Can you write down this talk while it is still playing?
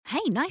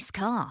nice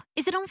car.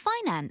 Is it on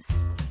finance?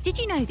 Did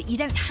you know that you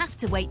don't have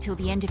to wait till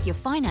the end of your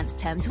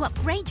finance term to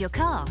upgrade your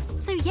car?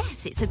 So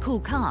yes, it's a cool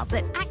car,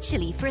 but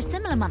actually for a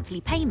similar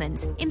monthly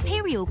payment,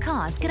 Imperial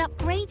Cars could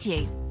upgrade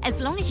you.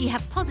 As long as you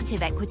have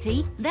positive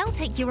equity, they'll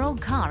take your old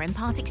car in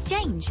part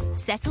exchange,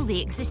 settle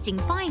the existing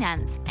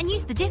finance, and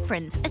use the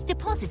difference as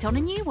deposit on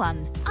a new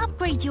one.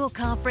 Upgrade your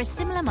car for a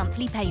similar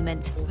monthly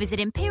payment. Visit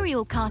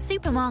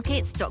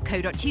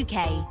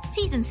imperialcarsupermarkets.co.uk.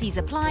 T's and C's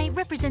apply.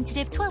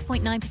 Representative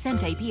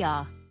 12.9%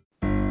 APR.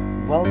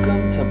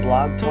 Welcome to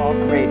Blog Talk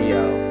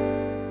Radio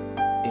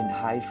in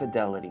high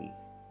fidelity.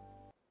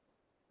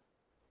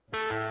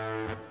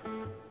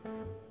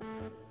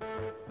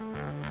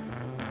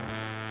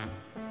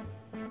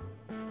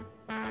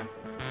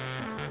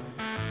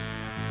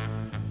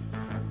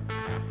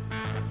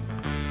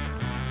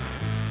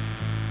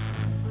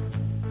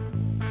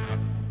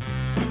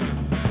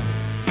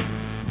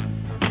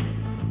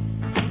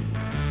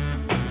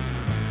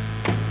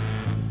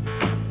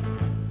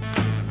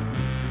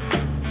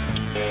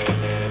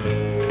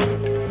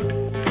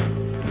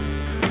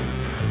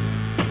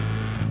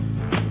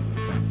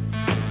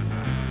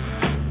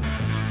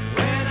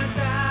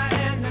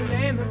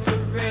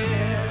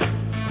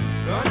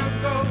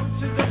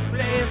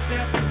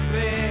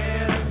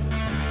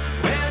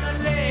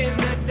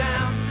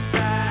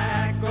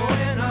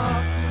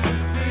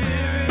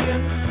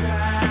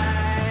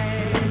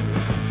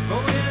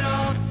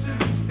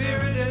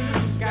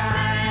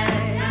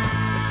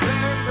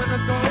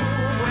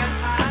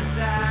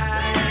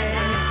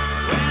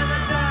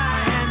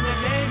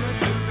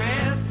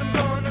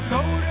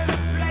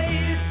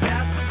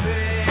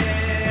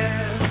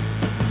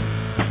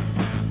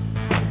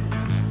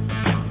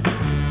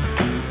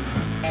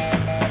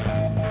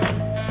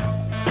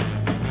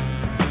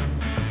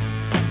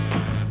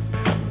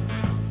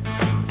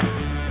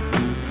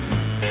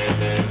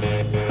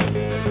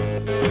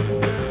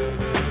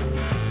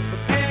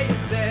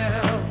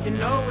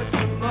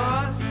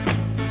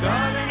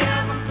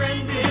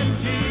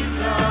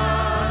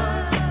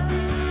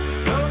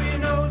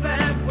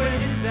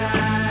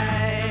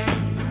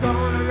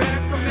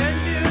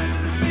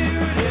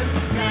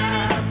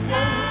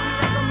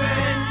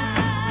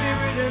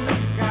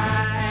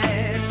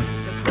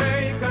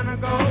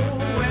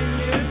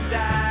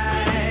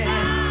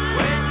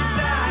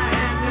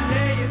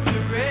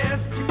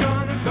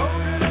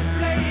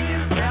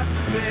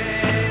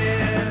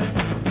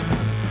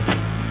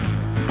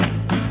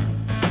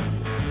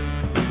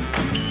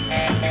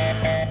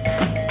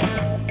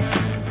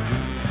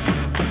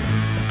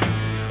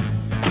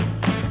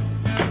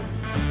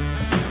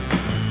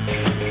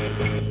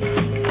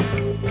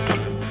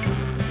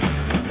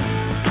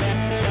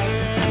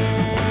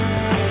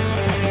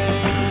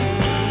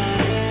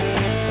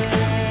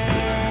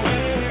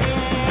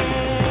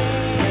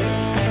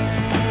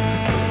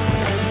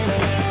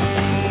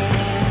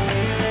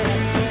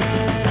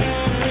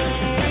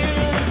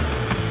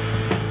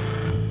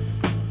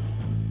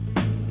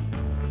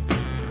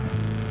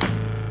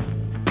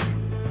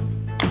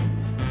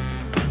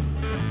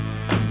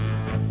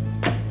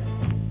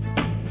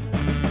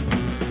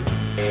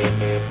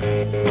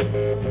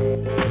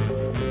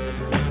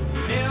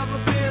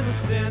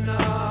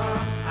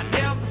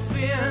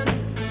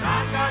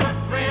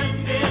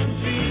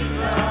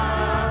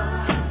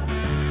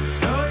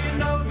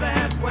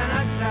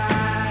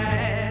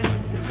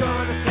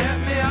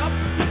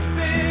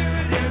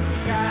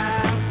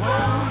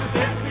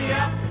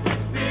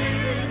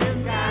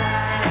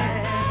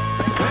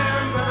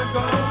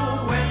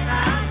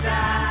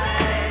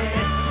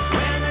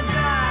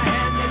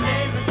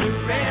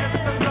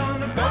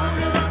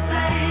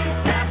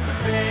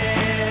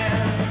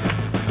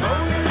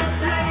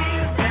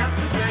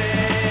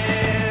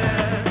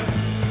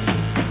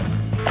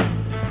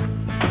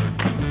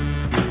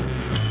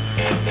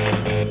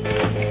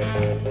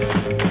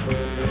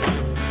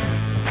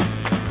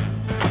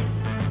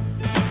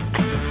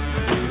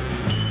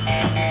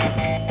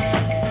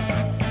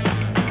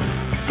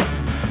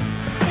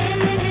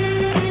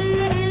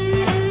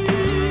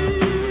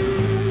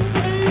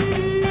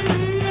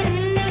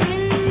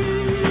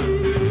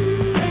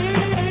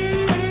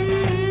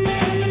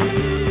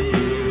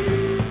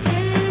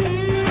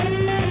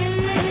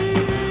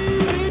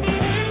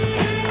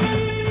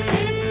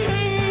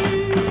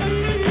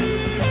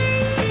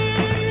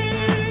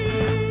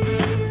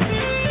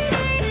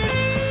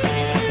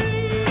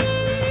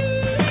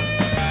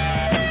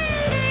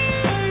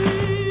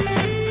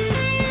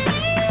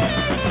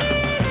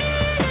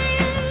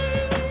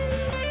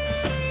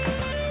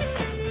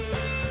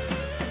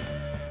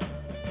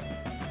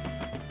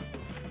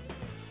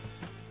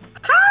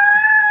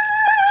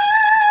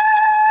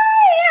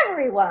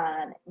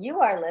 You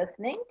are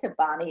listening to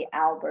Bonnie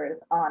Albers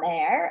on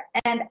Air,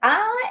 and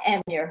I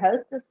am your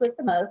hostess with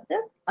the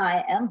mostest.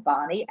 I am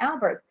Bonnie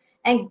Albers.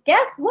 And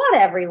guess what,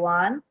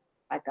 everyone?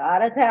 I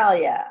gotta tell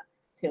you,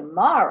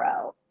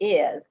 tomorrow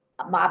is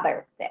my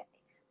birthday.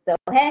 So,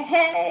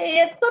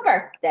 hey, it's my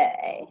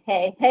birthday.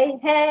 Hey,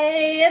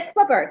 it's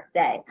my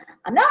birthday.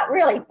 I'm not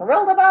really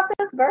thrilled about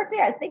this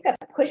birthday. I think it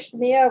pushed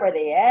me over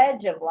the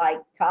edge of like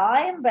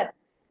time, but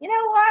you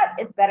know what?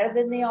 It's better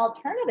than the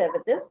alternative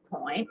at this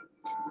point.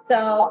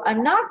 So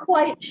I'm not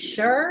quite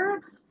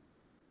sure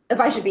if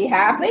I should be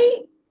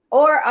happy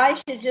or I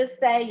should just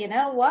say, you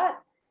know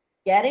what?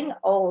 Getting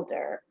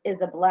older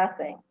is a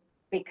blessing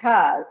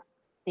because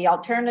the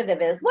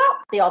alternative is,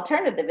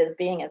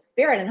 being in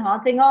spirit and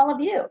haunting all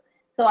of you.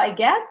 So I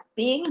guess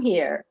being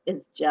here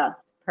is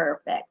just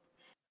perfect.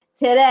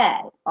 Today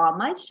on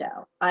my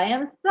show, I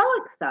am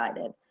so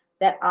excited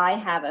that I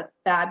have a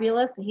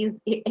fabulous,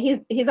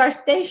 he's our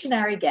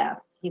stationary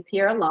guest. He's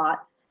here a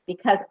lot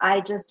because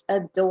I just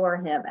adore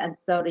him, and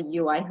so do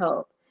you, I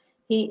hope.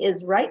 He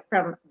is right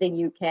from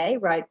the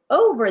UK, right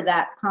over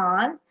that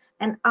pond,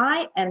 and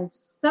I am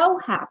so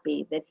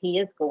happy that he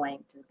is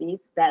going to be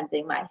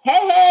spending my,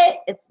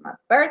 it's my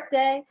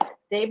birthday,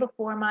 day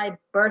before my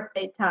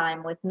birthday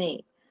time with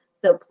me.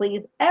 So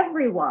please,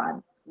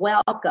 everyone,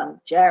 welcome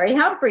Jerry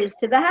Humphreys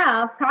to the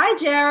house. Hi,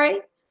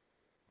 Jerry.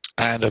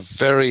 And a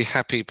very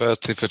happy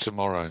birthday for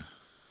tomorrow.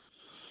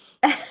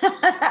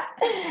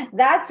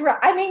 That's right.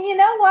 I mean, you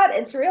know what?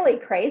 It's really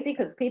crazy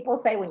because people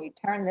say when you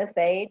turn this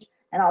age,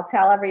 and I'll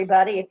tell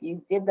everybody if you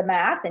did the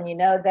math and you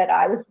know that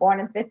I was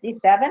born in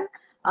 57,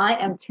 I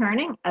am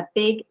turning a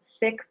big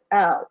 60.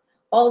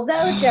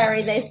 Although,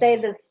 Jerry, they say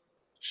this,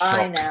 Shock.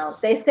 I know.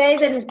 They say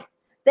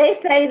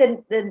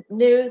the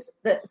news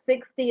that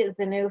 60 is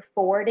the new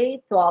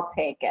 40, so I'll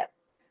take it.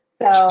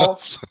 So,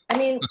 I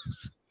mean,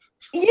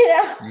 you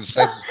know. You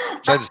said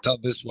it's done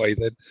this way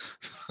then.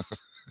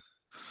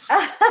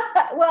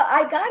 Well,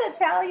 I got to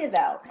tell you,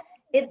 though,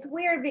 it's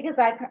weird because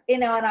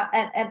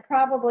and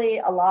probably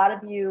a lot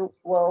of you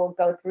will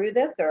go through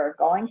this or are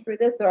going through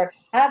this or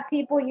have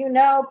people,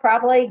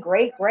 probably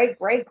great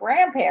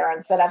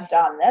grandparents that have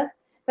done this.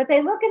 But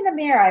they look in the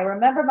mirror. I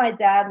remember my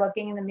dad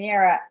looking in the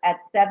mirror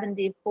at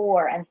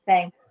 74 and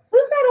saying,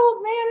 "Who's that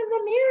old man in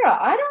the mirror?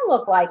 I don't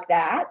look like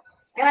that."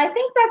 And I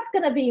think that's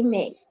going to be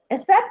me,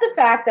 except the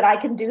fact that I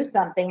can do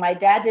something. My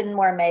dad didn't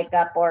wear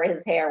makeup or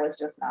his hair was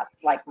just not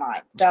like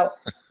mine. So,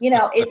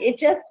 it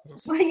just,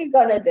 what are you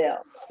going to do?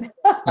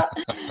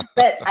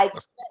 But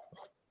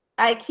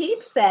I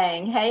keep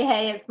saying,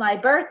 hey, it's my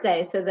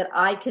birthday so that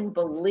I can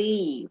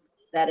believe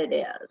that it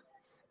is.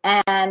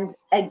 And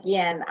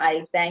again,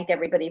 I thank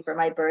everybody for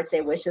my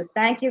birthday wishes.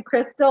 Thank you,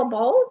 Crystal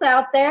Bowles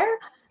out there.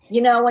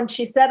 When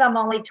she said I'm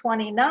only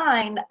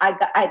 29, I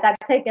got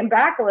taken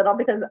back a little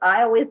because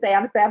I always say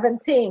I'm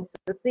 17. So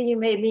see, you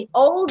made me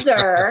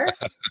older,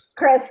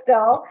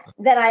 Crystal,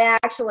 than I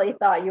actually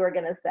thought you were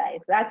going to say.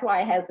 So that's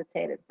why I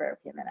hesitated for a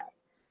few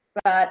minutes.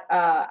 But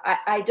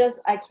I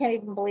can't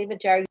even believe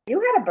it, Jerry.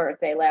 You had a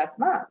birthday last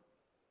month.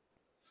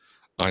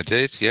 I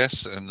did,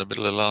 yes, in the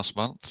middle of last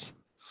month.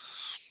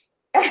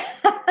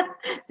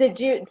 And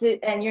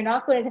you're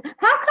not going to,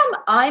 how come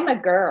I'm a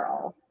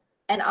girl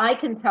and I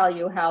can tell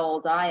you how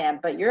old I am,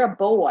 but you're a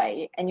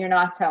boy and you're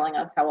not telling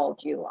us how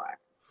old you are?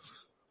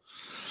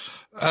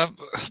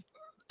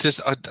 This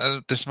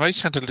may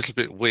sound a little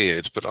bit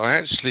weird, but I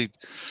actually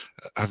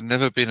have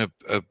never been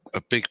a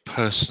big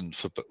person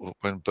for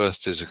when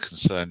birthdays are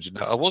concerned.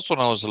 I was when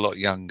I was a lot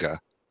younger.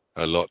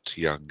 But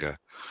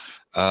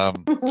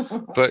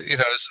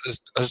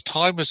as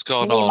time has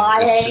gone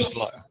on, it's just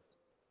like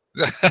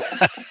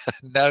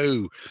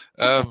no.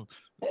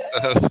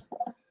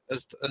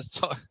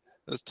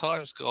 As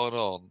time's gone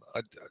on,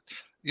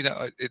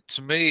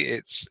 to me,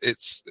 it's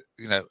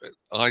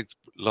I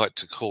like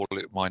to call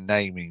it my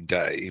naming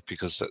day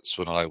because that's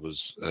when I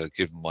was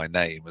given my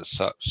name as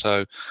such.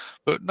 So,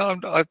 but no,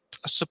 I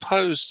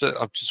suppose that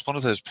I'm just one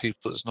of those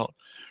people that's not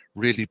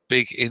really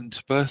big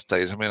into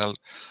birthdays. I mean,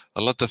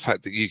 I love the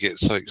fact that you get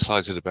so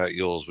excited about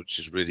yours, which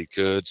is really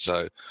good.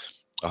 So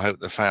I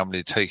hope the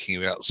family taking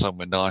you out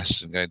somewhere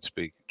nice and going to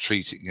be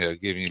treating,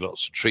 giving you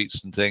lots of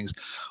treats and things.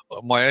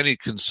 My only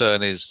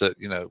concern is that,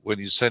 when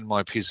you send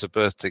my piece of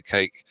birthday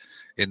cake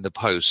in the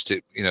post,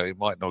 it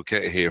might not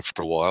get here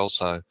for a while.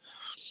 So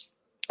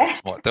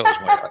that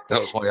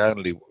was my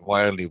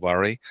only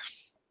worry.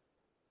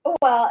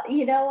 Well,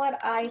 you know what?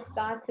 I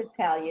got to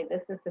tell you,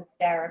 this is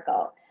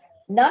hysterical.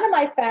 None of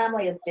my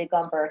family is big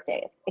on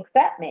birthdays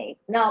except me.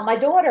 No, my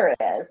daughter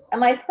is,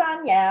 and my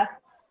son, yes.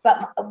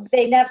 But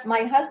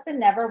my husband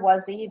never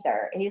was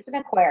either. He's an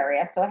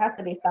Aquarius, so it has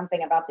to be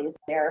something about these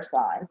air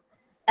signs.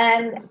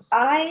 And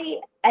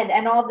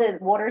and all the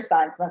water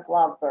signs must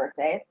love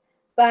birthdays.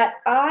 But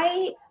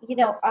I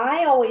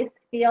always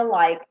feel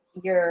like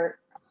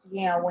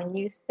when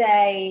you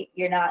say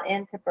you're not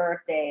into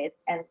birthdays,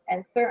 and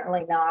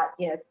certainly not,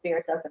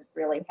 Spirit doesn't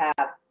really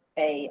have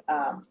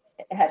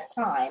had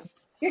time.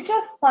 You're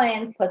just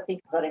playing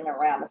pussyfooting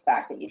around the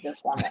fact that you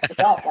don't want to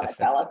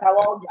tell us how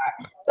old you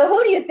are. So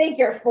who do you think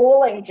you're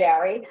fooling,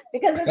 Jerry?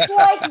 Because it's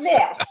like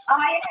this.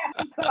 I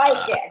am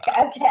psychic,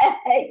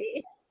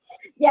 okay?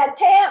 You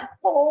can't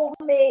fool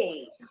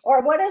me.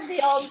 Or what is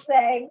the old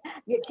saying?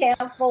 You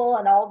can't fool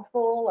an old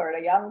fool or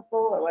a young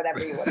fool or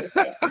whatever you want to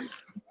say.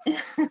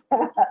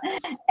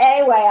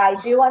 Anyway, I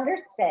do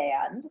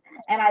understand,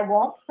 and I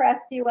won't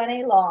press you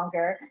any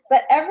longer.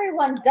 But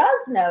everyone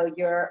does know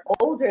you're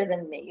older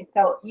than me,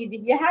 so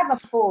you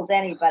haven't fooled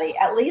anybody.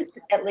 At least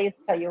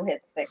till you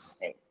hit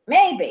 60.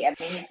 Maybe. I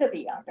mean, you could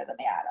be younger than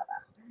me. I don't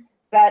know.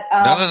 But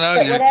No.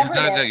 but whatever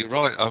it is, You're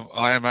right.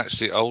 I am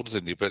actually older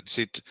than you, but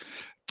see,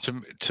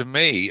 to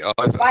me,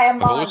 by a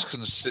I've always month.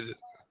 considered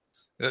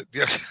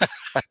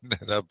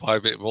no, by a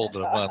bit more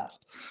than a month.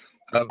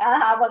 Well,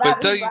 But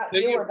that was what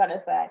you were going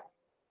to say.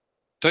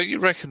 don't you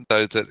reckon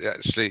though that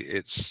actually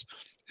it's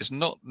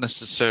not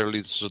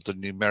necessarily sort of the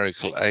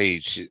numerical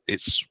age,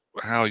 it's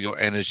how your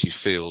energy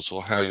feels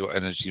or how your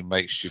energy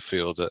makes you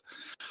feel that.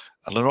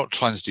 And I'm not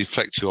trying to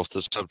deflect you off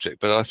the subject,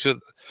 but I feel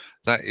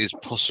that is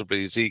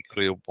possibly as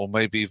equally or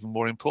maybe even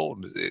more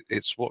important.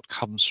 It's what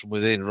comes from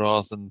within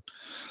rather than.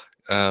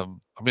 I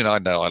mean, I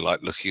know I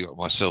like looking at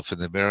myself in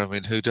the mirror. I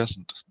mean, who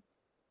doesn't?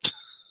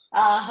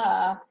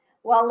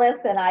 Well,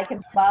 listen, I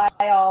can buy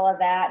all of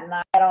that and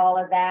I get all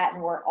of that,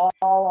 and we're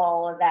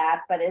all of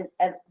that.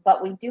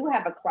 But we do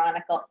have a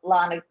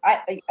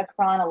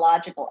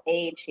chronological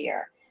age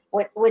here,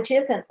 which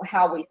isn't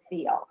how we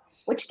feel.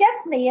 Which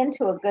gets me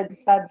into a good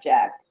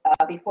subject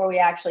before we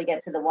actually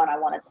get to the one I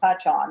want to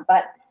touch on.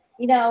 But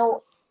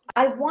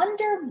I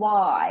wonder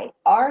why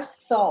our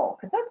soul,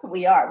 because that's what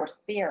we are. We're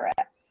spirit.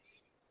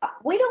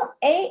 We don't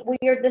age. We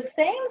are the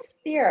same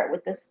spirit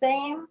with the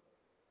same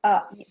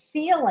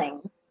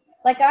feelings.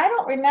 Like, I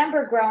don't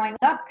remember growing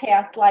up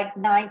past like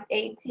 9,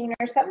 18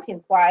 or 17.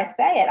 That's why I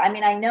say it. I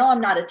mean, I know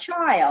I'm not a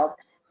child.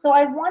 So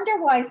I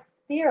wonder why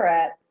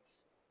spirit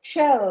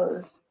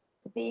chose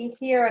to be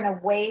here in a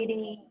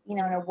weighty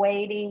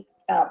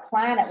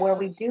planet where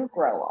we do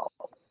grow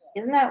old.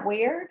 Isn't that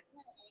weird?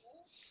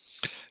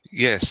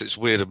 Yes, it's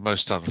weird and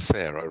most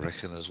unfair, I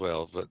reckon, as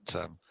well. But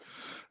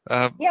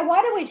yeah,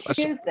 why do we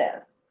choose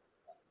this?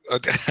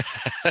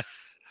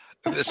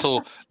 let's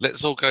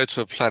all go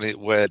to a planet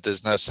where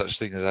there's no such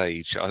thing as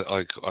age.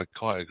 I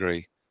quite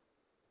agree.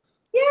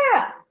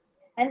 Yeah,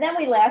 and then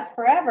we last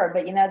forever.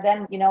 But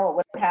then what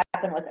would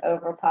happen with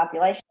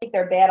overpopulation? I think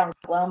they're bad on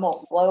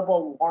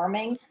global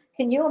warming.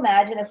 Can you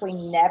imagine if we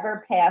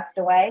never passed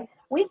away?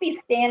 We'd be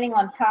standing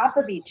on top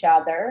of each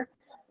other.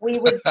 We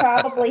would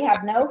probably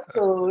have no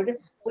food.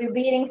 We'd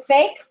be eating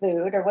fake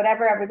food or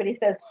whatever everybody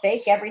says,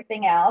 fake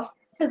everything else,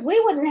 because we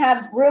wouldn't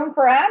have room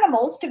for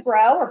animals to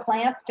grow or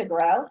plants to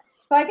grow.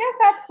 So I guess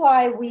that's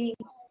why we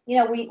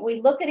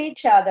look at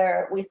each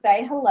other, we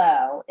say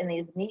hello in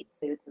these meat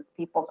suits, as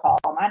people call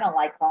them. I don't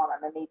like calling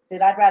them a meat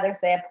suit. I'd rather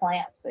say a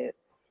plant suit.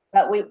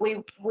 But we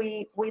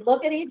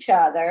look at each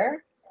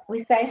other,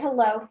 we say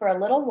hello for a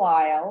little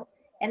while,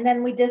 and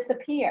then we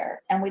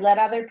disappear and we let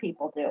other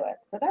people do it.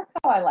 So that's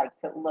how I like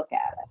to look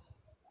at it.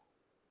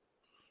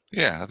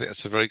 Yeah, I think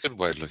that's a very good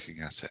way of looking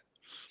at it.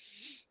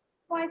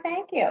 Why,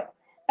 thank you.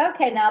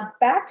 Okay, now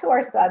back to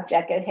our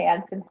subject at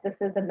hand, since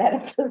this is a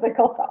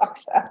metaphysical talk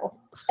show.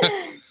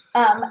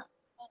 I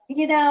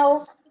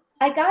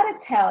got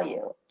to tell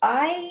you,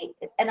 I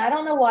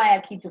don't know why I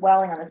keep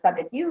dwelling on the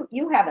subject.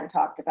 You haven't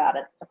talked about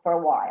it for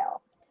a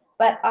while,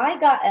 but I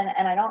got,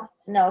 and I don't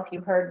know if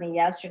you heard me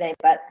yesterday,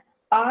 but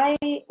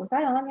was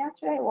I on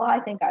yesterday? Well, I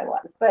think I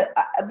was, but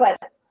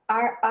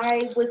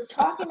I was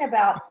talking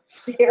about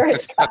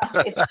spirit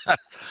guides.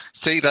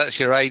 See, that's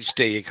your age,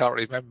 D. You can't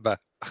remember.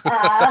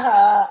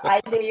 I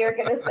knew you were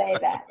going to say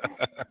that.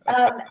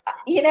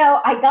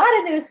 I got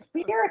a new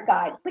spirit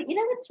guide, but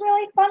it's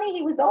really funny.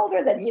 He was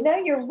older than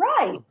you're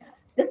right.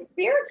 The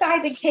spirit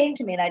guide that came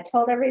to me, and I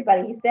told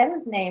everybody, he said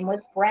his name was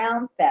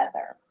Brown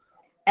Feather,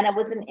 and it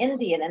was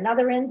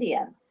another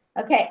Indian.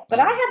 Okay, but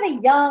I have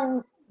a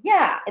young,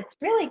 it's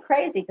really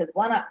crazy because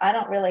one, I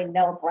don't really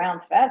know Brown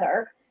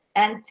Feather,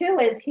 and two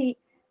is he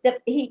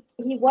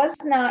was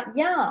not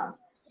young,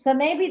 so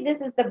maybe this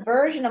is the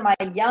version of my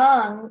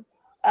young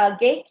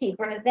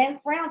gatekeeper, and his name's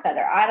Brown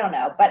Feather. I don't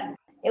know, but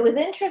it was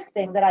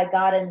interesting that I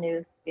got a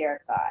new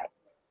spirit guide,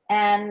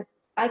 and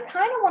I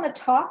kind of want to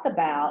talk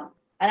about.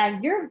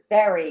 And you're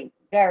very,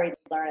 very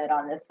learned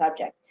on this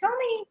subject. Tell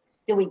me,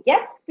 do we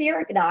get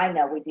spirit? No, I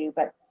know we do,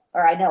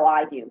 or I know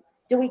I do.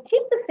 Do we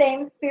keep the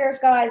same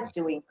spirit guides?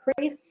 Do we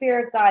increase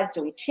spirit guides?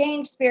 Do we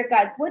change spirit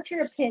guides? What's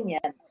your opinion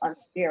on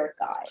spirit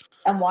guides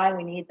and why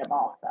we need them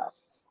also?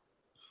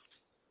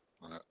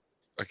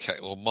 Okay,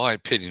 well, my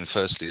opinion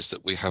firstly is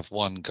that we have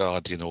one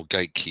guardian or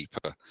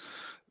gatekeeper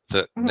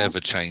that never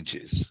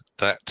changes.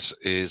 That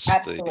is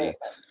the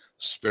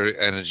spirit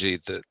energy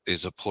that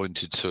is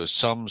appointed to us.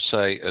 Some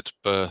say at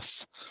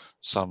birth,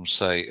 some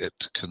say at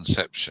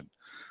conception,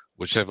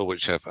 whichever.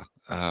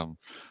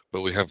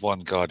 But we have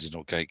one guardian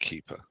or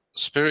gatekeeper.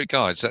 Spirit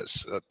guides,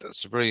 that's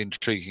a very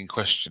intriguing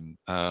question.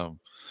 I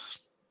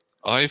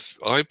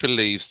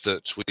believe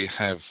that we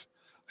have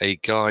a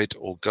guide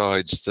or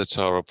guides that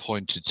are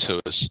appointed to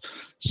us,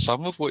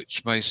 some of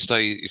which may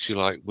stay, if you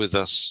like, with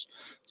us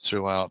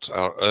throughout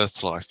our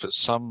earth life, but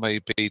some may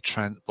be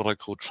what I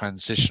call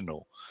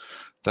transitional.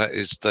 That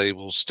is, they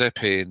will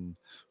step in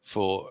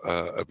for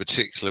a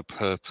particular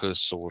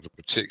purpose or a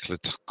particular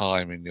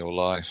time in your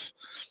life,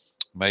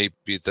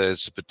 maybe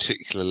there's a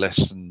particular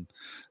lesson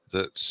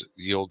that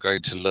you're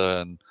going to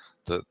learn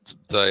that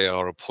they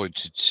are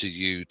appointed to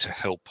you to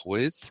help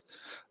with.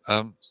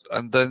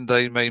 And then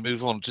they may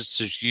move on, just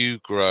as you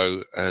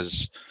grow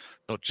as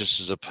not just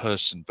as a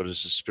person, but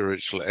as a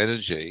spiritual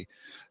energy,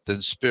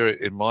 then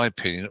spirit, in my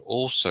opinion,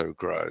 also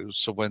grows.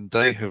 So when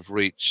they have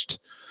reached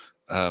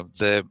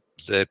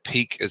their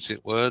peak, as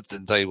it were,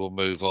 then they will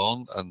move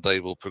on and they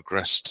will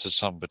progress to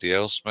somebody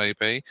else,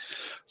 maybe.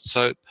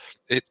 So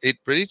it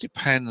really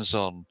depends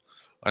on,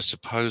 I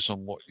suppose,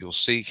 on what you're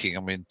seeking. I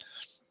mean,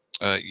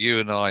 you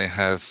and I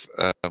have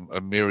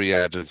a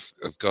myriad of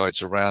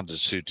guides around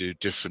us who do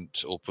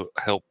different or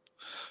help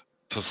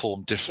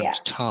perform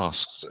different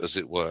tasks, as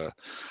it were.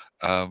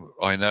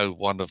 I know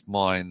one of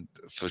mine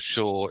for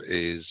sure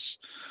is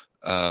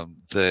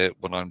there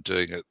when I'm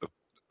doing a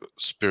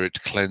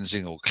spirit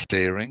cleansing or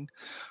clearing.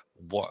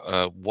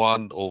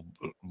 One or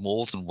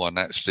more than one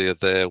actually are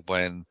there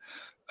when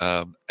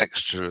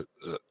extra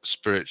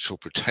spiritual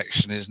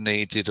protection is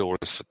needed, or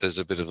if there's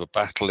a bit of a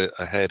battle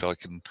ahead, I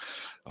can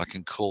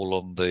call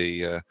on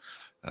the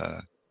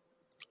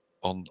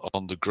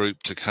on the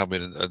group to come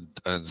in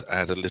and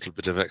add a little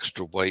bit of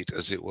extra weight,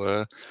 as it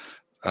were.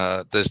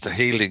 There's the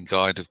healing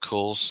guide, of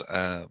course,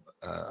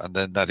 and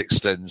then that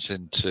extends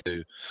into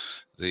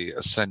the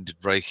ascended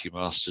Reiki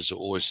masters who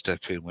always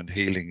step in when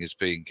healing is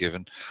being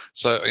given.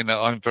 So,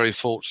 I'm very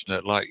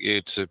fortunate, like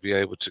you, to be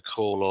able to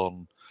call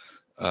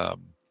on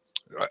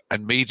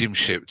and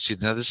mediumship. See,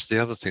 now this is the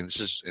other thing. This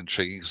is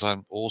intriguing because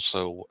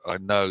I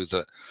know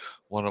that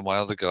one of my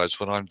other guys,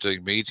 when I'm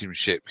doing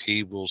mediumship,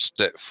 he will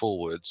step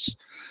forwards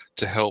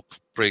to help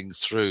bring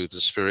through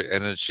the spirit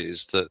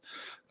energies that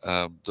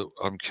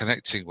I'm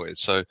connecting with.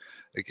 So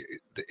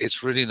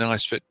it's really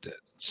nice, but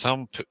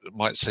some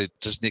might say,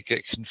 doesn't it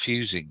get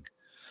confusing?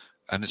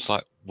 And it's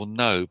like, well,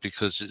 no,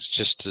 because it's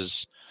just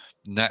as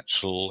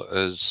natural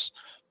as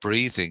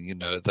breathing,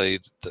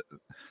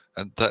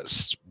 and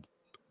that's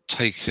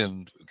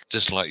taken,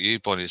 just like you,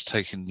 Bonnie, it's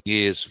taken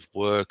years of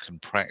work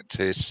and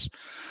practice.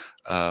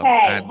 Don't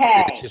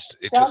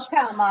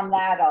tell them I'm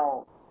that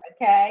old,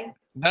 okay?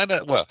 No,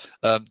 well,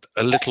 a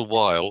little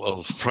while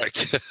of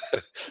practice,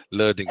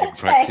 learning and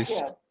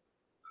practice.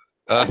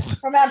 Thank you.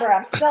 Remember,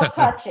 I'm still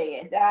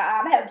touchy.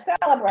 I'm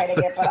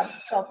celebrating it, but I'm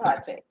still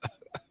touchy.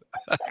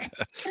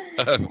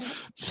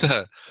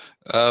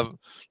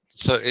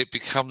 So it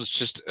becomes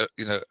just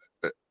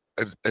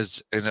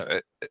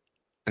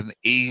an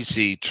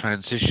easy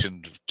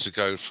transition to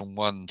go from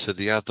one to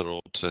the other,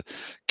 or to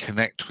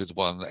connect with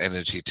one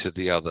energy to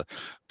the other.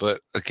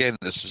 But again,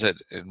 as I said,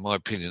 in my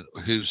opinion,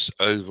 who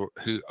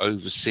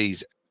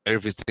oversees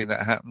everything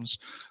that happens,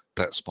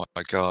 that's my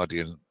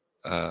guardian,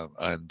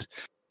 and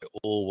I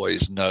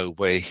always know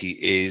where he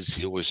is.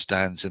 He always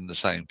stands in the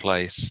same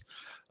place.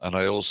 And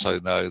I also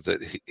know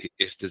that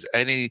if there's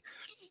any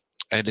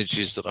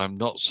energies that I'm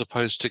not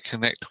supposed to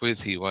connect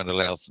with, he won't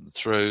allow them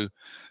through.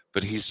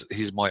 But he's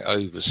my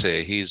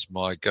overseer. He's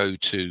my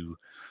go-to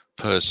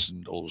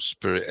person or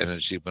spirit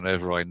energy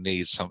whenever I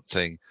need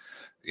something,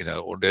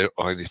 or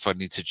if I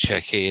need to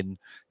check in,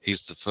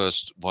 he's the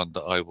first one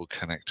that I will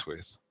connect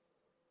with.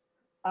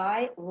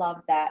 I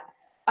love that.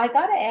 I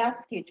got to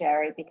ask you,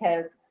 Jerry,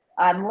 because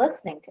I'm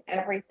listening to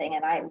everything,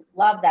 and I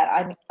love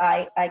that.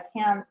 I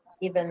can't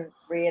even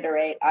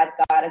reiterate. I've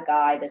got a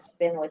guy that's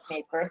been with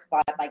me first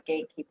by my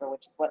gatekeeper,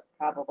 which is what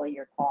probably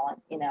you're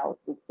calling,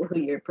 who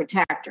your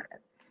protector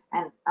is.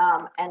 And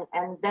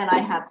then I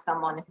have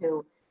someone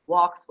who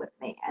walks with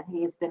me, and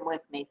he's been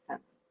with me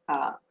since,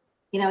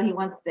 he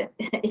wants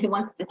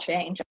to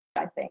change,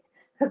 I think,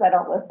 because I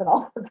don't listen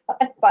all the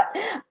time. But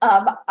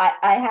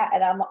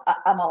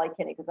I'm only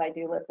kidding, because I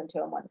do listen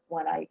to him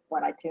when I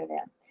tune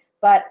in.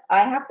 But I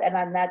have to,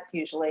 and that's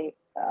usually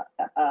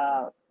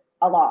a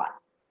lot.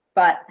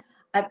 But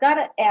I've got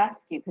to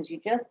ask you, because you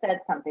just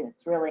said something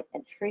that's really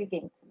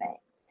intriguing to me.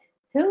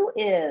 Who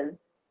is,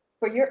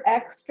 for your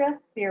extra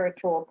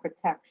spiritual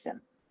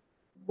protection,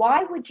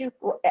 why would you,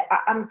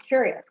 I'm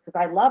curious, because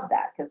I love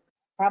that, because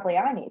probably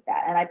I need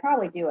that, and I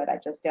probably do it, I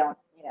just don't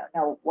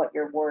know what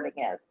your wording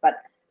is.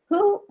 But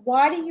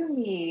why do you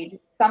need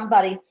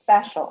somebody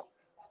special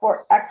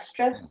for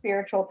extra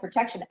spiritual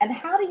protection, and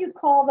how do you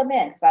call them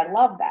in? Because I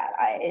love that.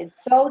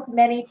 So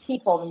many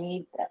people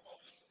need this.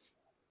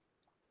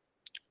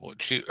 Well,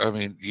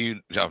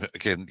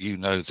 again,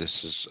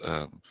 this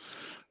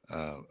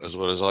as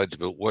well as I do,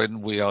 but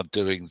when we are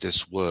doing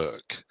this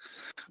work,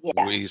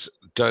 we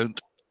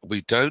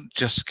don't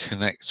just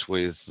connect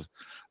with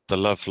the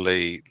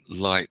lovely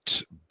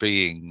light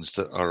beings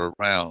that are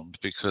around,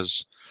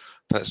 because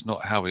that's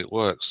not how it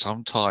works.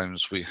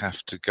 Sometimes we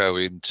have to go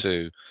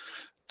into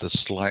the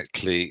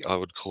slightly, I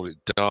would call it,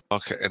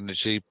 darker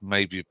energy,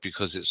 maybe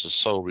because it's a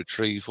soul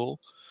retrieval.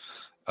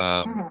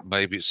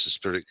 Maybe it's a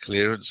spirit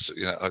clearance.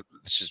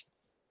 This is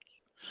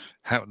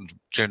happened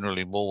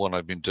generally more when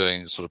I've been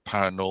doing sort of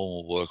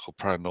paranormal work or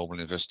paranormal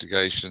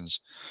investigations.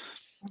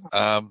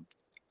 And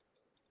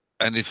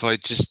if I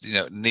just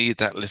need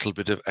that little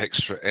bit of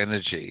extra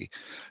energy,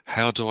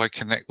 how do I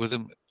connect with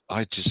them?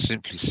 I just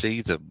simply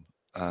see them.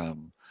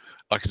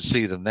 I can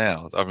see them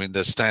now. I mean,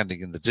 they're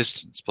standing in the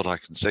distance, but I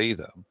can see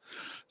them.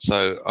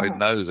 So I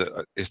know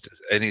that if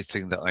there's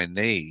anything that I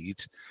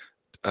need,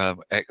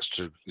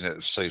 extra,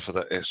 say for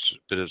that extra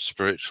bit of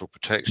spiritual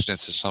protection,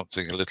 if there's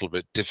something a little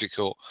bit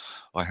difficult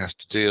I have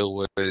to deal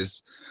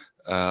with,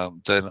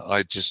 then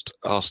I just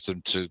ask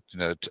them to,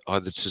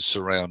 either to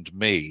surround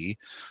me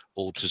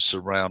or to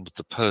surround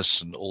the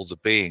person or the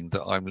being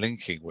that I'm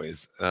linking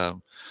with,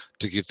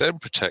 to give them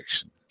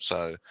protection.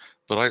 So,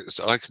 but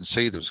I can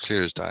see them as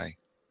clear as day.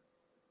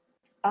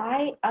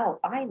 I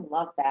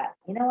love that.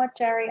 You know what,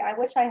 Jerry? I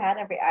wish I had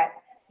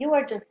you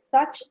are just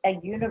such a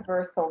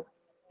universal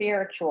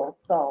spiritual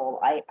soul.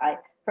 I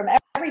from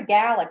every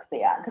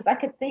galaxy, because I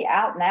could see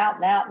out and out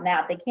and out and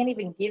out. They can't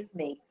even give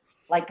me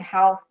like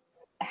how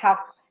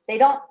they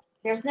don't.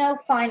 There's no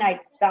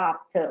finite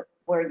stop to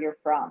where you're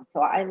from. So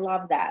I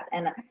love that.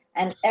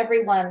 And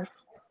everyone.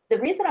 The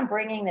reason I'm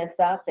bringing this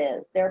up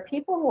is there are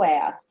people who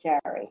ask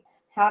Jerry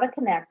how to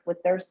connect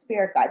with their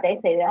spirit guide. They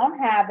say they don't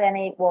have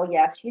any. Well,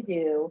 yes, you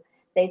do.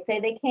 They say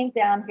they came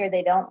down here,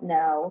 they don't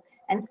know.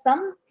 And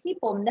some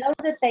people know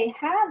that they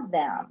have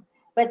them,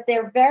 but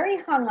they're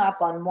very hung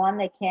up on, one,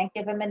 they can't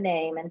give them a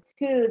name, and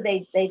two,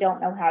 they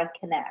don't know how to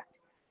connect.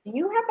 Do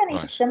you have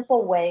any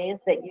simple ways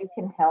that you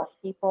can help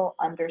people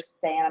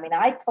understand? I mean,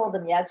 I told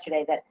them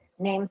yesterday that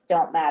names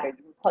don't matter.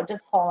 You can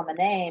just call them a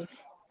name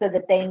so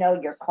that they know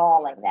you're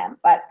calling them.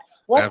 But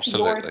what's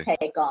your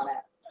take on it?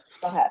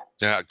 Go ahead.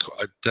 Yeah,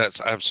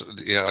 that's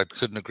absolutely. Yeah, I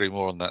couldn't agree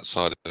more on that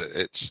side of it.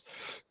 It's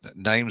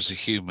names are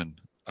human.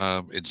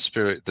 In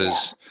spirit,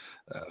 there's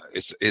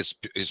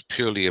it's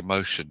purely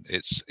emotion.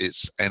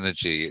 It's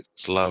energy.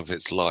 It's love.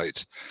 It's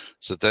light.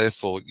 So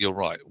therefore, you're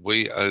right.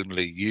 We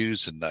only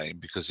use a name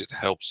because it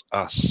helps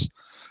us,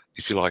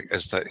 if you like,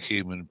 as that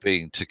human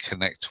being to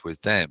connect with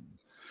them.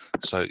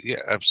 So yeah,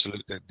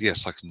 absolutely.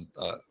 Yes, I can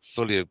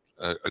fully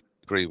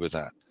agree with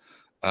that.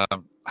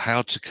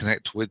 How to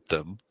connect with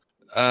them?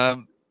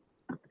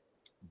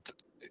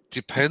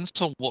 Depends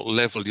on what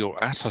level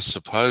you're at, I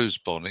suppose,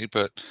 Bonnie.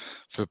 But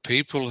for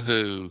people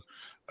who,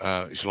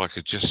 if you like,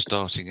 are just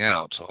starting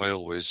out, I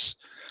always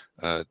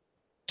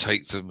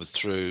take them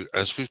through,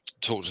 as we've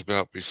talked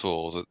about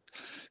before. That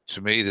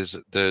to me,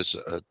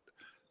 the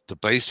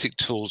basic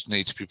tools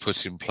need to be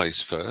put in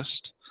place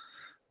first: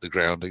 the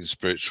grounding,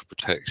 spiritual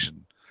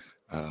protection,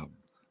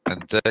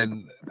 and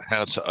then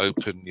how to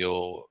open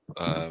your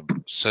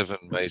 7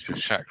 major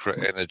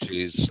chakra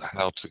energies,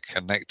 how to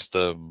connect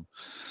them.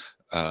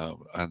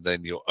 And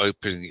then you're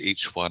opening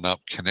each one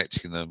up,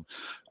 connecting them,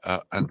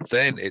 and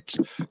then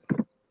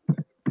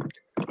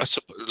a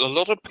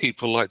lot of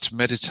people like to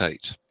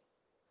meditate,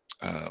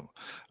 and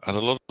a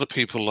lot of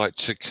people like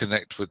to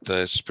connect with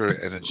their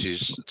spirit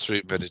energies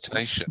through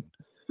meditation.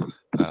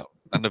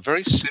 And a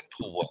very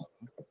simple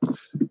one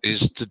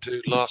is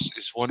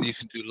one you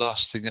can do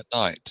last thing at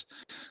night.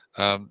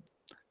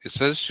 It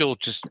says you're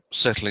just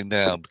settling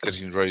down,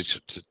 getting ready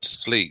to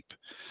sleep.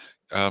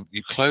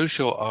 You close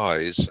your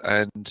eyes,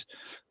 and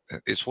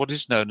it's what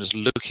is known as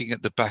looking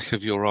at the back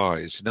of your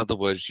eyes. In other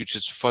words, you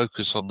just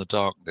focus on the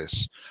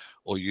darkness,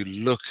 or you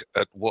look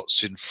at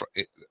what's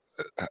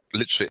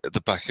literally at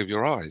the back of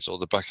your eyes or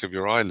the back of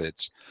your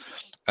eyelids,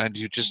 and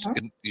you just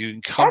you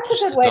encompass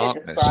That's a good the way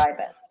darkness. to describe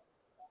it.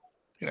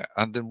 Yeah,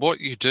 and then what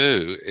you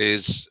do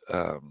is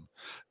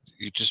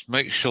you just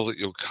make sure that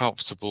you're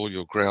comfortable,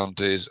 you're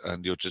grounded,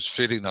 and you're just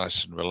feeling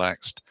nice and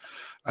relaxed.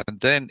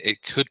 And then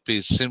it could be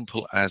as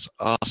simple as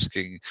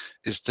asking,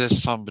 is there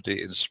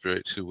somebody in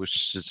spirit who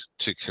wishes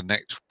to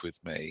connect with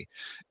me?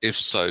 If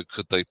so,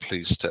 could they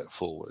please step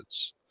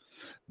forwards?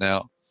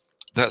 Now,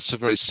 that's a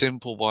very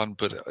simple one,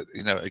 but,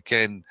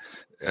 again,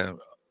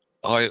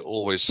 I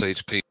always say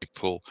to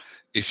people,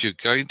 if you're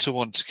going to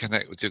want to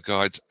connect with your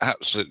guides,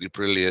 absolutely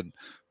brilliant,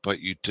 but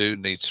you do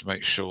need to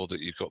make sure that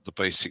you've got the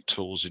basic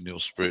tools in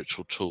your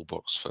spiritual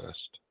toolbox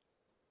first.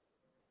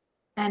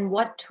 And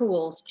what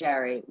tools,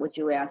 Jerry, would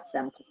you ask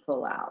them to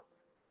pull out?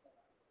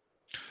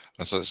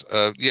 As I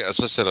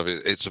said,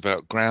 it's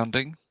about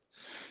grounding.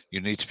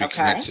 You need to be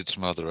connected to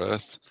Mother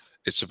Earth.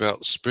 It's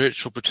about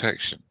spiritual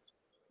protection.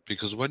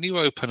 Because when you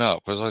open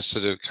up, as I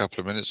said a couple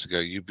of minutes ago,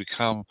 you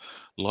become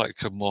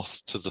like a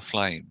moth to the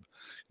flame.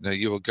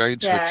 You are going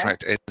to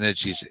attract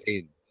energies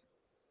in.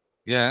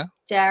 Yeah.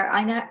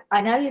 Jared,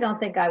 I know you don't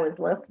think I was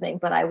listening,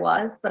 but I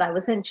was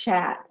in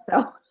chat.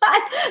 So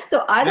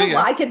I don't know.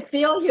 I could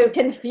feel you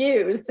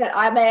confused that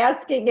I'm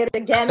asking it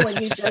again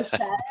when you just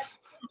said it.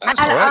 And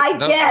I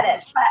get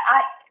it, but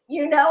I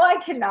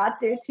cannot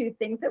do 2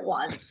 things at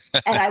once.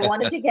 And I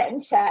wanted to get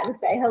in chat and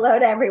say hello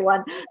to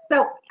everyone.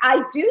 So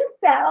I do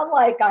sound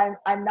like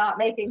I'm not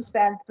making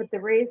sense, but the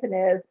reason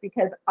is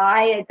because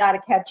I got to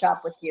catch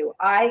up with you.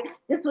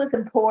 This was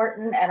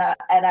important,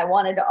 and I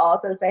wanted to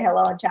also say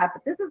hello in chat,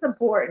 but this is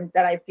important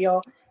that I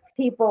feel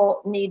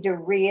people need to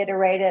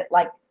reiterate it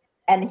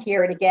and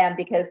hear it again,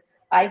 because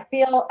I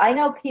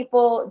know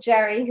people,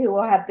 Jerry, who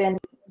have been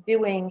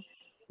doing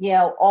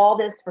all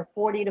this for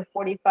 40 to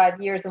 45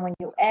 years. And when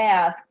you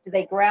ask, do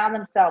they ground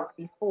themselves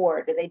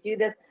before? Do they do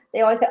this?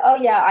 They always say, oh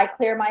yeah, I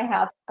clear my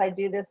house. I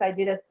do this.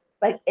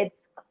 But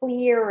it's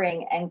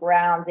clearing and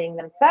grounding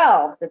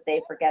themselves that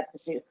they forget to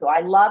do. So I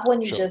love when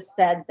you just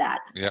said that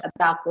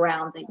about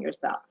grounding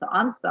yourself. So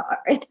I'm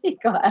sorry.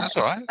 Go ahead. That's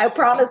all right. I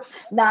promise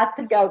not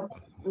to go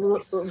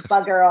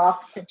bugger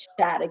off to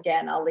chat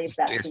again. I'll leave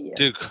that to you.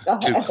 Do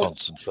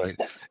concentrate.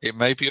 It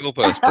may be your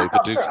birthday,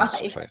 but do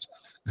concentrate.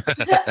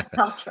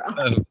 I'll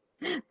try.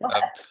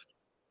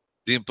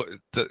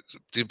 The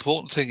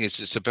important thing is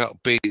it's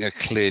about being a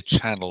clear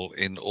channel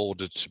in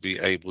order to be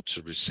able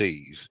to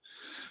receive.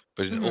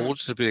 But in order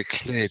to be a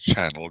clear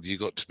channel, you've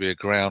got to be a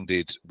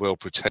grounded,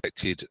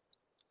 well-protected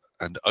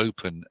and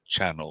open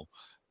channel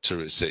to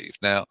receive.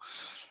 Now,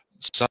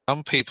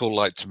 some people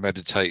like to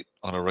meditate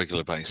on a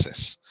regular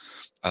basis,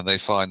 and they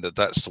find that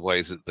that's the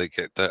way that they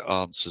get their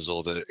answers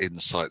or their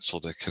insights or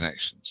their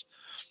connections.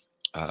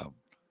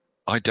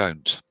 I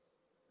don't.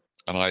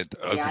 And I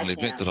openly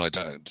admit that I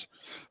don't.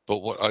 But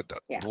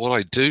what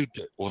I do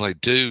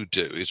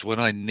is when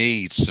I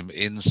need some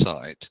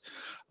insight,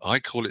 I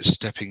call it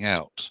stepping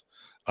out,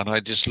 and I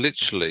just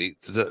literally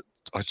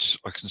I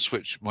can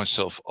switch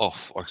myself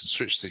off. I can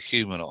switch the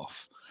human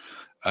off,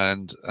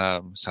 and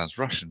sounds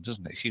Russian,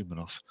 doesn't it? Human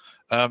off,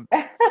 and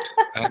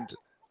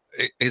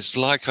it's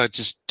like I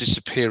just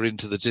disappear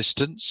into the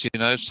distance. You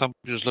know,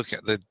 somebody was looking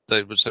at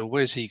they would say,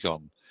 "Where's he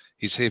gone?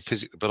 He's here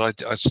physically,"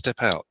 but I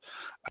step out,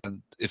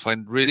 and if I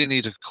really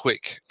need a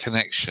quick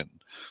connection,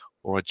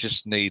 or I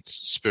just need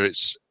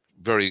spirit's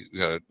very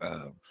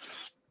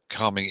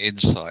calming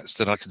insights,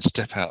 then I can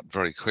step out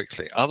very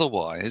quickly.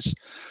 Otherwise,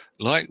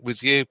 like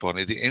with you,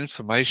 Bonnie, the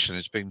information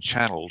is being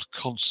channeled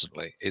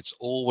constantly. It's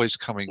always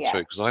coming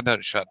through because I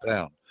don't shut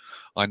down.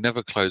 I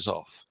never close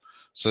off.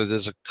 So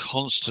there's a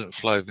constant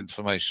flow of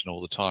information all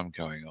the time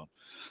going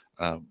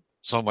on.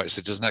 Some might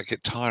say, doesn't that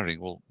get tiring?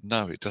 Well,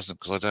 no, it doesn't,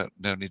 because I don't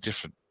know any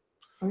different.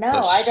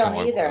 No, I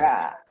don't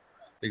either.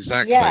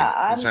 Exactly.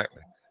 Yeah,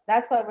 exactly.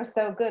 That's why we're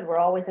so good. We're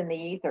always in the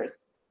ethers,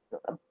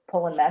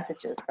 pulling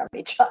messages from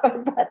each other.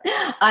 But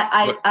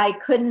I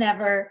could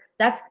never.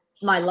 That's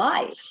my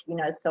life, you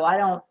know. So I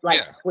don't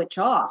switch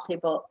off.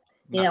 People,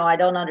 you know, I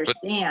don't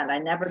understand. I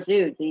never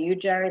do. Do you,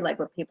 Jerry? Like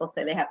when people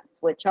say they have to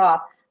switch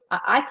off,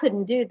 I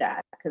couldn't do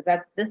that because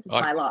this is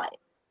my life.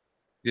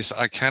 Yes,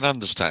 I can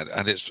understand,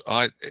 and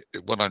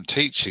when I'm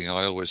teaching,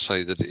 I always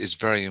say that it is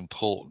very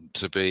important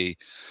to be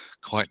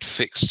quite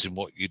fixed in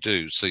what you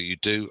do. So you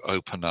do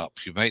open up,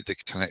 you make the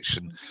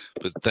connection,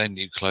 but then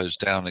you close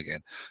down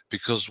again.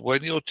 Because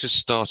when you're just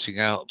starting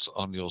out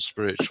on your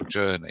spiritual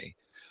journey,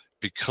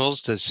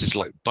 because there's this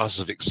like buzz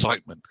of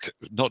excitement,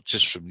 not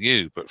just from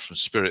you, but from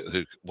spirit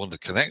who want to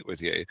connect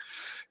with you,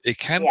 it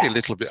can be a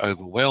little bit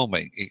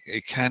overwhelming.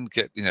 It can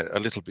get, you know, a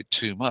little bit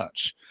too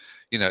much.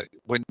 You know,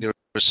 when you're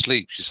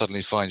asleep, you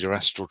suddenly find you're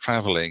astral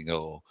traveling,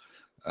 or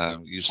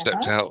you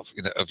stepped out,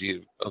 you know, of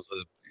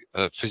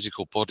the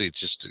physical body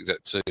just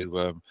to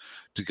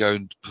go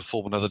and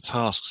perform another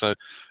task. So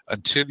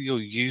until you're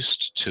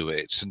used to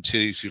it,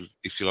 until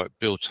if you like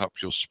built up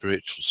your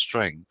spiritual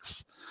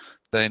strength,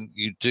 then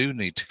you do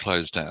need to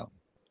close down,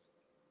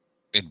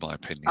 in my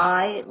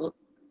opinion.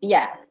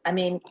 Yes. I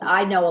mean,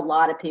 I know a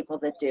lot of people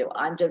that do.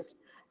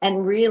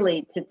 And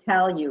really, to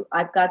tell you,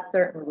 I've got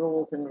certain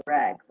rules and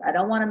regs. I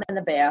don't want them in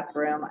the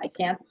bathroom. I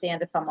can't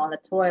stand if I'm on the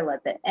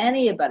toilet that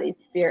anybody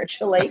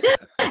spiritually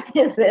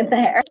is in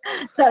there.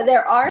 So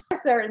there are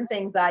certain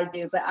things I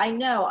do, but I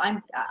know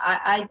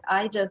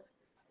I just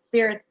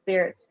spirit.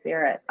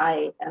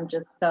 I am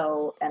just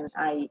so, and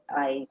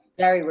I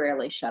very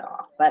rarely shut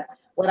off. But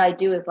what I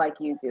do is like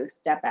you do,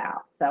 step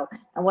out. So,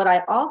 and what I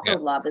also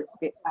love is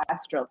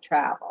astral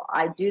travel.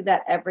 I do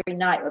that every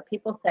night. When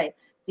people say,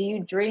 do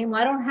you dream?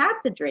 Well, I don't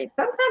have to dream.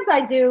 Sometimes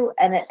I do,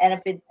 and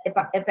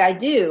if I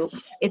do,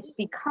 it's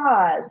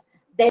because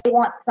they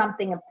want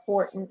something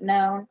important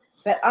known.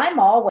 But I'm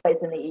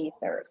always in the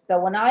ether. So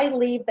when I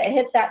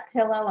hit that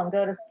pillow and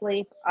go to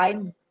sleep,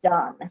 I'm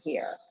done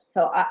here.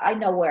 So I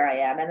know where I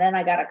am, and then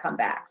I got to come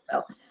back.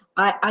 So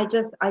I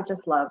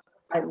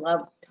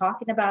love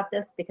talking about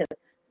this because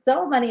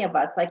so many of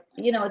us, like,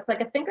 you know, it's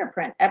like a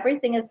fingerprint.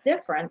 Everything is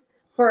different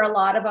for a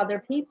lot of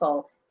other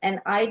people. And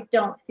I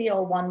don't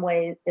feel one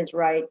way is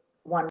right,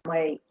 one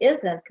way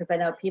isn't, because I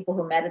know people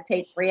who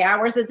meditate 3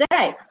 hours a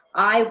day.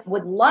 I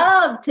would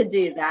love to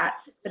do that.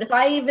 But if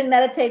I even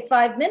meditate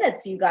 5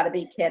 minutes, you got to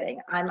be kidding.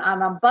 I'm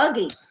a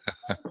buggy.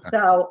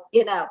 So,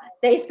 you know,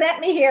 they sent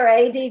me here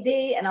ADD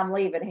and I'm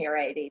leaving here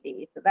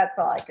ADD. So that's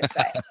all I can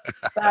say.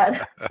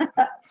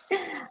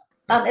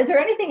 But is there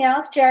anything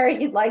else, Jerry,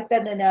 you'd like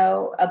them to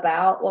know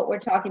about what we're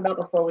talking about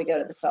before we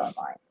go to the phone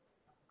line?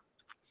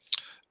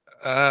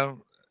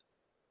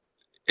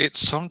 It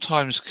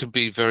sometimes can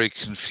be very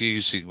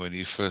confusing when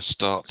you first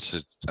start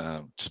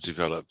to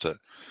develop that.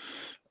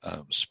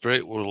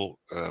 Spirit will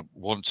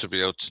want to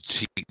be able to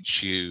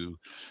teach you,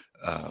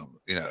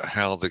 you know,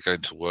 how they're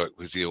going to work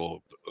with you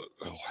or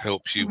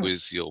help you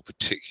with your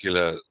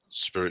particular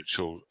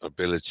spiritual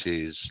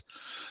abilities.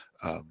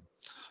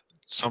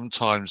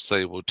 Sometimes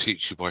they will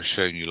teach you by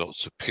showing you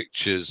lots of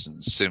pictures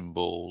and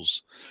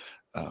symbols.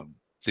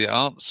 The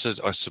answer,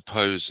 I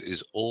suppose,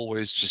 is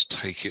always just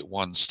take it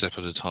one step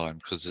at a time,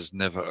 because there's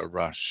never a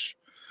rush.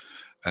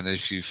 And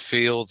if you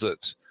feel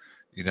that,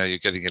 you're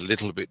getting a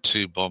little bit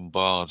too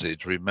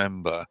bombarded,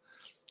 remember,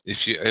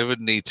 if you ever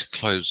need to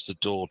close the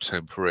door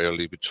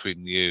temporarily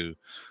between you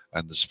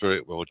and the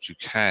spirit world, you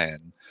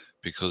can,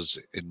 because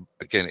in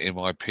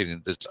my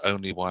opinion, there's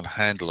only one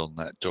handle on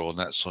that door, and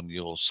that's on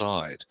your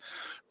side.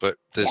 But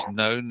there's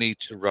no need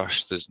to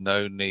rush. There's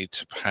no need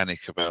to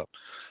panic about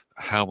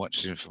how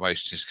much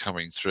information is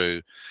coming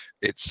through.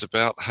 It's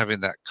about having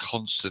that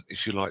constant,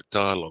 if you like,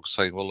 dialogue,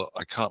 saying, well, look,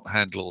 I can't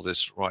handle all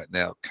this right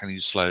now. Can you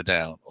slow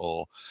down?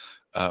 Or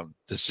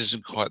this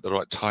isn't quite the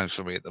right time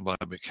for me at the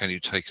moment. Can you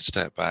take a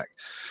step back?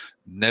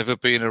 Never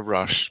be in a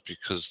rush,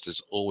 because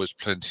there's always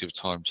plenty of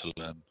time to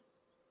learn.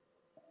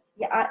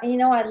 Yeah,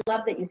 I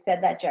love that you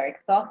said that, Jerry,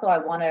 because also I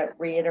want to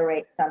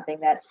reiterate something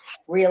that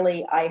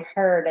really I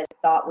heard and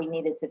thought we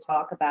needed to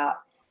talk about.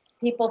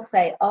 People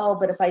say, oh,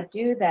 but if I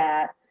do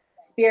that,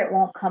 spirit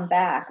won't come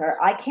back,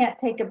 or I can't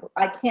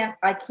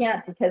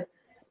because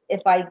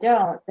if I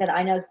don't, then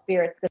I know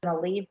spirit's going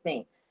to leave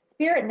me.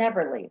 Spirit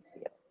never leaves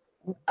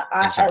you.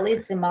 Exactly. At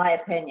least in my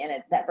opinion,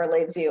 it never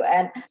leaves you.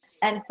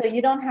 And so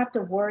you don't have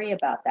to worry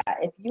about that.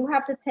 If you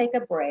have to take a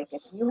break,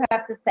 if you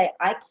have to say,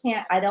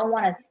 I don't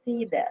want to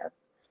see this,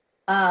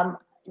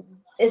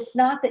 it's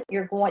not that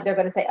they're going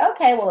to say,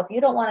 okay, well, if you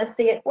don't want to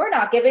see it, we're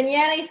not giving you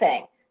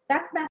anything.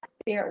 That's not how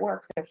spirit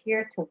works. They're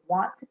here to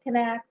want to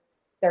connect.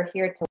 They're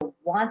here to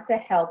want to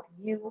help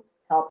you,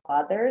 help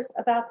others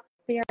about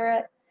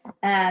spirit.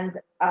 And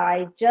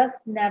I just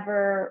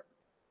never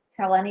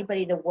tell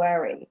anybody to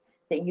worry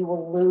that you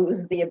will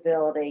lose the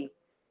ability,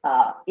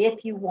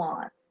 if you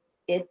want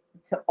it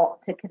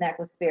to connect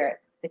with spirit,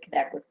 to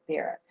connect with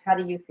spirit. How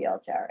do you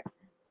feel, Jerry?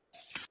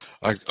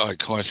 I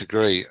quite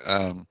agree.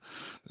 In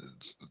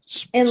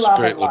love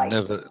spirit and will light.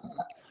 never.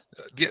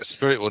 Yeah,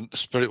 spirit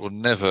will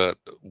never,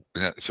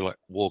 if you like,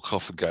 walk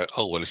off and go,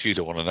 oh well, if you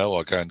don't want to know,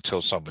 I'll go and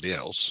tell somebody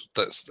else.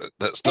 That's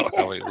not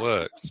how it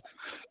works.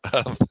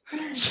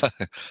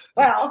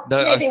 Well,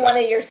 maybe one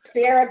of your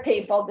spirit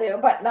people do,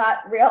 but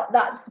not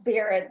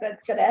spirit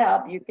that's going to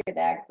help you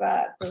connect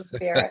to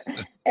spirit.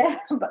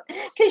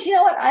 Because you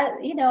know what,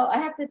 I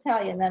have to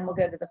tell you, and then we'll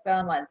go to the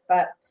phone lines.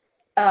 But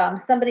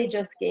somebody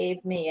just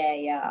gave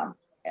me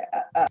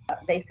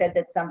they said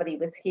that somebody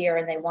was here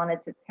and they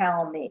wanted to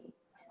tell me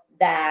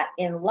that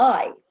in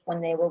life,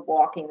 when they were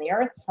walking the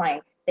earth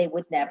plane, they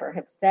would never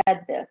have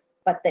said this,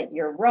 but that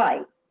you're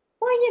right.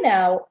 Well, you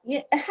know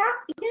what?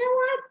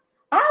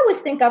 I always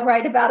think I'm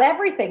right about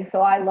everything.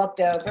 So I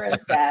looked over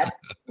and said,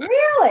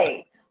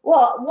 really?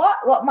 Well,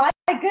 what, my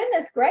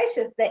goodness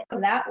gracious, they took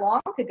that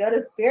long to go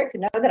to spirit to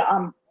know that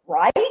I'm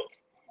right?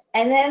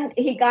 And then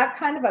he got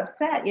kind of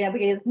upset,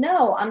 because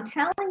no, I'm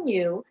telling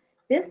you,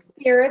 this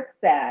spirit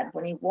said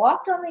when he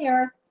walked on the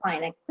earth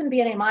plane, it couldn't be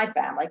any of my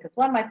family, because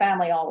one, my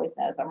family always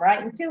knows I'm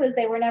right, and two is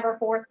they were never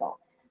forceful.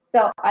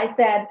 So I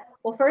said,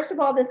 well, first of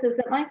all, this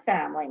isn't my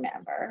family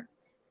member.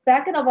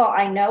 Second of all,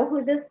 I know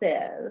who this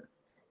is,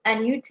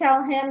 and you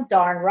tell him,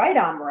 darn right,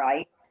 I'm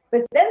right.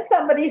 But then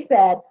somebody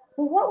said,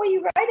 well, what were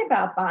you right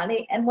about,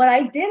 Bonnie? And what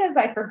I did is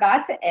I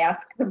forgot to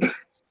ask the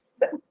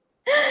person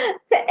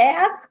to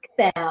ask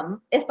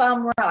them if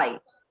I'm right.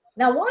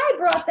 Now, why I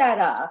brought that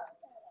up,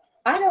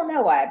 I don't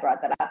know why I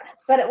brought that up,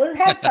 but it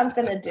had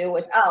something to do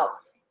with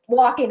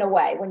walking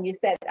away. When you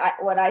said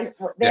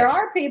there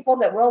are people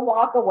that will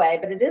walk away,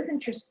 but it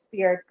isn't your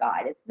spirit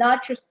guide. It's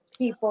not your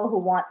people who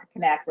want to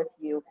connect with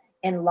you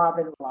in love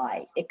and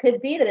light. It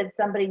could be that it's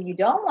somebody you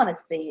don't want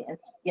to see, and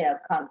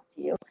comes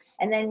to you,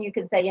 and then you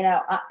can say,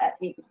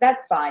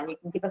 that's fine. You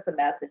can give us a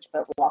message,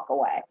 but walk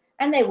away,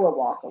 and they will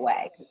walk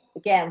away.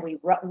 Again,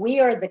 we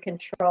are the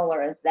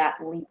controller of that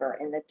lever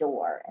in the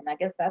door, and I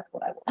guess that's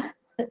what I want.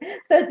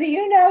 So do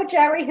you know,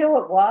 Jerry, who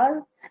it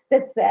was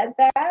that said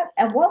that?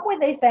 And what were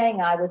they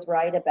saying I was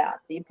right about?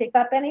 Do you pick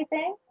up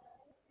anything?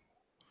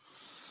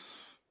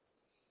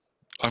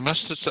 I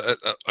must have said,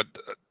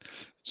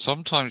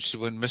 sometimes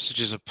when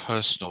messages are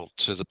personal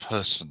to the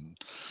person,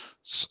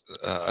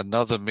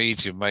 another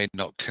medium may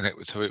not connect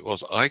with who it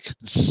was. I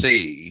can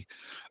see,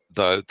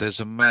 though, there's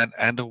a man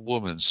and a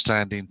woman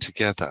standing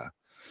together.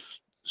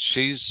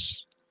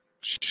 She's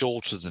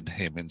shorter than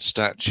him in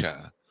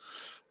stature.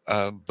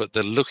 But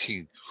they're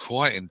looking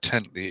quite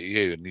intently at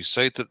you, and you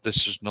say that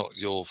this is not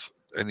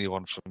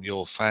anyone from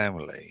your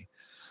family.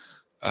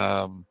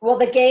 Well,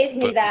 they gave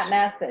me that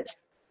message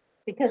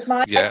because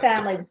my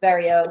family was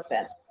very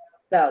open,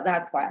 so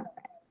that's why I'm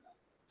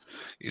saying.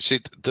 You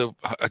see,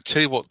 I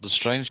tell you what, the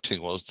strange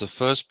thing was, the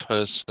first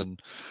person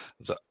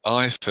that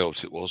I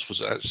felt it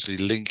was actually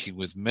linking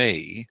with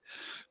me,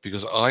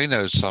 because I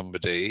know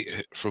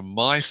somebody from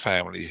my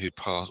family who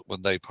passed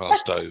when they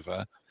passed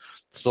over.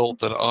 Thought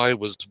that I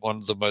was one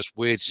of the most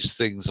weirdest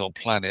things on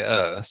planet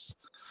Earth,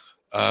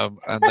 and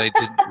they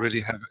didn't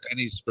really have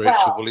any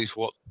spiritual belief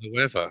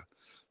whatsoever.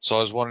 So I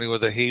was wondering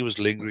whether he was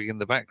lingering in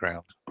the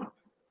background.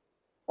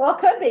 Well,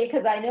 it could be,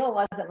 because I knew it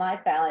wasn't my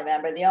family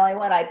member. The only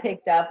one I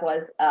picked up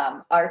was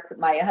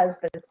my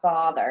husband's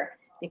father,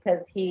 because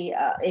he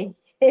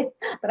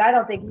but I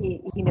don't think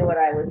he knew what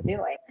I was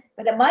doing.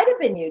 But it might have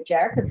been you,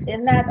 Jared, because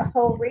in that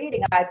whole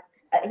reading,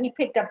 he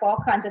picked up all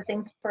kinds of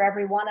things for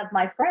every one of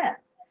my friends,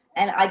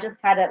 and I just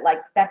had it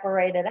like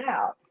separated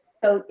out.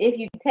 So if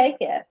you take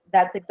it,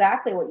 that's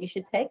exactly what you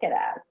should take it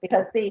as.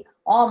 Because see,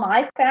 all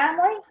my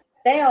family,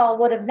 they all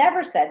would have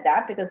never said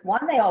that because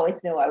one, they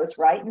always knew I was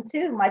right, and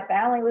two, my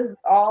family was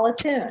all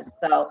attuned.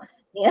 So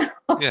Yeah.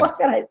 what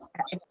can I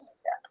say?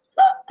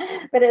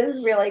 But it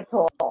is really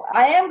cool.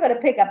 I am going to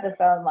pick up the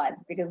phone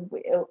lines because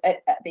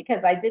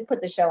I did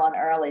put the show on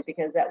early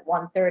because at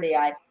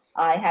 1:30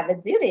 I have a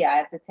duty. I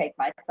have to take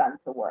my son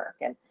to work,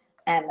 and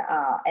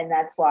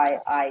that's why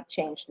I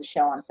changed the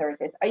show on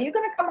Thursdays. Are you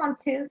going to come on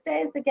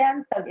Tuesdays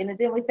again? So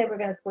didn't we say we're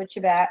going to switch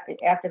you back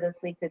after this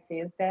week to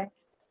Tuesday?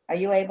 Are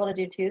you able to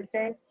do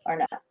Tuesdays or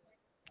not?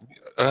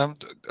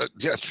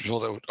 Yeah,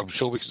 sure. I'm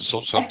sure we can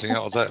sort something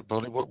out of that,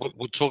 Bonnie.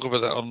 We'll talk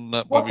about that on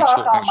We'll when we talk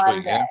talk on next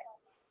Monday. week.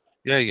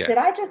 Yeah. Yeah. Did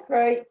I just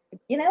throw?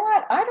 You know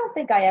what? I don't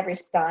think I ever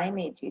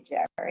stymied you,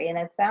 Jerry, and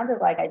it sounded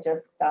like I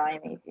just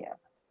stymied you.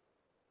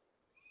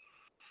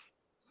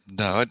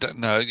 No, I don't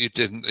know. You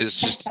didn't. It's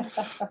just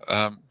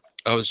I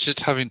was just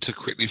having to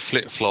quickly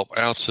flip-flop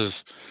out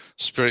of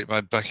spirit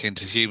mode back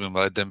into human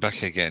mode, then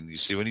back again. You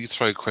see, when you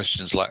throw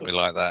questions like me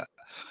like that,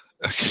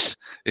 it's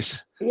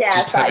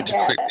just having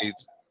to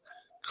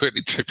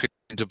quickly trip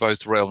into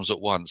both realms at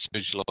once,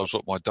 visualize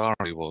what my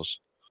diary was.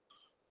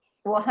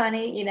 Well,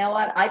 honey, you know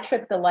what? I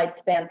trip the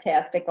lights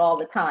fantastic all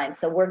the time.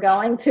 So we're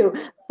going to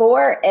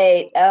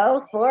 480.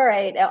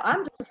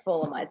 I'm just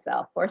full of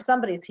myself. Or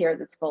somebody's here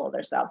that's full of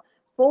themselves.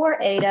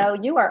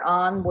 480, you are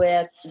on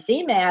with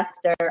the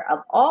master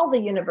of all the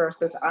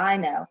universes I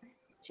know,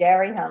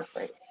 Jerry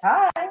Humphreys.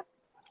 Hi.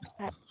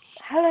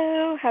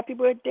 Hello. Happy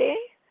birthday,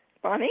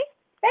 Bonnie.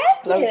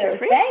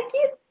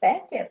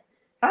 Thank you.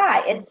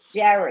 Hi, it's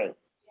Jerry.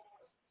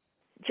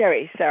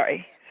 Jerry,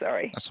 sorry.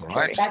 That's all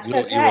right. That's You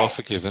okay. are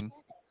forgiven.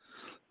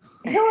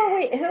 Who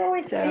are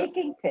we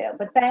speaking to?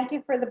 But thank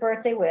you for the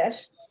birthday wish.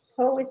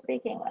 Who are we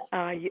speaking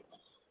with?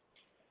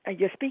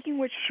 You're speaking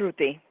with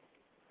Shruti.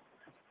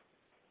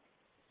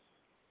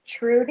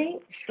 Trudy.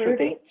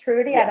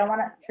 Yeah. I don't want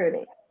to.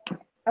 Trudy.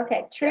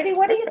 Okay, Trudy,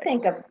 what do you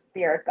think of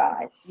spirit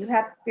guides? You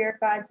have spirit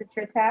guides that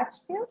you're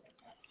attached to?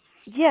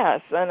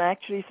 Yes, and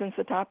actually, since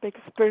the topic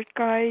is spirit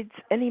guides,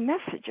 any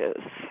messages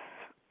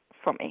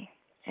for me?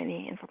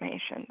 Any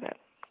information that?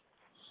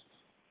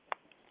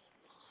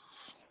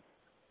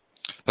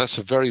 That's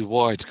a very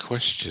wide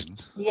question.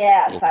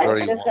 Yes, I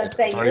was just going to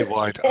say very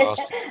wide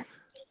ask.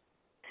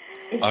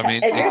 I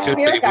mean, your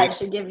spirit guide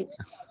should give you.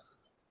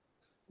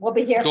 We'll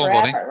be here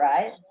forever,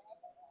 right?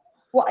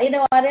 Well,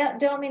 I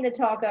don't mean to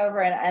talk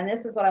over, and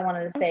this is what I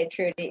wanted to say,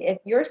 Trudy. If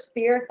your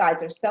spirit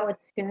guides are so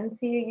attuned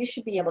to you, you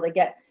should be able to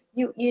get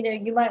you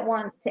might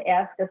want to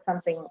ask us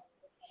something,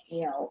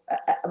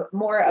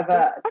 more of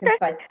a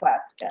concise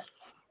question.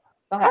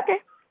 Go ahead. Okay.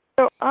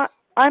 So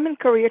I'm in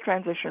career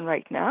transition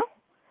right now.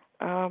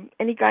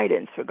 Any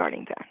guidance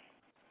regarding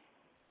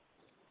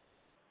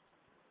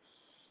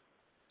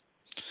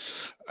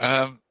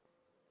that?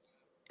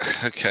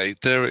 Okay,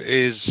 there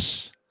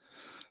is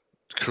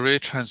career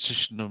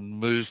transition and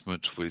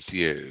movement with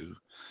you.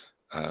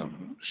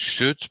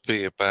 Should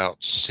be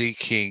about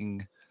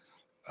seeking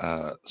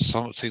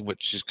something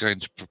which is going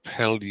to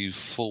propel you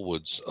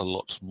forwards a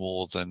lot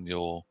more than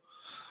your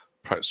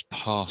perhaps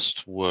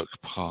past work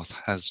path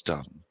has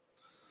done.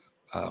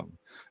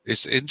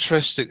 It's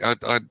interesting.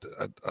 I'd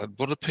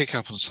want to pick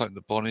up on something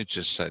that Bonnie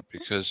just said,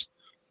 because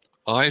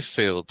I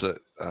feel that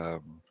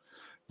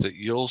that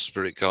your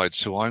spirit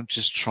guides, who I'm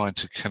just trying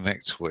to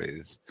connect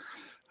with,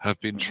 have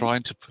been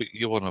trying to put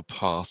you on a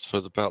path for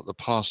about the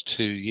past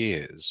 2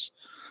 years.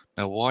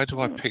 Now, why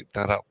do I pick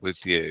that up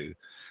with you?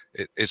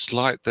 It's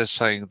like they're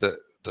saying that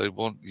they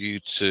want you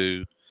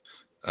to,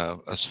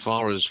 as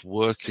far as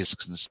work is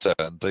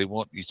concerned, they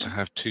want you to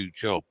have 2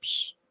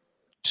 jobs,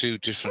 2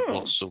 different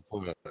lots of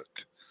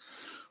work.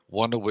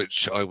 One of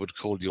which I would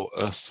call your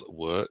earth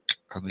work,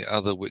 and the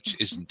other which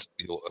isn't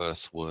your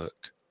earth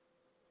work.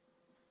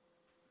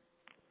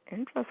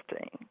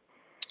 Interesting.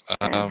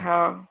 And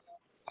how?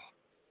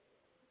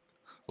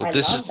 Well,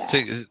 this is the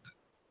thing.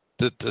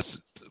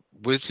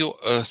 With your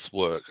earth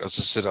work, as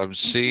I said, I'm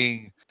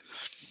seeing.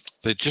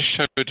 They just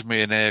showed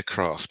me an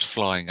aircraft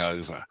flying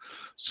over,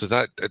 so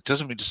that it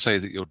doesn't mean to say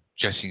that you're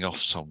jetting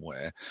off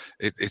somewhere.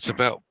 It's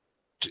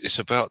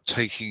about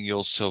taking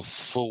yourself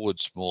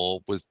forwards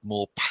more with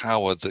more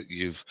power that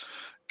you've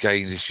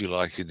gained, if you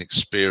like, in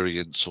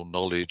experience or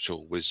knowledge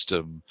or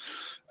wisdom,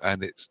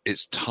 and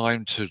it's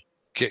time to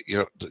get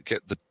your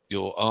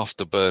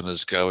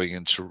afterburners going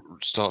and to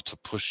start to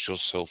push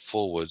yourself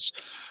forwards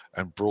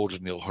and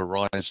broaden your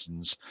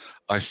horizons.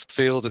 I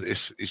feel that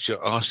if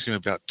you're asking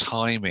about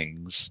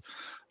timings,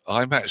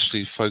 I'm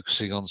actually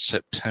focusing on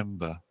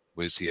September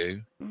with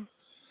you.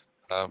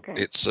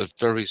 It's a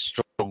very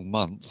strong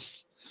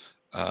month.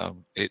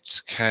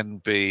 It can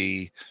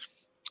be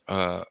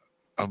a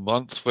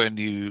month when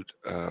you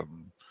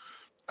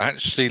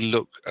actually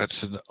look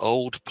at an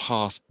old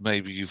path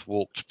maybe you've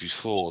walked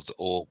before,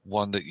 or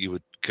one that you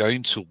were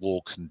going to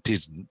walk and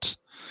didn't,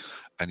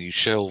 and you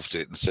shelved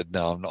it and said,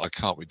 no, I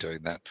can't be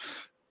doing that.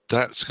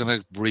 that's going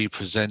to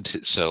represent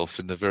itself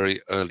in the very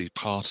early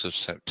part of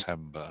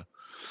September.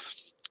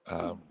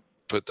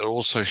 But they're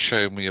also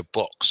showing me a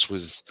box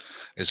with,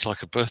 it's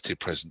like a birthday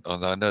present.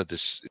 And I know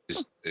this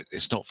is,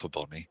 it's not for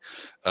Bonnie,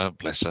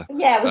 bless her.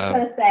 Yeah, I was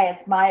going to say,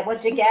 it's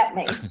what'd you get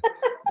me?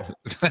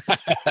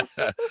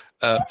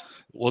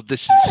 What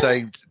this is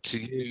saying to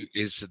you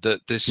is that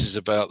this is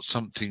about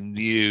something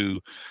new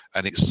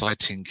and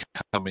exciting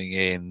coming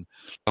in,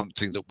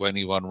 something that when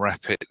you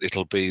unwrap it,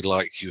 it'll be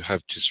like you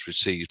have just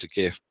received a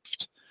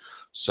gift.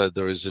 So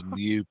there is a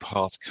new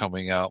path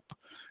coming up.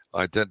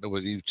 I don't know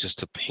whether you've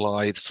just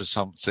applied for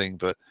something,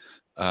 but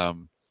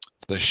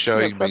they're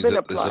showing me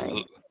that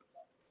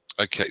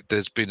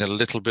there's been a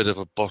little bit of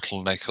a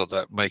bottleneck, or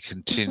that may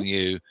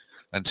continue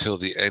until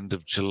the end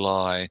of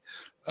July.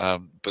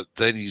 But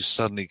then you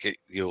suddenly get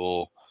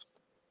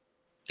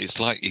it's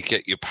like you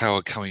get your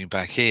power coming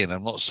back in.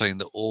 I'm not saying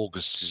that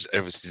August is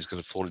everything's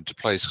going to fall into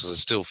place, because I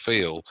still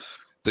feel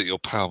that your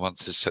power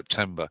month is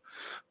September.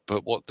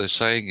 But what they're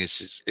saying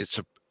is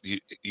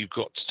you've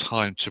got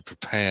time to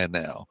prepare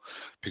now,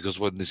 because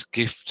when this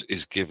gift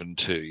is given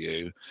to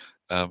you,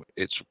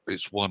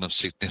 it's one of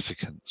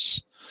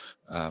significance.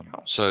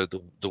 So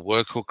the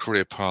work or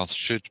career path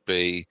should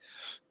be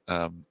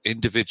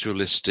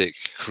individualistic,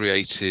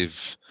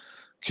 creative,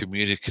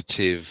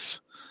 communicative,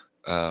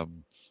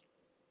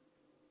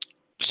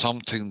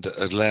 something that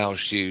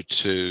allows you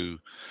to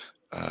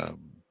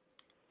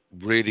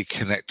really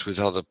connect with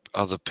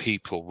other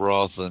people,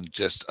 rather than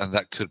just, and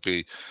that could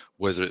be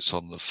whether it's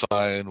on the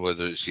phone,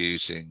 whether it's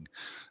using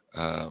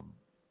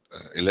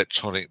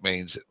electronic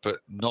means, but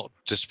not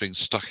just being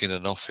stuck in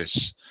an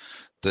office.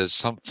 There's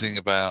something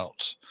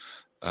about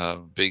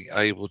being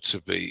able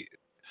to be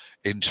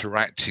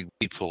interacting with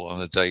people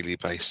on a daily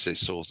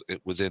basis, or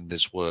within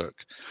this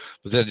work.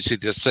 But then you see,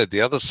 just said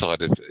the other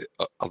side of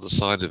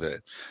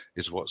it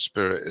is what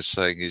Spirit is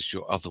saying is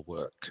your other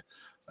work,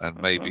 and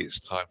maybe it's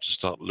time to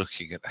start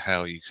looking at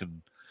how you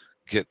can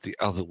get the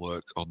other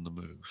work on the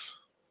move.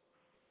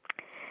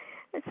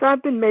 So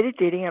I've been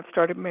meditating. I've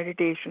started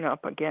meditation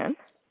up again.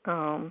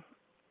 And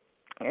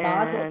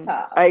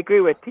I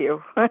agree with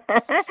you. But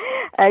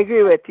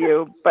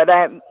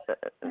I'm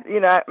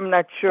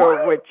not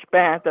sure which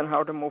path and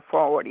how to move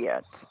forward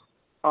yet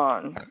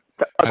on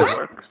the other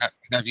work.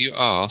 Have you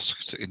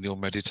asked in your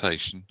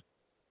meditation?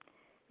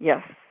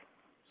 Yes.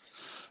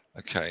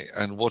 Okay.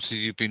 And what have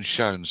you been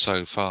shown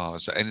so far?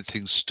 Has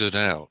anything stood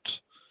out?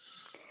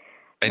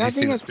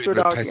 Anything that's been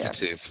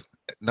repetitive?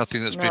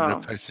 Nothing that's been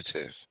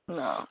repetitive?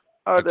 No.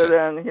 Other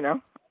than,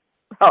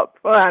 help.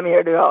 Well, I'm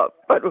here to help.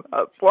 But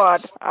help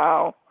what?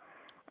 How?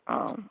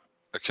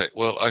 Okay.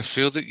 Well, I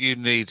feel that you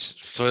need,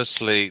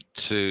 firstly,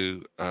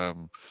 to,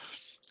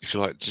 if you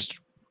like, just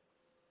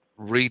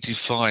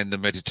redefine the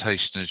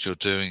meditation as you're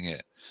doing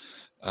it.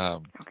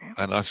 And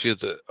I feel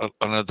that,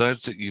 and I don't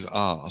think you've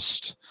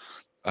asked,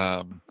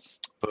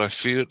 but I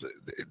feel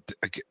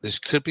that this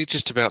could be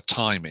just about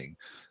timing.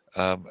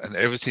 And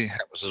everything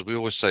happens, as we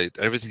always say,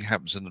 everything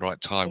happens in the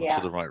right time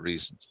for the right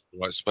reasons, the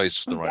right space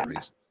for the right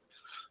reason.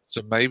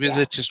 So maybe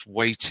they're just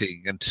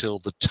waiting until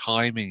the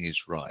timing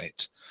is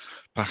right.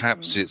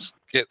 Perhaps it's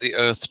get the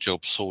earth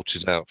job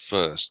sorted out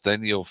first.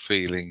 Then you're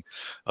feeling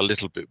a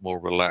little bit more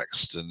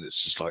relaxed, and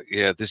it's just like,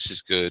 yeah, this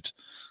is good.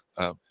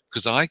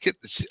 Because I get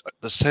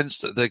the sense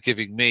that they're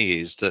giving me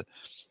is that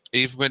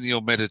even when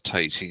you're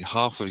meditating,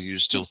 half of you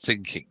is still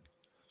thinking.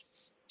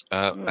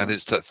 And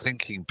it's that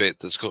thinking bit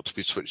that's got to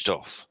be switched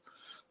off.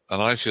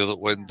 And I feel that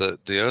when the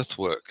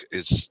earthwork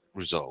is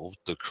resolved,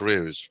 the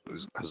career has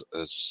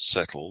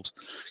settled,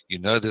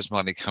 there's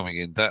money coming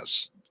in,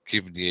 that's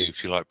given you,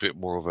 if you like, a bit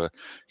more of a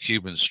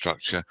human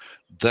structure.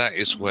 That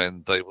is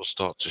when they will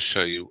start to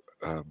show you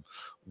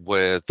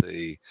where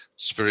the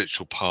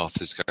spiritual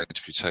path is going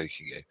to be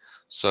taking you.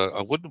 So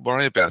I wouldn't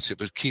worry about it,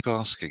 but keep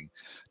asking.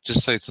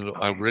 Just say to them,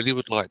 I really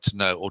would like to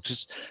know, or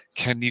just,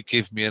 can you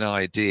give me an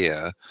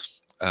idea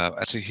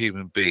as a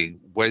human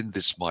being when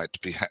this might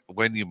be,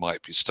 when you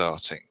might be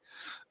starting?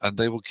 And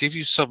they will give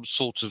you some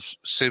sort of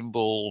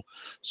symbol,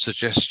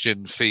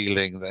 suggestion,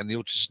 feeling, and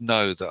you'll just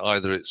know that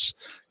either it's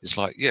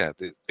like, yeah,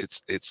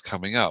 it's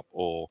coming up,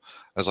 or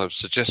as I've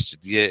suggested,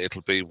 yeah,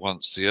 it'll be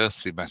once the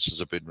earthly matters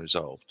have been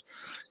resolved.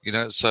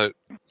 So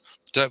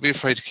don't be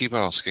afraid to keep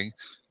asking,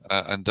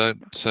 and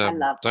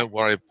don't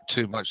worry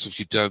too much if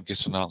you don't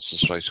get an answer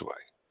straight away.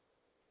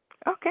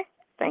 Okay,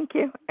 thank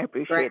you. I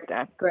appreciate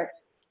that.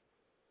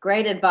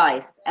 Great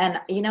advice.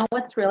 And you know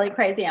what's really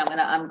crazy? I'm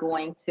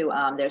going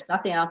to there's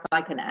nothing else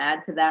I can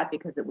add to that,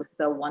 because it was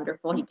so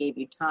wonderful. He gave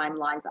you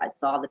timelines. I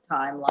saw the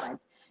timelines.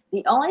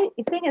 The only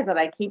thing is that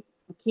I keep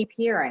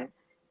hearing,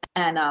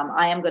 and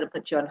I am going to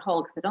put you on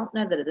hold because I don't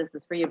know that this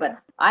is for you, but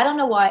I don't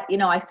know why,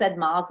 I said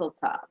Mazel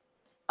Tov.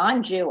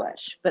 I'm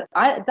Jewish, but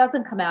it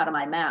doesn't come out of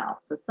my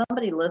mouth. So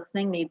somebody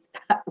listening needs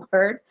that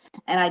word,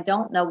 and I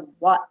don't know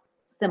what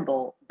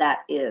symbol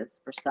that is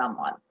for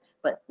someone.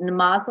 But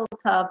Mazel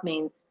Tov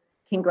means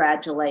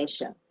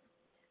congratulations.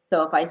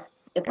 So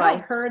if I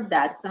heard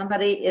that,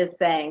 somebody is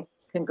saying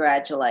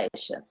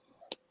congratulations.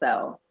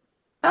 So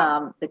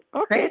the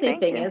crazy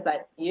thing is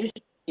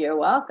You're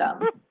welcome.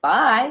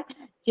 Bye.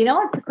 Do you know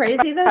what's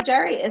crazy though,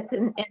 Jerry? It's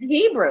in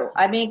Hebrew.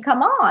 I mean,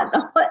 come on.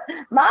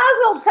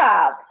 Mazel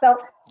tov. So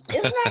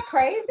isn't that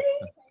crazy?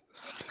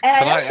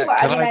 And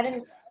I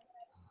didn't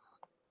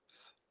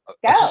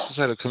go. I just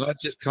say,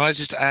 can I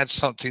just add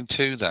something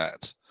to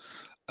that?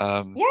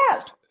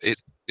 Yes.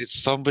 It's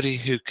somebody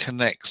who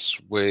connects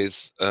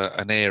with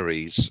an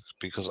Aries,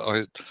 because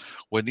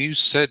when you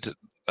said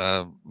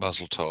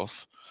Mazel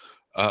Tov,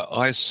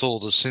 I saw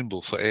the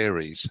symbol for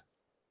Aries.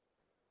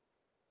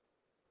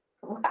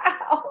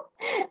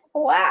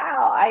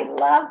 Wow, I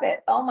love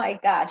it. Oh my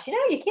gosh. You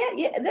know, you can't,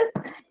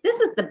 this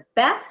is the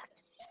best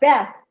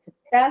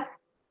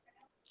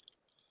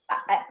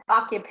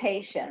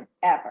occupation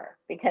ever,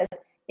 because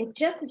it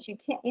just is, you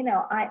can't, you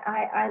know,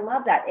 I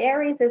love that.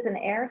 Aries is an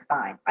air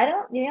sign.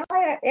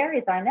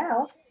 Aries I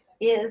know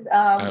is,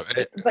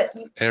 but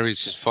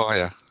Aries is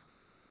fire.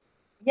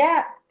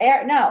 Yeah,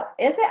 no,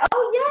 is it?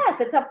 Oh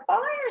yes, it's a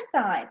fire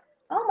sign.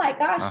 Oh my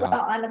gosh,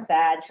 Well, I'm a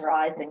Sag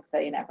rising, so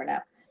you never know.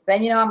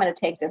 Then, you know, I'm going to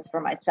take this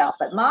for myself.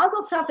 But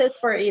Mazel Tov is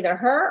for either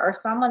her or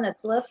someone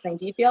that's listening.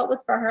 Do you feel it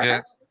was for her?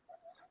 Yeah.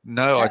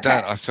 No, okay. I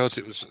don't. I felt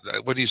it was,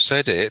 when you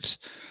said it,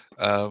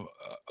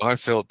 I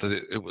felt that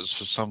it was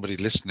for somebody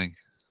listening.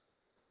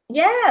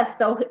 Yes.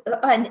 So,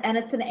 and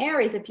it's an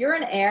Aries. If you're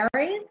an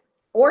Aries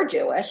or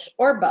Jewish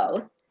or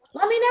both,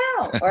 let me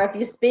know. Or if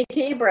you speak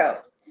Hebrew.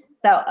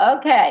 So,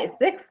 okay,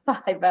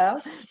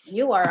 650,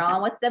 you are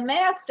on with the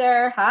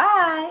master.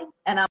 Hi.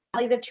 And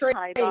I'm the tree.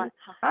 Hi, Bon.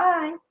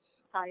 Hi.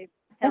 Hi.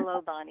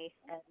 Hello, Bonnie.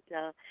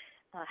 And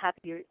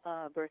happy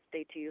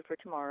birthday to you for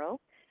tomorrow.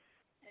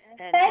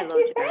 And thank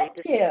you. Thank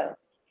you.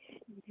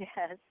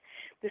 Yes.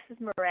 This is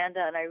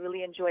Miranda, and I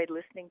really enjoyed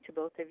listening to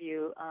both of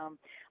you.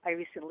 I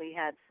recently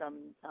had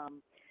some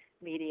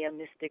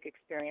mystic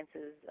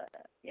experiences,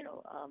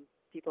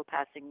 people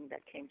passing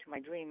that came to my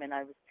dream, and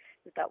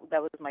that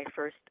was my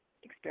first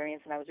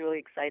experience, and I was really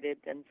excited.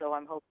 And so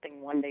I'm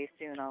hoping one day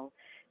soon I'll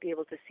be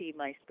able to see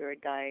my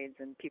spirit guides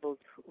and people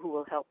who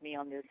will help me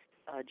on this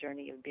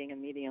journey of being a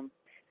medium,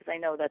 because I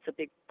know that's a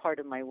big part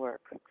of my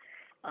work.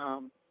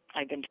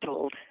 I've been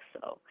told,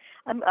 so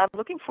I'm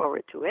looking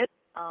forward to it.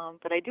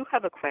 But I do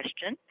have a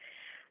question.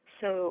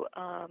 So,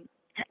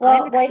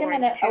 well, wait a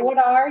minute. What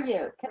are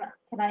you?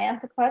 Can I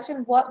ask a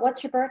question?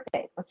 What's your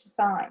birthday? What's your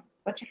sign?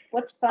 What's your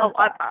sun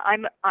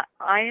sign?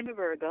 I am a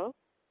Virgo.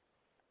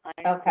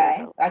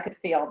 Okay, I could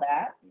feel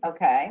that.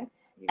 Okay,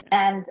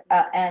 yeah.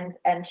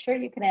 And sure,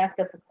 you can ask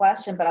us a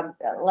question, but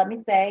let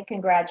me say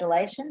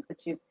congratulations that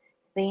you've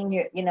seen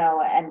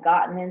and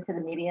gotten into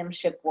the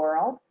mediumship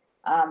world.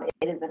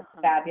 It is a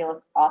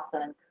fabulous,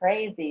 awesome, and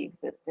crazy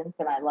existence,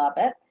 and I love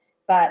it.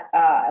 But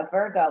a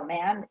Virgo,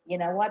 man, you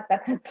know what?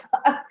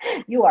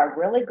 You are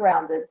really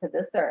grounded to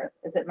this earth.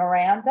 Is it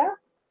Miranda?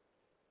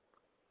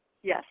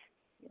 Yes.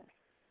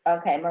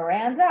 Okay,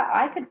 Miranda,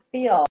 I could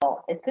feel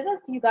as soon as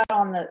you got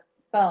on the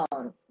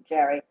phone,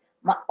 Jerry,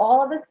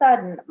 all of a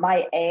sudden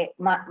my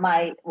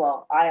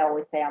well, I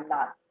always say I'm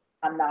not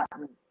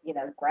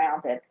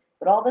grounded,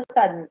 but all of a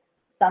sudden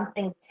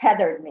something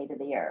tethered me to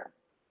the earth.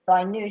 So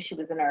I knew she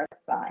was an earth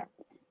sign.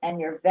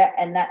 And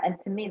and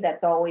to me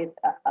that's always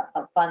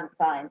a fun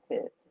sign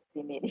to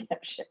see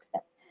mediumship.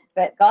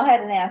 But go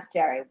ahead and ask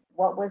Jerry,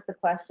 what was the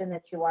question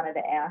that you wanted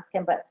to ask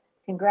him? But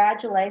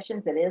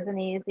congratulations, it isn't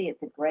easy.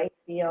 It's a great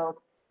field.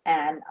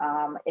 And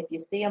if you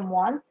see him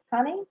once,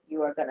 honey,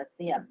 you are going to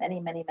see him many,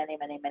 many, many,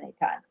 many, many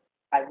times.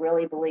 I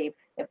really believe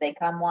if they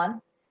come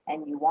once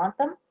and you want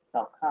them,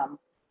 they'll come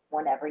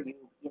whenever you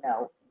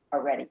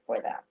are ready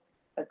for them.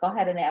 But go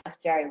ahead and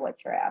ask Jerry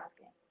what you're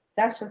asking.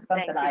 That's just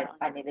something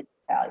I needed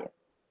to tell you.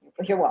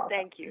 You're welcome.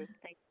 Thank you.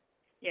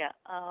 Yeah.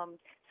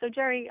 So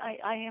Jerry,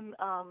 I am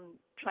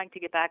trying to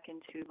get back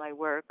into my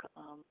work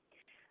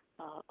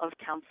of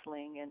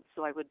counseling, and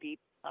so I would be,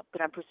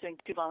 but I'm pursuing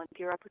 2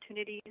 volunteer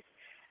opportunities.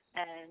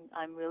 And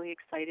I'm really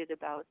excited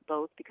about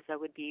both because I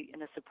would be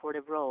in a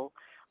supportive role.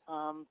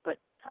 But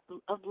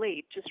of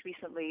late, just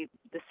recently,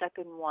 the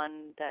second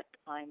one that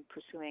I'm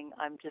pursuing,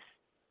 I'm just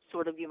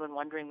sort of even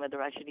wondering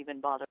whether I should even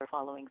bother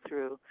following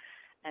through,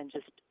 and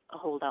just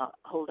hold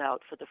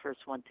out for the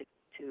first one to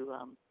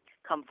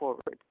come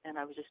forward. And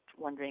I was just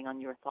wondering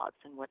on your thoughts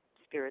and what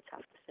spirits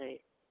have to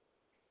say.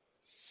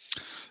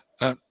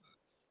 I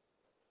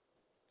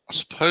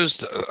suppose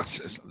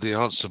the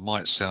answer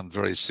might sound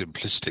very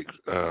simplistic.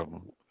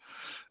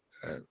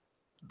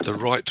 The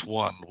right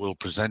one will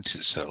present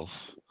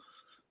itself,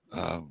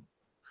 and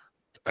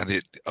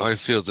I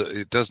feel that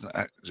it doesn't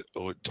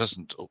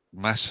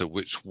matter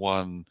which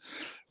one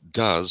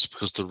does,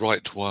 because the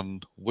right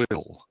one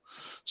will.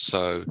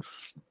 So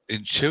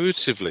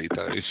intuitively,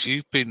 though, if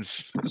you've been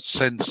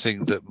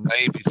sensing that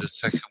maybe the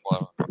second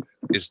one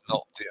is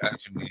not the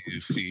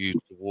avenue for you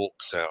to walk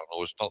down,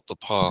 or it's not the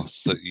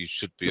path that you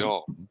should be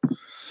on,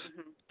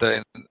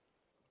 then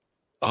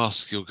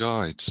ask your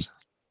guides.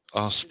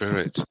 Our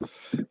spirit,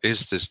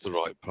 is this the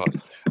right path?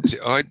 See,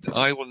 I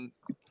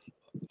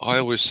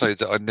always say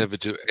that I never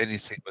do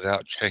anything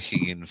without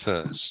checking in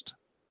first,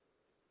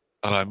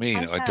 and I mean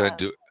I don't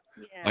do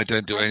I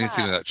don't do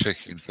anything without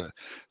checking for.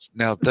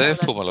 Now,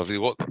 therefore, my lovely,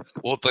 what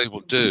they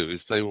will do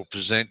is they will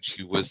present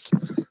you with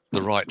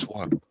the right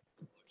one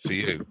for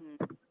you.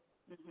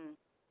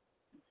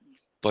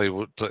 They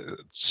will.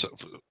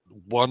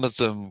 One of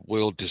them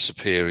will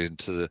disappear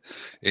into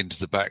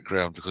the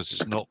background because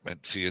it's not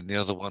meant for you, and the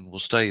other one will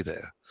stay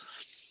there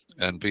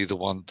and be the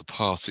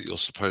path that you're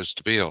supposed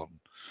to be on.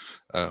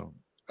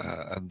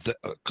 And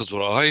because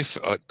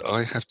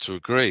I have to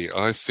agree,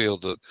 I feel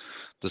that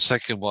the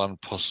second one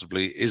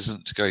possibly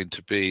isn't going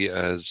to be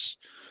as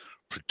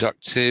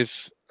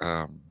productive,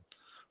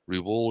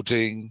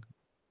 rewarding,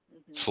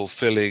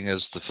 fulfilling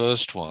as the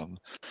first one,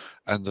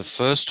 and the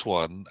first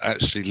one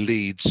actually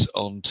leads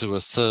on to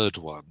a third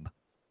one.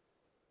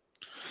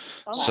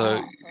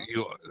 So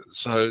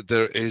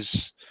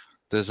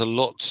there's a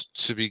lot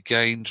to be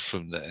gained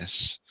from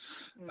this,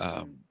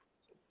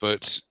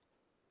 but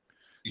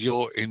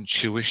your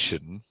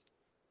intuition,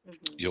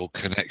 your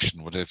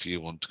connection, whatever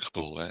you want to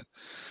call it,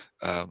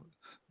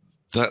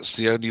 that's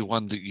the only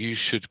one that you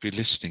should be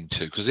listening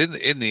to. Because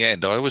in the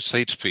end, I always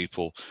say to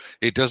people,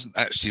 it doesn't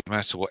actually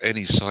matter what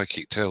any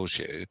psychic tells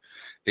you.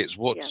 It's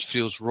what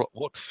feels right,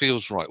 what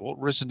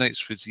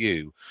resonates with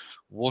you.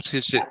 What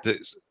is it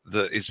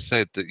that is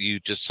said that you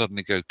just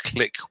suddenly go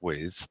click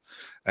with,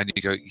 and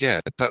you go,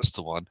 yeah, that's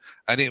the one.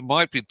 And it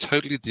might be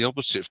totally the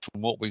opposite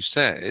from what we've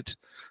said,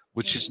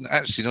 which is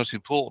actually not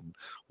important.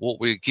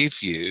 What we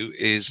give you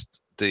is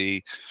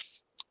the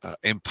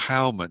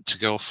empowerment to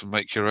go off and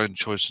make your own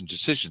choice and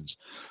decisions.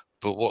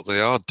 But what they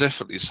are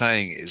definitely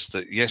saying is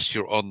that, yes,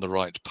 you're on the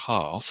right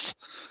path.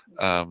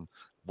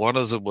 One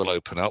of them will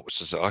open up, which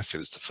is, I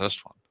feel, is the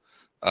first one.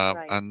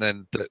 And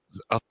then the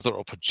other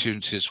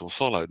opportunities will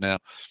follow. Now,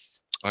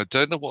 I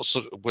don't know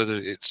whether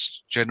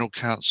it's general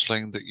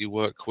counselling that you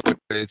work with,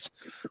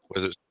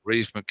 whether it's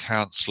bereavement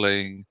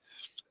counselling,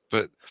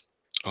 but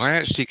I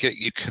actually get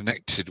you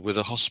connected with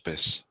a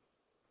hospice.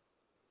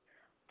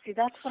 See,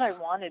 that's what I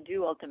want to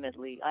do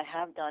ultimately. I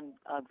have done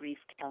grief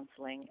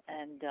counseling,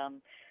 and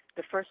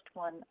the first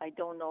one, I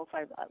don't know if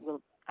I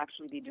will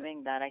actually be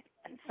doing that.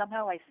 And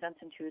somehow I sense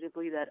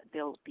intuitively that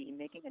they'll be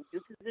making a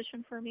new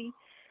position for me.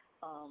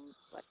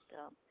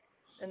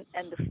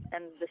 And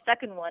the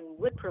second one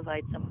would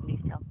provide some grief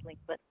counseling,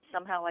 but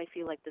somehow I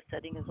feel like the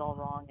setting is all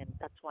wrong, and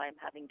that's why I'm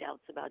having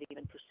doubts about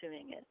even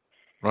pursuing it.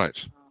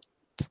 Right.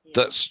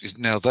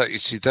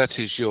 That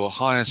is your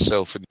higher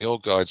self and your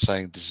guide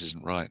saying this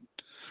isn't right.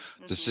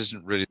 This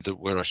isn't really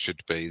where I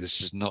should be.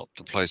 This is not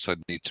the place I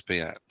need to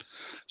be at.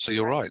 So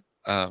you're right.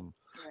 But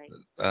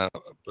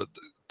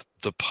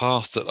the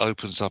path that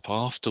opens up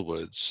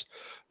afterwards,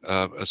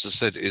 as I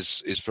said,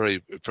 is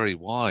very, very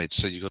wide.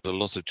 So you've got a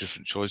lot of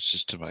different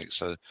choices to make.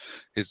 So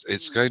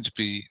it's going to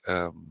be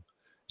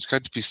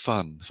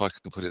fun, if I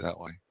can put it that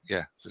way.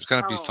 Yeah, it's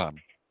going to be fun.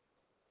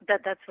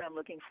 That's what I'm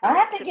looking for. I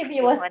have to give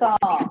you a song.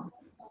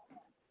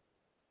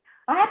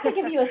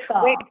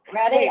 Wait,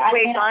 Ready?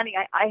 Bonnie,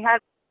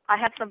 I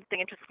have something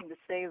interesting to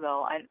say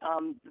though.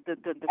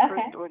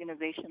 First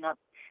organization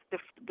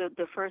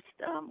the first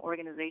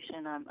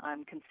organization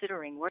I'm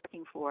considering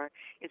working for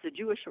is a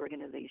Jewish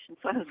organization.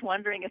 So I was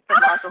wondering if the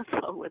Mazel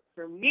Tov was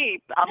for me.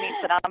 I mean,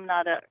 but I'm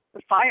not a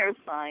fire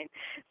sign.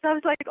 So I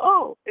was like,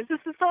 oh, is this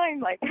a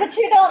sign? Like, but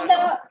you don't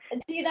know.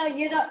 You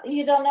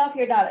don't know if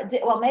you're not.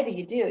 Well, maybe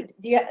you do.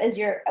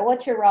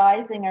 What's your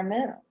rising or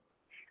moon?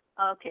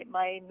 Okay,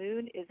 my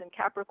moon is in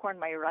Capricorn.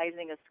 My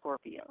rising is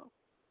Scorpio.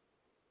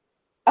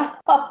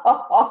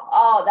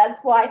 Oh,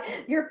 that's why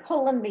you're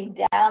pulling me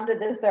down to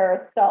this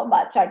earth so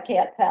much. I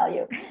can't tell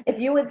you. If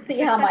you would see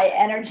how my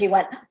energy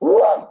went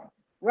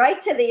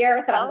right to the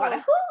earth, and I'm going, who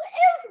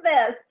is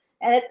this?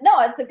 And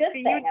it's a good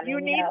thing. You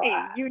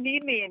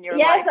need me in your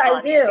life. Yes,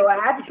 I do.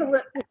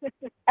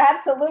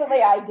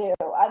 Absolutely, I do.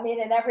 I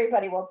mean, and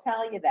everybody will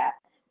tell you that.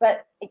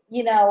 But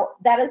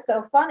that is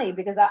so funny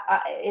because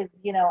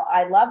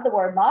I love the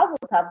word Mazel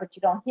Tov, but you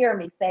don't hear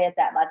me say it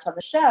that much on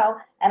the show.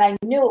 And I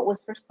knew it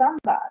was for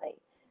somebody.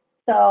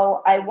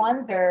 So I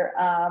wonder.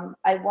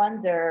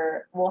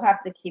 We'll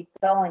have to keep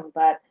going,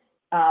 but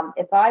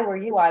if I were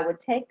you, I would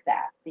take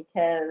that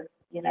because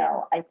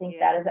I think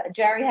that is.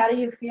 Jerry, how do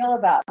you feel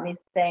about me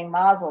saying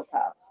Mazel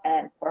Tov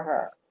and for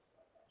her?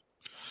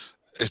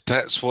 If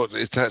that's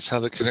how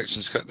the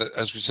connections go,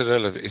 as we said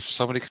earlier, if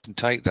somebody can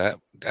take that,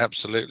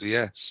 absolutely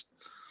yes.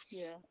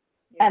 Yeah.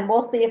 And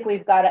we'll see if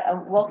we've got it.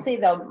 We'll see.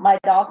 There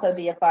might also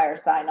be a fire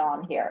sign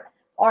on here,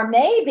 or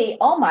maybe.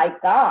 Oh my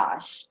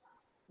gosh,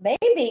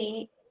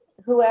 maybe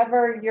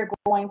whoever you're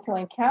going to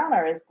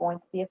encounter is going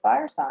to be a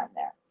fire sign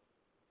there.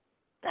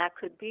 That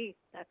could be.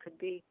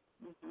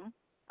 Mm-hmm.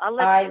 I'll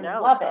let you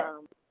know. I love it.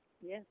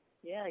 Yeah.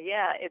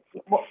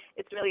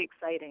 It's really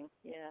exciting.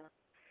 Yeah.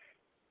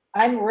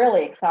 I'm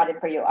really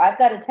excited for you. I've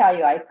got to tell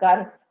you, I've got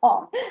a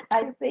song.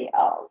 I see.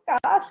 Oh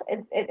gosh,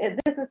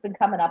 this has been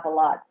coming up a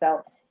lot.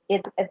 So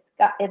it's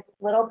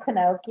Little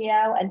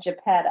Pinocchio and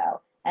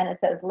Geppetto, and it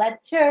says, "Let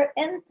your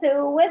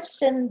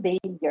intuition be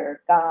your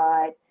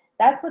guide."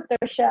 That's what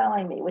they're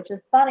showing me, which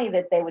is funny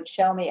that they would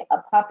show me a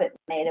puppet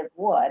made of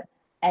wood,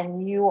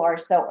 and you are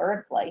so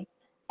earthly.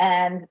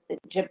 And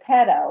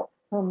Geppetto,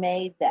 who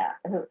made that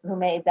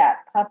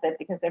puppet,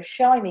 because they're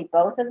showing me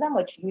both of them,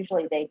 which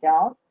usually they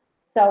don't.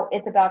 So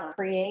it's about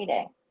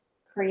creating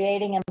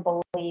and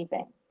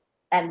believing.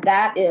 And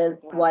that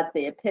is what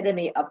the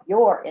epitome of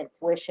your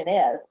intuition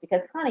is,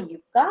 because honey,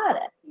 you've got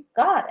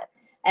it.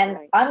 And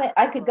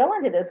I could go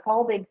into this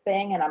whole big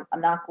thing, and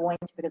I'm not going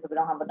to, because we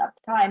don't have enough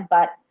time,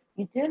 but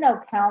you do know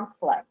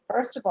counseling.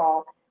 First of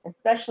all,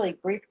 especially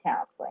grief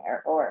counseling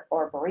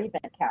or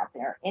bereavement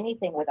counseling or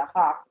anything with a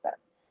hospice.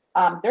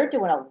 They're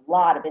doing a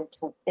lot of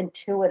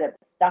intuitive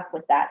stuff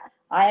with that.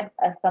 I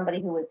have somebody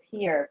who was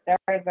here,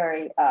 very,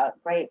 very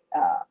great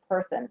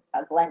person,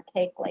 Glenn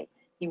Cakeley.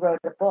 He wrote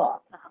a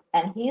book,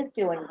 and he's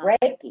doing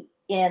Reiki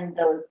in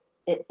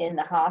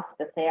the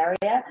hospice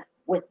area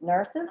with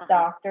nurses,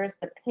 doctors,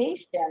 the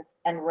patients,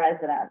 and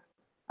residents.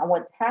 And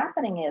what's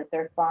happening is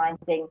they're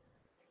finding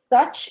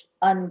such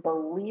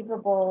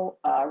unbelievable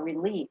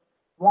relief.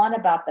 One,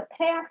 about the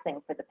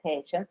passing for the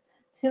patients.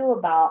 Two,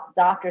 about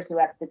doctors who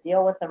have to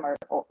deal with them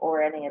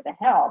or any of the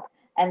help.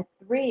 And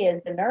three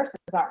is the nurses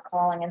aren't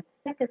calling in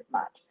sick as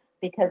much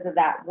because of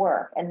that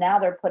work. And now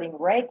they're putting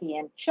Reiki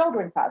in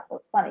children's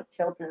hospitals. Funny,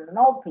 children and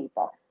old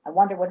people. I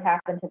wonder what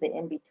happened to the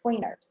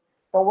in-betweeners.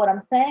 But what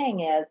I'm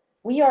saying is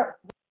we are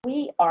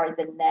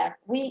the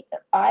next.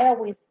 I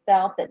always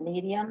felt that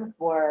mediums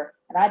were,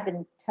 and I've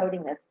been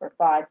toting this for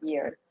 5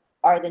 years,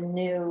 are the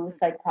new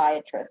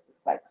psychiatrists and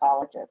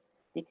psychologists,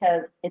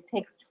 because it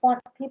takes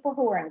people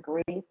who are in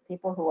grief,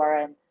 people who are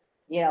in,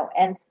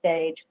 end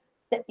stage,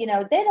 that, they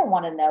don't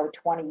want to know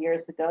 20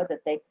 years ago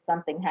that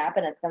something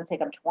happened. It's going to take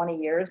them 20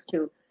 years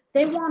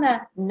they want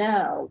to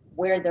know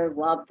where their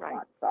loved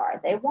ones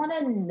are. They want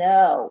to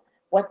know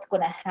what's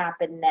going to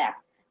happen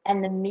next.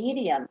 And the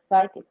mediums,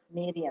 psychics,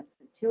 mediums,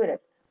 intuitives,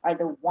 are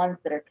the ones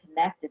that are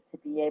connected to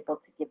be able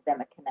to give them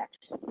a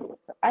connection to.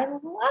 So I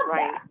love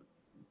that.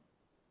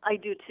 I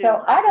do too.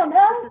 So I don't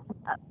know.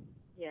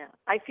 Yeah,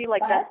 I feel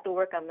like that's the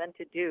work I'm meant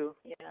to do.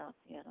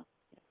 Yeah.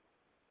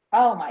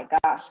 Oh my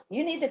gosh,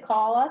 you need to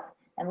call us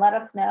and let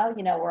us know.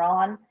 We're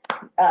on.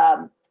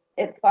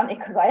 It's funny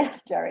because I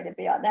asked Jerry to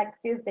be on next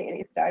Tuesday, and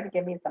he started to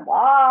give me some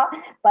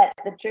but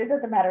the truth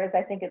of the matter is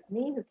I think it's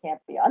me who can't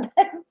be on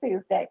next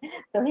Tuesday.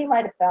 So he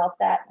might have felt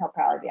that, and he'll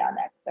probably be on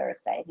next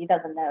Thursday. He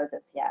doesn't know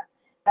this yet.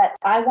 But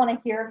I want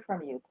to hear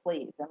from you,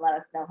 please, and let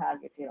us know how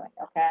you're doing,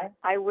 okay?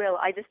 I will.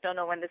 I just don't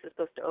know when this is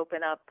supposed to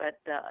open up, but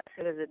as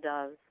soon as it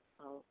does,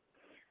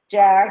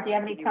 Jared, do you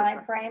have any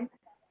time frame?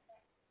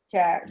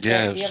 Jared,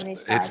 yes, do you have any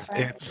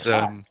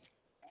time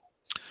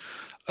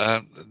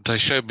frame? They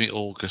showed me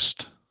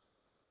August,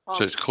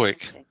 so it's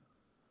quick. Okay.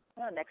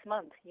 Oh, next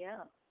month.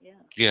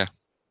 Yeah.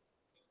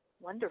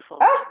 Wonderful.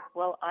 Ah!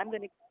 Well, I'm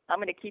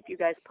gonna keep you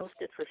guys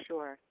posted for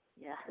sure.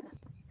 Yeah.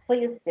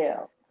 Please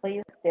do,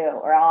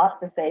 or I'll have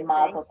to say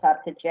Mazel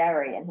Tov to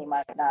Jerry, and he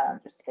might not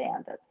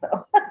understand it.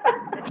 So.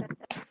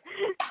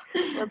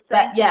 Well,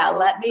 but yeah,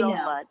 let me know.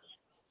 Much.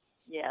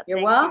 Yeah,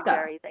 you're welcome. Thank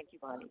you, Jerry. Thank you,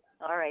 Bonnie.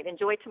 All right,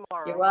 enjoy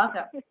tomorrow. You're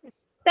welcome.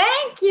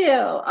 Thank you.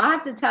 I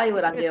have to tell you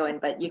what I'm doing,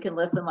 but you can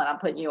listen when I'm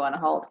putting you on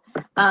hold.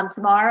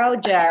 Tomorrow,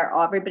 Jerry,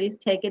 everybody's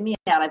taking me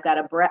out. I've got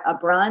a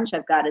brunch,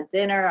 I've got a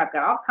dinner, I've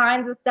got all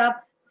kinds of stuff.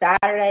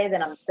 Saturday,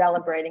 then I'm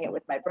celebrating it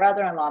with my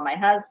brother-in-law, my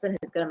husband,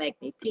 who's going to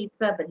make me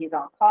pizza, but he's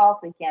on call,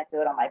 so he can't do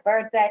it on my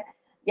birthday.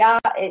 Yeah,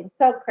 it's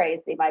so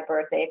crazy, my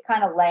birthday. It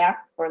kind of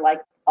lasts for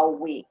like a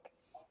week.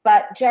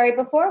 But Jerry,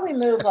 before we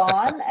move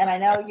on, and I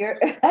know you're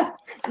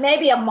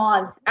maybe a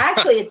month.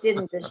 Actually, it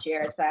didn't this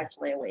year. It's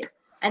actually a week.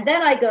 And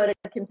then I go to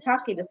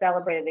Kentucky to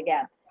celebrate it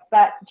again.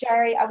 But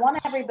Jerry, I want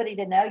everybody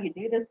to know you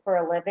do this for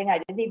a living. I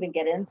didn't even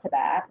get into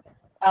that.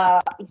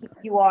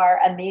 You are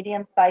a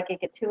medium,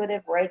 psychic,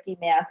 intuitive, Reiki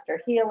master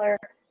healer.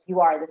 You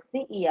are the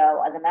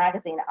CEO of the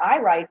magazine I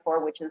write for,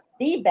 which is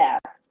the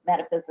best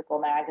metaphysical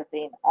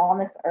magazine on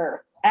this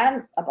earth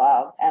and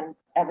above and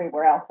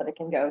everywhere else that it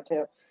can go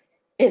to,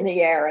 in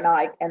the air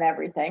and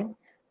everything.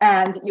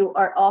 And you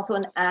are also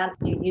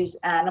you use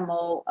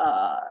animal,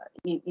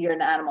 you're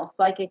an animal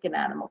psychic, an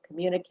animal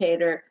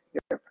communicator,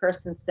 you're a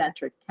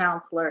person-centered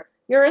counselor,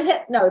 you're a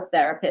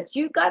hypnotherapist.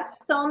 You've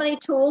got so many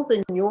tools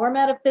in your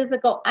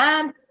metaphysical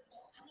and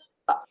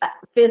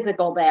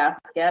physical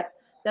basket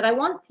that I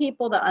want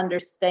people to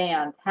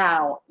understand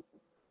how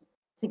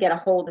to get a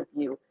hold of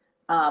you.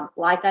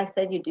 Like I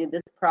said, you do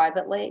this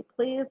privately,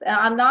 please. And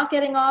I'm not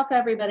getting off,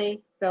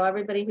 everybody. So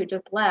everybody who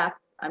just left,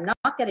 I'm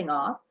not getting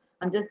off.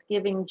 I'm just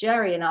giving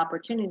Jerry an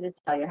opportunity to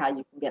tell you how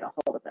you can get a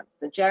hold of him.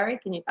 So Jerry,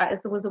 can you,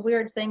 it was a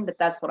weird thing, but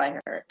that's what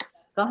I heard.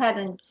 Go ahead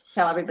and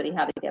tell everybody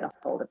how to get a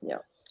hold of you.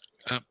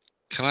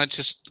 Can I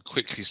just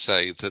quickly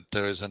say that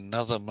there is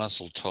another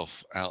Mazel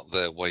Tov out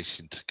there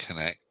waiting to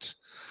connect.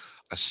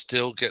 I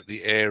still get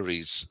the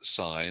Aries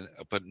sign,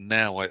 but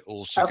now I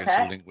also get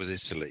a link with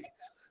Italy.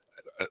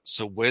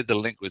 So where the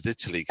link with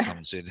Italy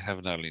comes in,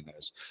 heaven only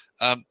knows.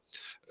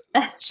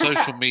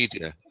 Social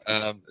media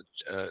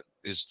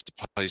is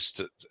the place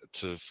that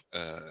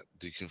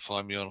you can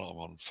find me on. I'm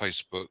on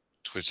Facebook,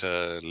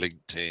 Twitter,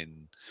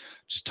 LinkedIn.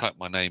 Just type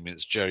my name in.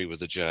 It's Jerry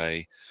with a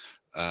J.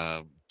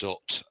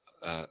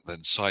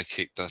 Then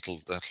psychic.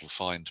 That'll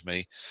find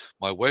me.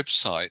 My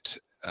website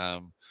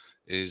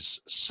is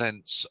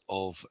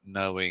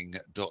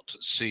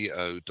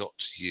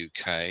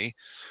senseofknowing.co.uk.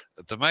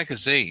 The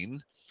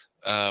magazine,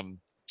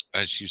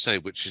 as you say,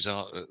 which is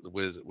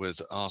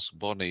with Ask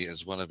Bonnie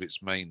as one of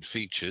its main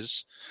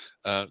features,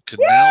 can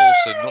now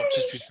also not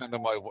just be found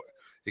on my.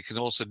 It can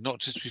also not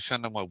just be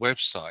found on my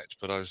website,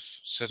 but I've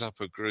set up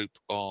a group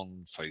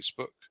on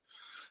Facebook.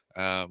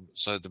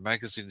 So the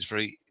magazine is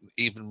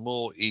even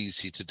more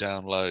easy to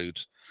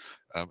download.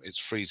 It's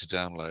free to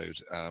download.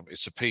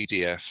 It's a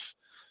PDF,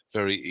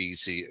 very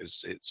easy.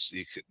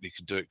 You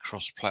can do it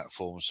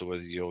cross-platform. So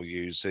whether you're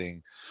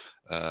using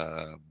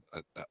an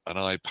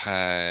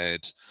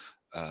iPad,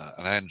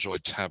 an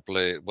Android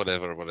tablet,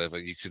 whatever,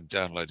 you can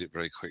download it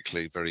very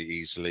quickly, very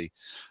easily.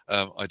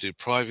 I do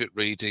private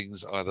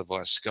readings either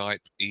via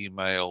Skype,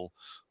 email,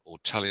 or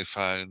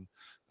telephone.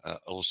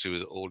 Also,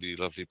 with all you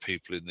lovely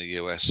people in the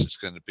US, it's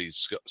going to be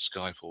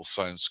Skype or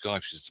phone.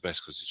 Skype is the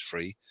best because it's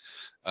free.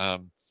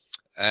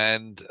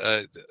 And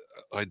I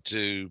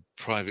do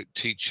private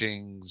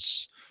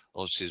teachings.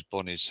 Obviously, as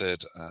Bonnie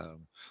said,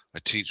 I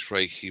teach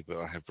Reiki, but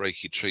I have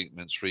Reiki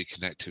treatments,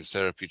 reconnective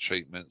therapy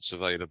treatments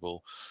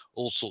available,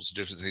 all sorts of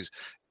different things.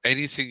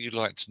 Anything you'd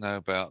like to know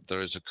about,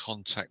 there is a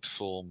contact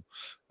form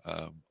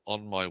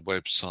on my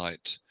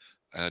website.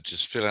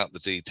 Just fill out the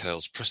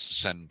details, press the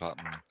send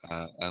button,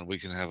 and we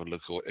can have a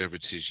look at whatever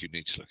it is you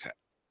need to look at.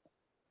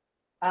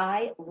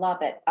 I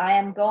love it. I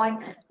am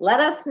going,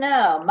 let us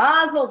know,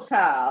 Mazel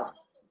Tov,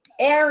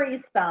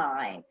 Aries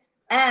sign,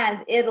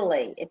 and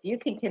Italy. If you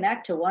can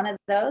connect to one of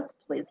those,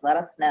 please let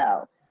us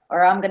know.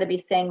 Or I'm going to be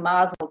saying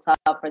Mazel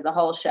Tov for the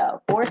whole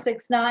show.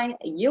 469,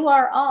 you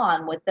are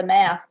on with the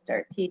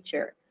master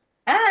teacher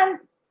and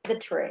the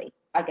tree.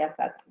 I guess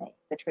that's me,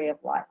 the tree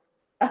of life.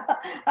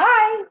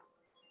 Hi.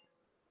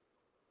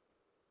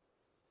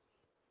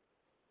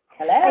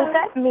 Hello. Is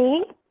that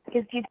me?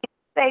 Did you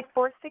say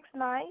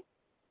 469?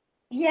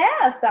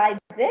 Yes, I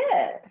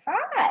did.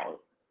 Hi.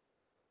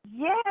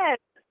 Yes.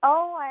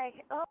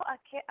 Okay,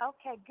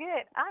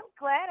 good. I'm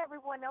glad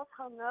everyone else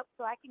hung up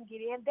so I can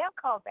get in. They'll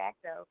call back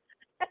though.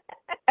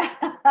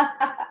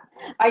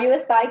 Are you a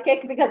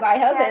psychic? Because I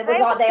hope it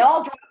was all, they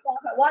all dropped off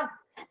at once.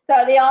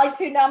 So the only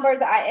two numbers,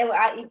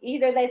 I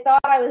either they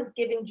thought I was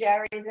giving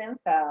Jerry's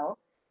info,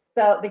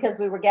 so because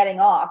we were getting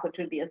off, which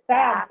would be a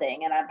sad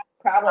thing, and I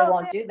probably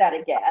won't do that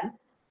again,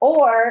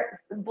 or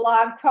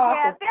Blog Talk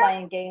is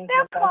playing games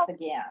with us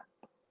again.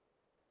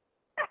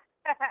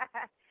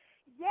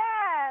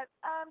 Yes.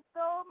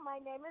 So my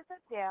name is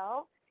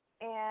Adele,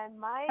 and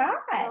my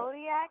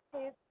zodiac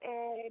is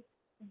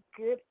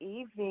good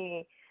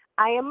evening.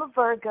 I am a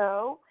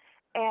Virgo,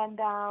 and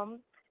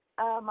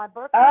my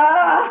birthday is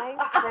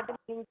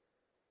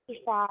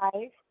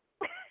 9/17/65.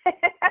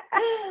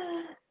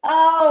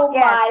 Oh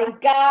my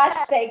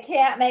gosh, they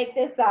can't make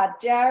this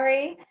up,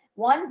 Jerry.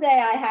 One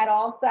day I had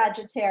all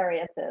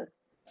Sagittariuses.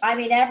 I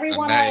mean,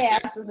 everyone I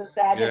asked was a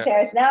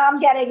Sagittarius. Yeah. Now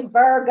I'm getting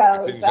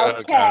Virgos.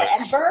 Okay.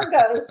 And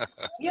Virgos,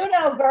 you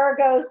know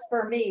Virgos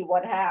for me,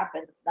 what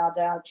happens now,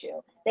 don't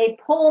you? They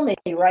pull me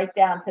right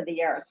down to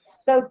the earth.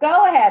 So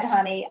go ahead,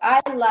 honey.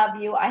 I love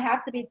you. I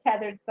have to be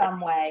tethered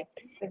some way.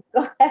 So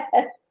go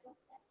ahead.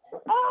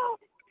 Oh,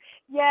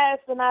 yes.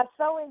 And I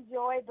so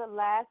enjoyed your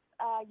last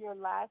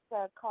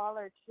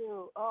caller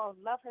too. Oh,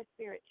 love her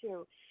spirit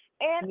too.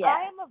 And yes.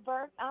 I am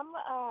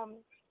I'm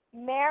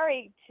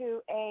married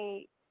to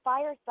a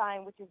fire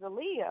sign, which is a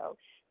Leo.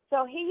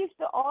 So he used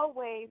to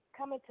always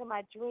come into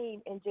my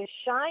dream and just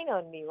shine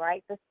on me,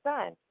 right? The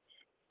sun.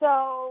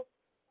 So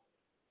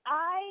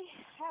I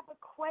have a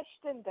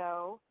question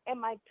though, and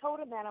my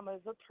totem animal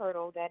is a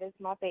turtle. That is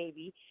my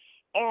baby.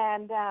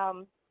 And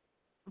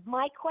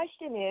my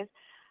question is,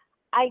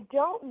 I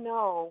don't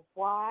know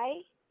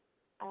why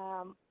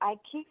I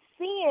keep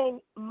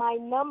seeing my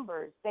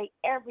numbers. They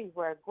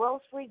everywhere.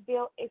 Grocery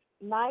bill is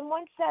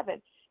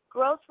 917.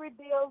 Grocery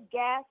bill,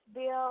 gas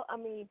bill. I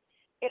mean,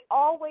 it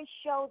always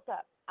shows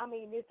up. I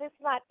mean, if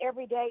it's not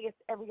every day,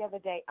 it's every other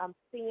day. I'm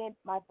seeing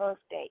my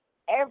birthday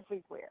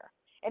everywhere.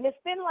 And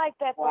it's been like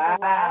that for the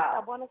last, I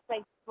want to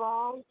say,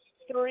 strong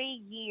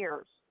 3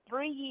 years.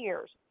 3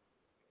 years.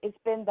 It's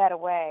been that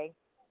way.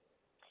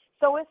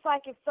 So it's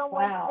like if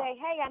someone say,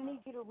 hey, I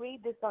need you to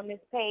read this on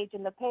this page,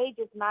 and the page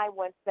is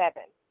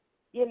 917,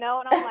 you know,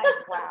 and I'm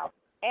like, wow.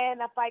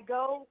 And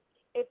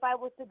if I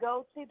was to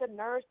go see the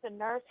nurse,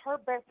 her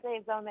birthday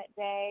is on that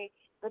day,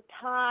 the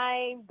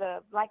time,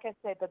 like I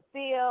said, the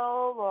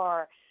bill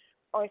or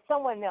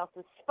someone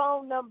else's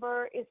phone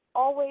number is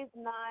always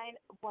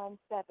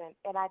 917,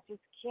 and I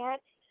just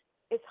can't.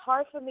 It's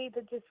hard for me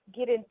to just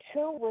get in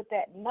tune with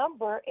that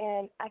number,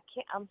 and I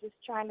can't. I'm just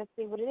trying to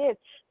see what it is.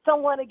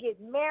 Someone to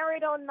get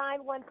married on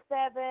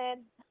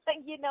 917,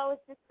 you know,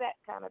 it's just that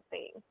kind of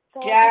thing. So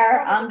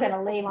Jar, I'm going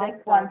to leave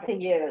this one to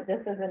you.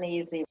 This is an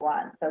easy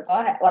one, so go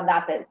ahead. Well,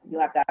 not that you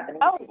have to have an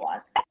easy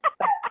one,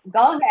 but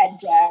go ahead,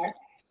 Jar.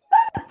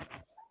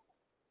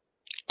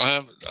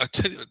 I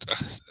tell you,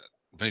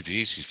 maybe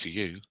easy for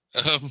you.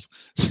 I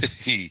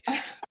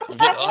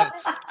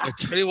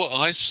tell you what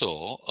I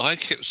saw. I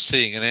kept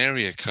seeing an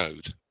area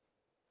code,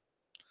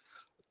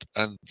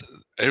 and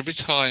every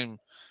time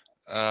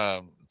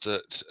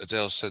that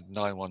Adele said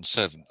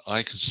 917,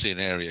 I can see an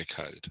area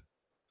code,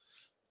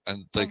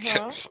 and they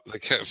kept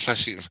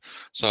flashing.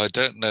 So I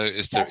don't know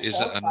if there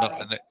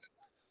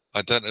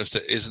I don't know if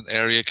there is an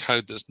area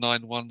code that's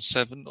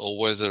 917 or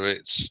whether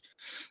it's.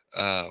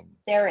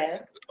 There is.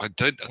 I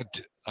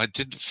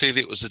didn't feel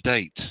it was a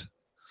date.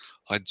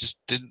 I just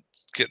didn't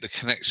get the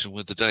connection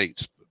with the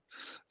date,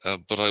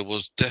 but I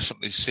was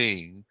definitely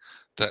seeing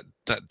that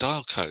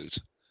dial code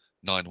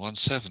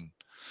 917.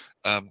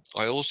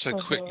 I also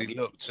quickly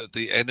looked at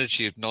the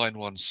energy of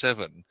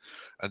 917,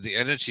 and the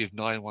energy of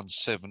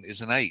 917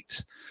 is an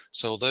 8.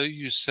 So although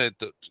you said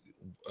that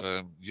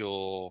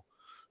your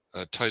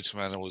totem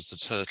animal is the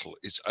turtle,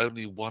 it's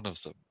only one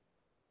of them.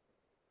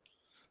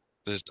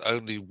 There's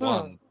only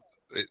one.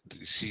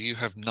 See, you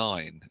have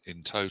 9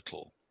 in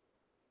total.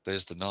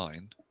 There's the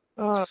 9.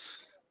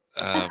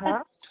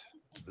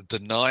 The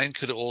 9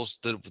 could also,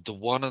 the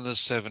 1 and the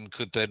 7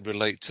 could then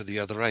relate to the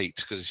other 8,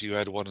 because if you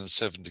add 1 and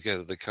 7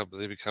 together, they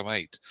become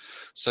 8.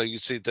 So you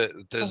see that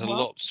there's a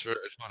lot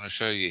trying to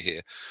show you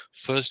here.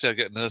 Firstly, I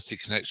get an earthly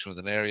connection with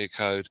an area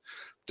code.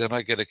 Then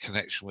I get a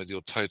connection with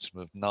your totem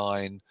of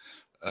 9.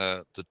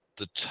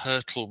 The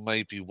turtle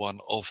may be one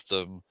of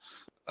them.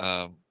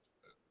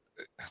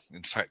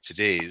 In fact, it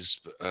is.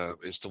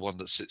 It's the one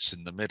that sits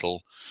in the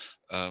middle.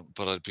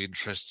 But I'd be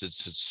interested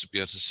to be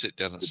able to sit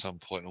down at some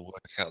point and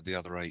work out the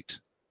other 8.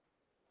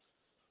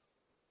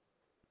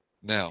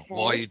 Now,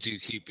 why do you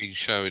keep being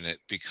showing it?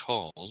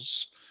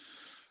 Because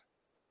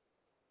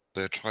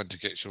they're trying to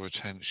get your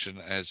attention,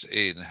 as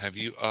in, have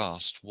you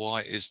asked,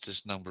 why is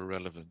this number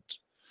relevant?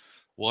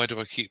 Why do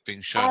I keep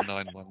being shown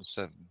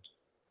 917?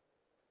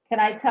 Can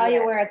I tell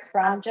you where it's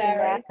from,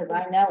 Jerry? Because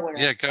I know where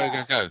it's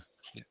from. Go.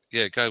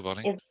 Yeah, go,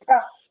 Bonnie. It's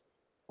from,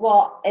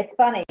 well, it's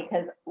funny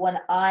because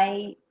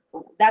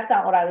that's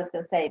not what I was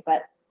going to say,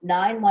 but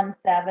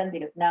 917,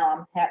 because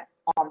now I'm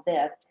on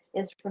this,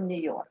 is from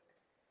New York.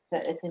 So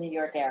it's a New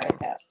York area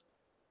code.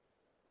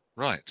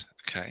 Right,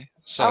 okay.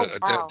 So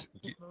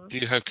do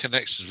you have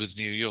connections with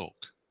New York?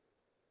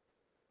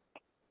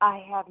 I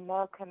have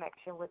no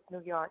connection with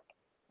New York.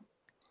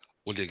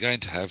 Well, you're going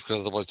to have,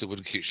 because otherwise they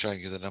wouldn't keep showing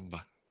you the number.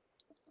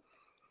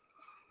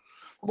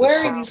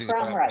 Where are you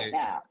from right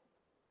now?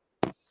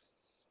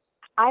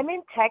 I'm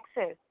in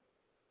Texas.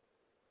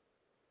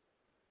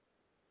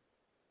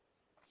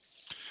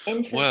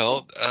 Interesting.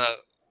 Well,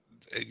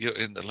 you're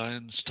in the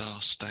Lone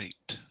Star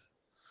State.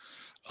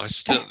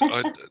 See,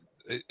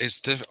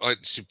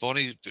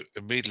 Bonnie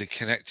immediately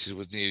connected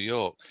with New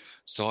York,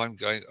 so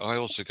I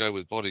also go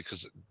with Bonnie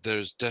because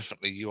there's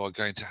definitely, you are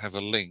going to have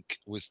a link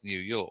with New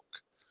York,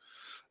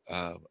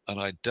 and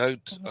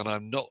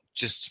I'm not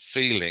just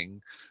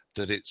feeling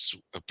that it's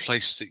a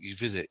place that you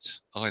visit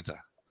either.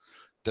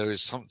 There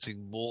is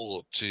something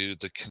more to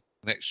the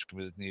connection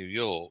with New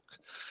York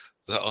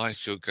that I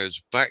feel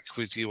goes back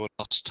with you on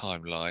last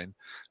timeline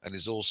and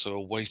is also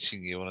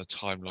awaiting you on a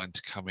timeline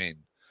to come in.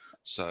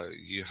 So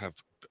you have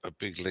a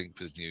big link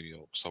with New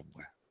York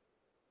somewhere.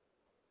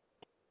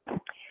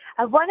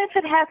 I wonder if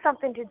it has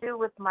something to do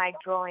with my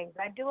drawings.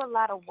 I do a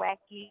lot of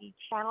wacky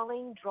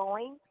channeling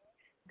drawings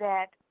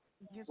that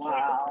you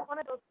can't. It's one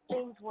of those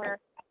things where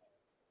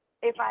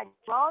if I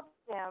draw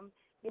them,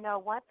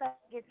 once I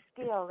get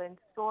still and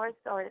source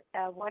or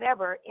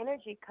whatever,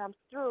 energy comes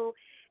through,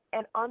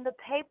 and on the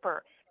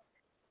paper,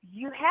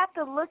 you have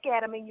to look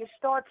at them and you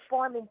start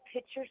forming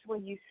pictures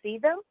when you see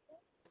them.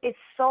 It's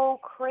so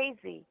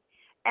crazy.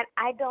 And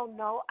I don't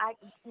know.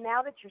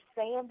 Now that you're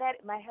saying that,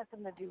 it might have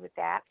something to do with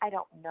that. I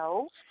don't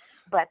know.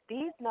 But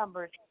these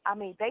numbers,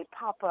 they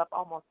pop up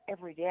almost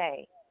every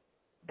day.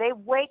 They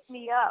wake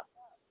me up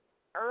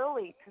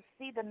early to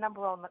see the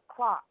number on the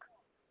clock.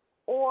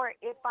 Or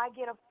if I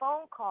get a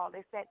phone call,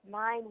 it's at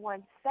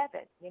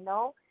 917,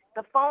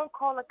 The phone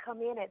call will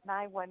come in at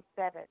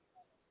 917.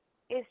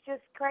 It's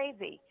just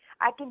crazy.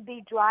 I can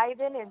be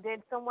driving and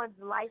then someone's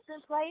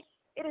license plate,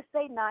 it'll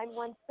say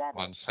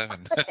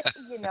 917.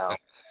 You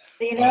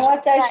know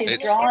what, though? She's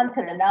drawn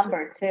to the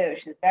number, too.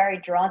 She's very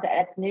drawn to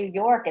it. It's New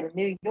York, and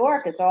New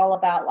York is all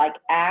about, like,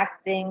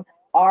 acting,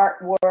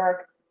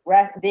 artwork,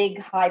 big,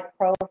 high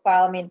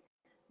profile.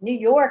 New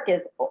York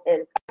is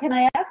can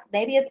I ask,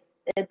 maybe it's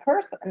a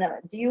person.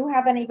 Do you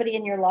have anybody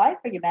in your life?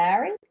 Are you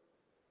married?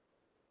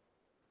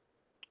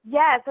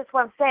 Yes, that's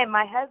what I'm saying.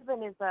 My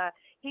husband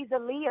he's a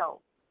Leo.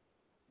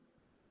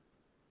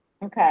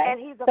 Okay. And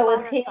he's a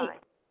fire sign.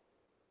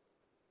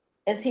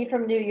 Is he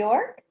from New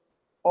York,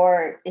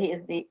 or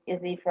is he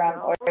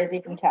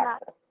from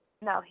Texas?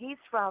 No, he's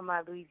from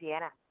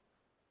Louisiana.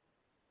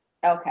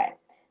 Okay.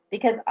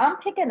 Because I'm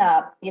picking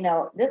up,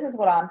 this is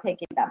what I'm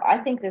picking up. I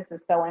think this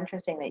is so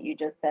interesting that you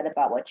just said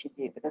about what you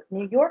do, because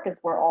New York is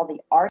where all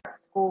the art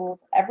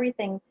schools,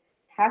 everything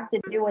has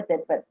to do with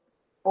it. But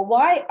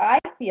why I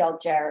feel,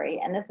 Jerry,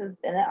 and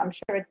I'm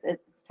sure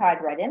it's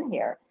tied right in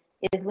here,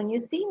 is when you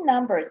see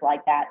numbers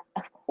like that,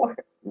 of course,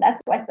 and that's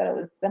why I said it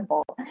was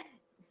simple,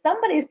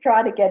 somebody's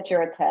trying to get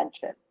your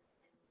attention.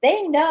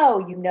 They know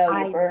your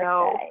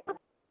birthday.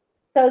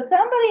 So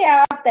somebody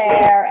out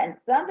there and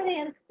somebody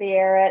in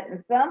spirit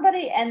and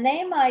somebody, and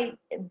they might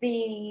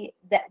be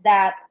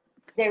that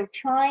they're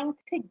trying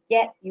to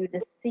get you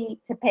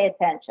to pay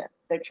attention.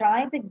 They're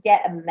trying to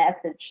get a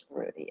message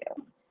through to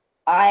you.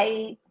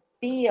 I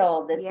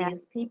feel that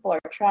these people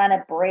are trying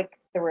to break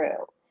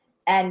through,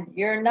 and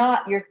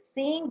you're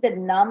seeing the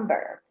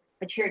number,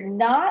 but you're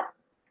not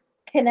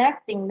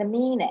connecting the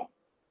meaning.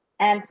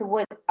 And so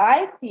what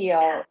I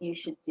feel you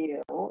should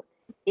do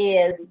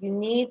is you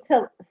need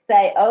to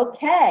say,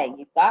 okay,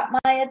 you got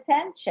my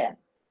attention.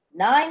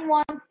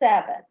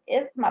 917,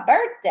 it's my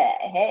birthday.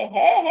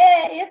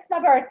 Hey, it's my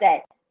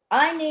birthday.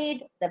 I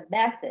need the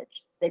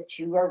message that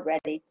you are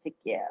ready to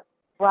give.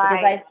 Right.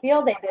 Because I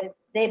feel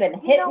they've been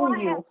hitting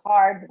you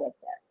hard with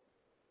it.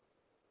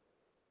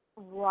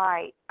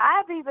 Right.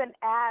 I've even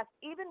asked,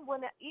 even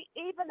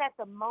at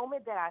the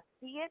moment that I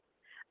see it,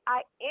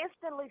 I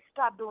instantly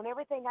stop doing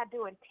everything I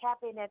do and tap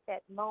in at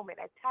that moment.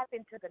 I tap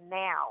into the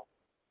now.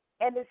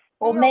 And it's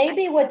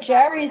maybe what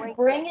Jerry's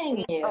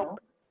bringing you,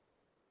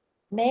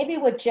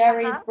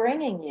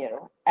 bringing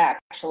you,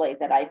 actually,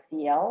 that I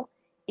feel,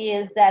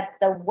 is that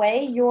the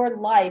way your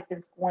life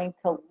is going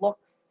to look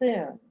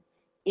soon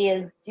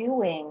is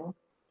doing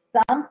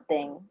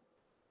something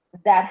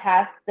that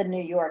has the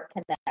New York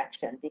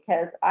connection,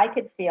 because I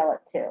could feel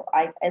it too.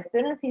 As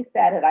soon as he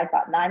said it, I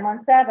thought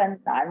 917,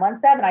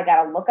 I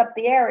got to look up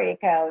the area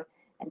code,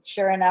 and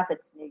sure enough,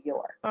 it's New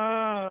York.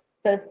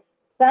 So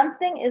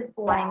something is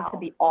going to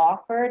be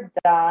offered,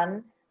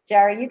 done.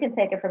 Jerry, you can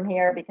take it from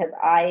here, because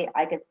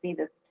I could see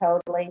this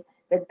totally.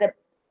 But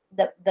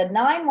the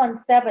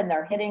 917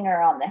 they're hitting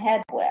her on the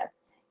head with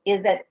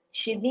is that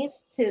she needs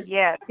to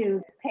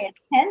pay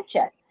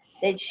attention,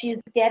 that she's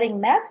getting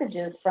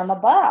messages from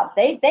above.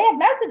 They have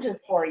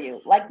messages for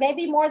you, like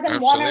maybe more than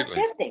Absolutely. 1 or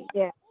 50.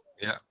 Yeah.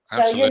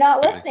 So you're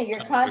not listening.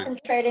 You're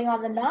concentrating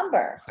on the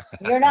number.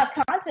 You're not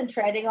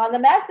concentrating on the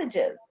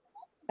messages.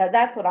 So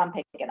that's what I'm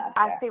picking up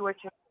there. I see what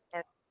you're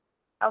saying.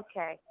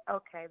 Okay,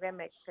 that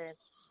makes sense.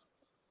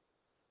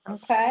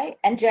 Okay,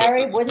 and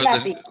Jerry, wouldn't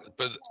that be?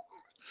 But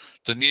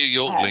the New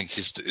York link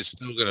is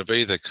still going to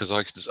be there, because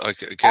I could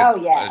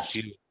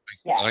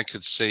I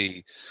could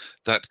see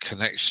that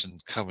connection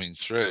coming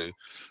through.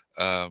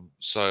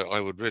 So I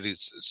would really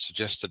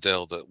suggest,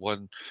 Adele, that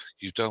when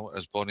you've done,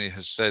 as Bonnie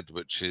has said,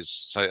 which is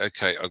say,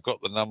 okay, I've got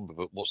the number,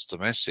 but what's the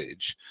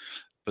message?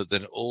 But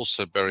then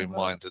also bear in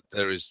mind that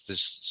there is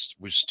this,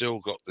 we've still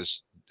got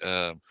this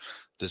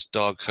this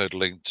dark code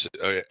link to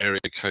area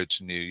code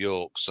to New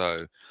York.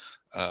 So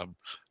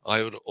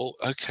I would,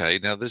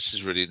 now this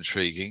is really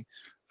intriguing.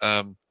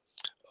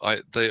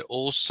 They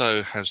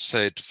also have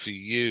said for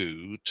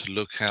you to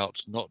look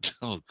out, not,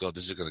 oh God,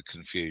 this is going to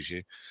confuse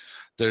you.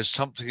 There's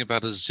something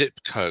about a zip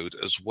code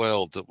as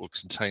well that will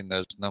contain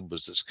those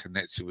numbers that's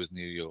connected with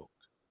New York.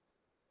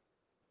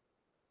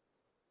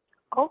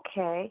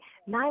 Okay,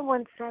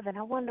 917.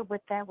 I wonder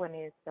what that one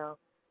is, though.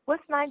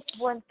 What's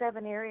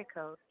 917 area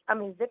code? I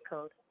mean, zip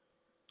code.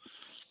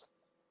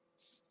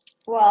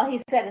 Well, he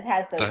said it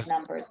has those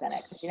numbers in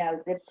it,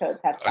 because zip codes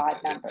have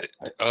 5 numbers.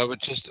 I would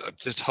just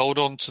hold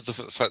on to the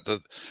fact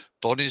that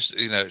Bonnie's,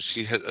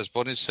 she had, as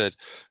Bonnie said,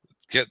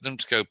 get them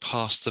to go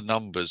past the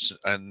numbers,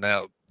 and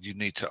now you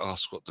need to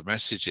ask what the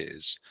message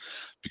is,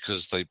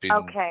 because they've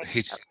been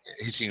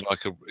hitting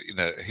like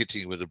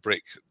hitting with a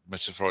brick,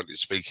 metaphorically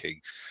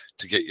speaking,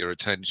 to get your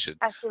attention,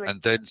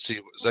 and then see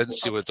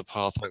where the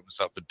path opens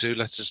up. But do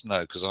let us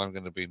know, because I'm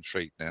going to be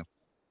intrigued now.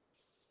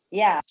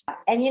 Yeah,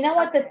 and you know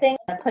what, the thing,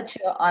 I put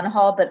you on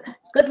hold, but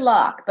good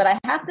luck. But I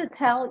have to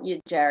tell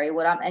you, Jerry,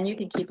 and you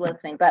can keep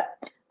listening, but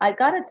I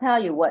got to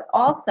tell you what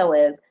also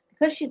is,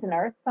 because she's an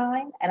earth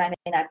sign, and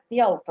I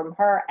feel from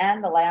her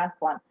and the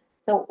last one,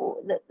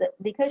 so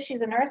because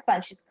she's an earth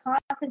sign, she's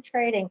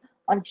concentrating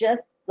on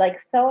just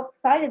like so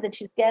excited that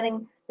she's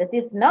getting that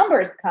these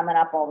numbers coming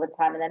up all the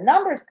time, and the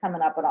numbers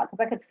coming up and on,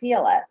 because I could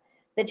feel it,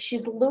 that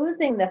she's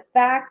losing the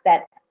fact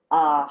that,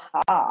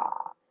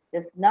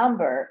 this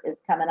number is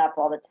coming up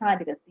all the time,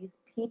 because these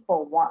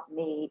people want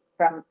me,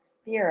 from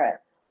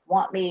spirit,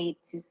 want me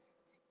to,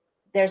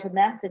 there's a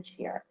message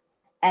here.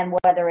 And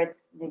whether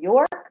it's New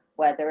York,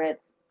 whether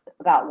it's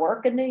about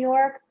work in New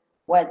York,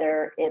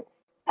 whether it's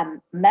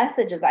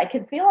messages, I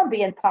can feel them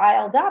being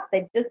piled up.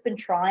 They've just been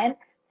trying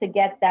to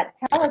get that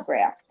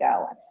telegraph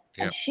going.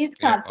 Yeah. And she's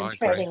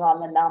concentrating on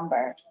the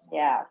number.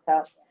 Yeah.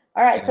 So,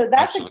 all right. So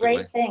that's a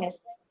great thing,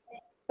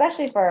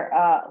 especially for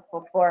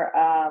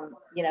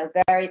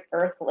very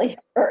earthly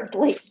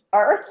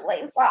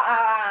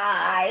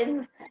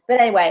signs. But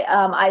anyway,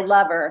 I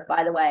love Earth,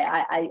 by the way.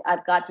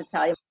 I've got to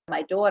tell you,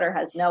 my daughter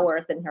has no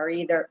Earth in her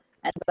either,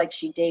 and it's like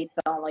she dates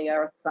only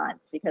Earth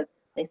signs, because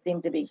they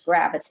seem to be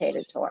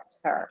gravitated towards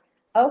her.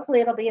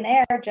 Hopefully it'll be an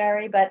air,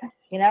 Jerry, but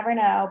you never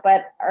know.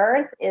 But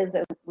Earth is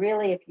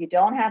really, if you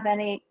don't have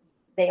any,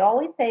 they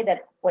always say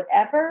that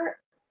whatever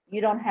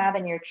you don't have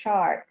in your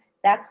chart,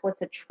 that's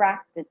what's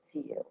attracted to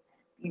you.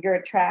 You're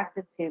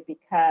attracted to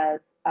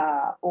because,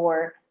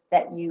 or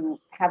that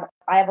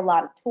I have a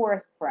lot of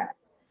tourist friends,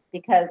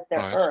 because they're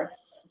earth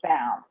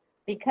bound,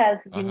 because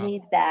you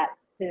need that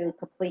to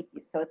complete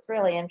you. So it's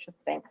really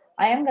interesting.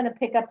 I am going to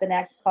pick up the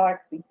next card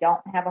because we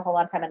don't have a whole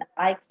lot of time, and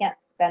I can't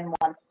spend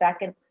 1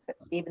 second,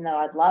 even though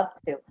I'd love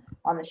to,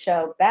 on the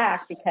show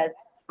back because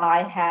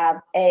I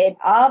have an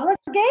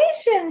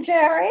obligation,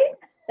 Jerry,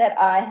 that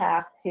I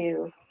have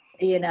to,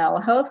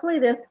 hopefully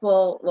this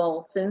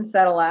will soon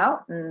settle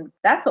out, and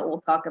that's what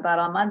we'll talk about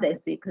on Monday,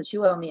 see, because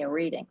you owe me a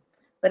reading.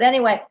 But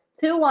anyway,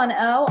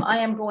 210, I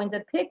am going to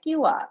pick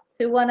you up.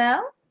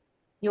 210,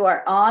 you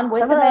are on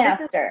with the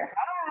master.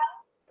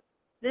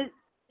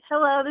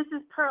 Hello, this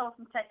is Pearl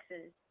from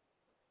Texas.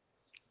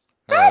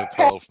 Hello,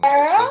 Pearl from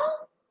Texas.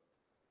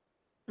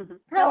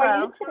 How are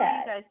you today? How are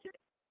you guys doing?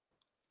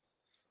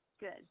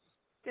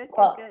 Good.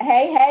 Well, good.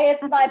 Hey,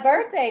 it's my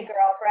birthday,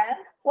 girlfriend.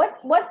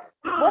 What's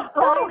happy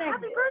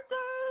birthday?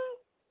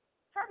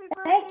 Happy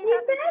birthday! Thank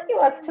you.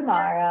 Fabulous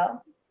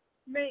tomorrow.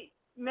 May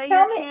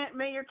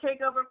your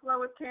cake overflow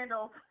with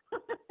candles.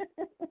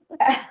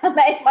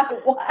 May my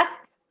what?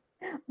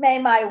 May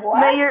my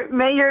what?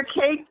 May your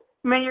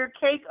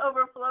cake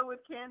overflow with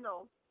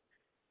candles.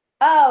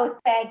 Oh,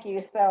 thank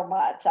you so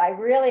much. I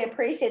really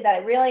appreciate that. I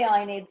really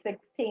only need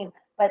 16,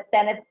 but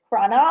then if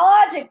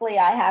chronologically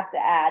I have to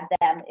add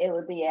them, it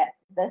would be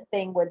the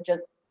thing would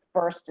just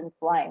burst in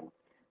flames.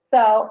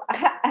 So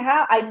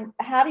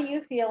how do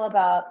you feel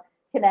about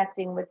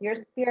connecting with your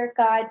spirit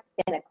guide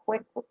in a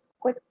quick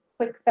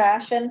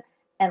fashion,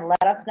 and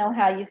let us know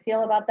how you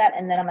feel about that,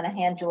 and then I'm going to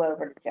hand you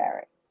over to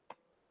Jerry.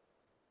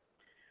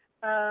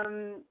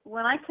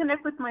 When I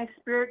connect with my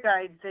spirit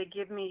guides, they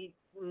give me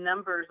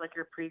numbers, like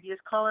your previous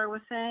caller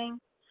was saying.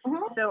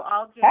 Mm-hmm. So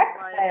I'll get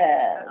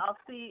I'll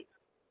see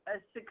a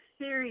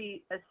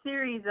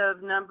series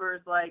of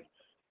numbers. Like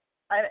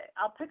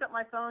I'll pick up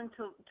my phone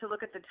to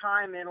look at the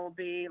time. It'll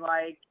be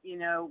like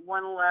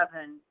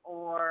 111,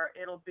 or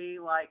it'll be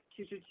like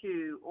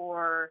 222,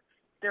 or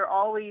they're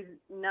always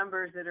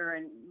numbers that are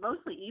in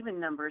mostly even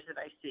numbers that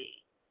I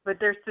see, but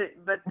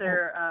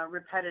they're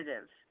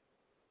repetitive.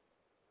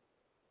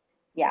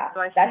 Yeah,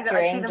 so that's your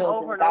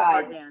angels and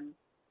guides.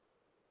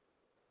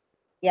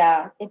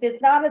 Yeah, if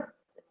it's not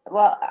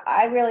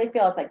I really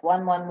feel it's like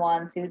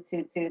 111,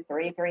 222,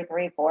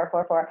 333,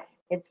 444.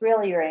 It's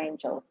really your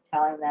angels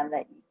telling them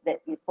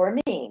that you, for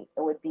me,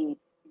 it would be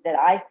that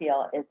I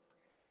feel it's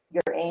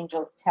your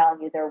angels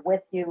telling you they're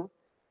with you,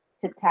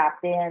 to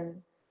tap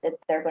in, that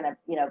they're going to,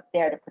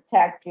 there to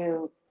protect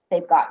you,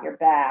 they've got your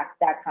back,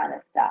 that kind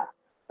of stuff.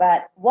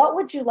 But what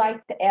would you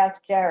like to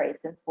ask Jerry,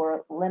 since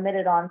we're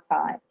limited on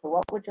time? So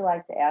what would you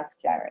like to ask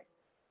Jerry?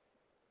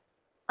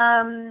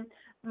 I'll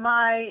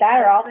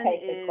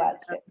take the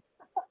question.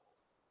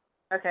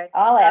 Okay.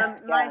 I'll ask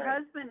Jerry. My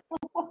husband.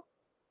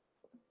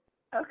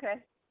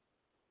 Okay.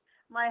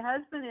 My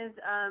husband is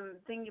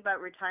thinking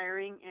about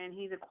retiring, and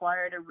he's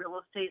acquired a real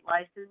estate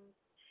license.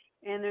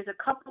 And there's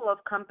a couple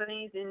of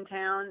companies in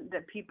town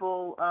that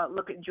people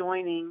look at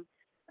joining.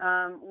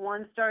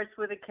 One starts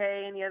with a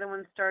K, and the other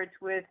one starts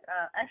with,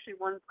 actually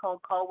one's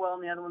called Caldwell,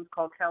 and the other one's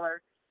called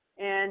Keller.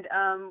 And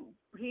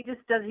he's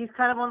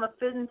kind of on the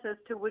fence as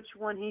to which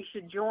one he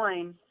should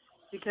join,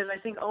 because I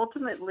think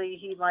ultimately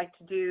he'd like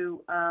to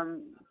do,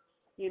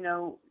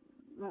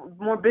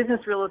 more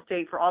business real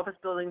estate for office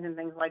buildings and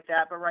things like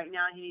that. But right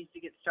now he needs to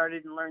get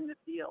started and learn the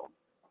field.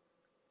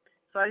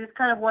 So I was just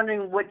kind of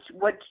wondering which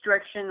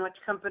direction, which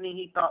company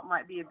he thought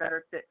might be a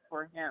better fit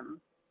for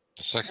him.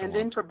 The second and one.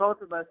 then for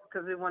both of us,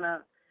 because we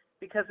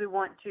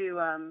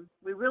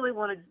really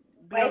want to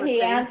be on the he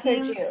same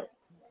answered team. you.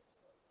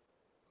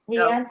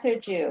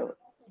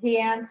 He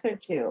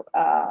answered you,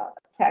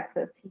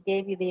 Texas. He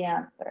gave you the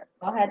answer.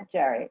 Go ahead,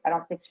 Jerry. I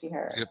don't think she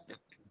heard. Yep.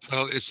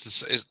 Well,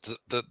 it's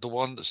the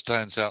one that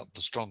stands out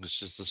the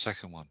strongest is the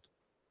second one.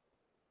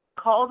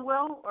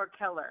 Caldwell or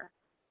Keller?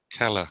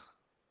 Keller,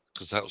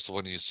 because that was the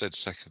one you said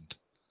second.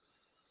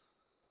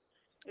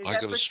 Is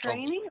that for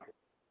training?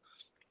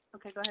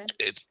 Okay, go ahead.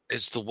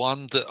 It's the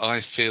one that I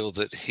feel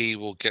that he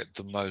will get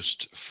the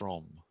most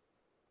from.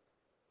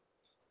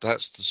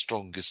 That's the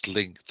strongest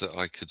link that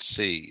I could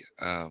see.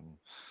 I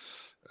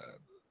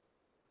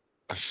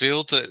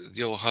feel that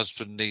your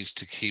husband needs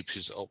to keep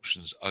his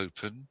options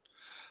open.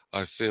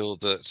 I feel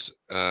that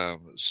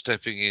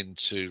stepping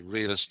into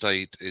real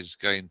estate is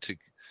going to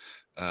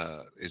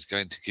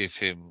give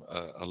him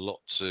a lot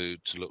to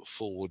look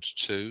forward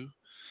to.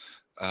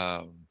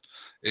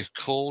 If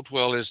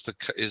Caldwell is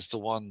the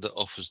one that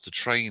offers the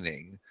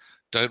training,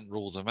 don't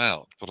rule them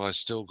out. But I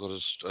still got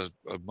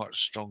a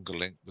much stronger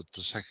link with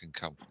the second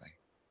company.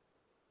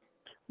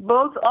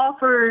 Both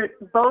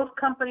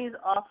companies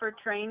offer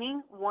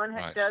training. One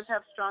does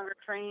have stronger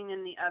training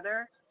than the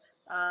other,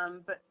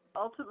 but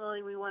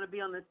ultimately we want to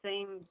be on the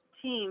same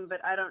team.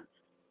 But I don't.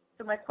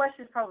 So my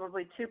question is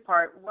probably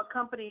two-part. What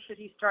company should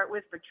he start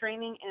with for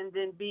training, and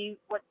then B,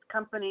 what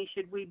company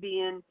should we be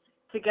in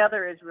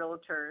together as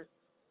realtors?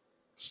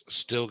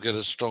 Still get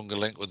a stronger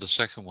link with the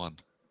second one.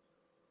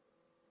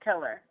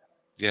 Keller.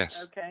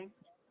 Yes. Okay.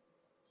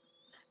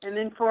 And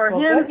then for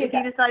him, if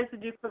he decides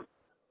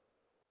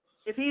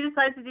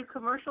to do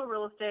commercial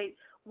real estate,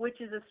 which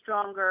is a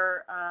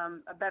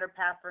better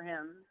path for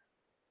him?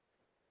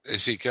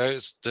 If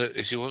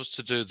he wants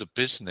to do the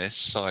business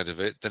side of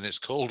it, then it's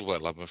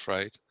Caldwell, I'm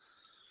afraid.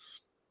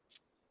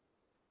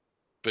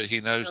 But he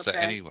knows that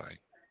anyway.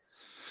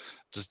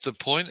 The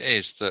point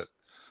is that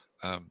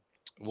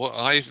what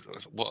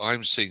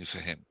I'm seeing for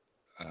him,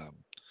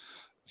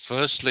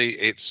 firstly,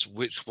 it's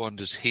which one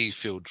does he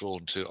feel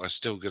drawn to. I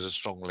still get a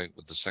strong link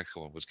with the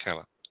second one with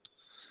Keller.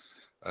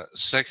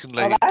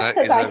 Secondly, well, that's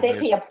because I think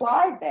he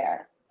applied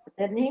there,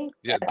 didn't he?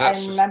 Yeah, I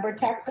remember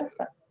Texas.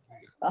 Go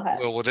ahead.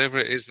 Well, whatever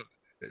it is,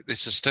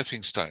 it's a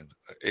stepping stone.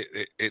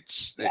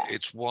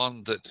 It's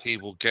one that he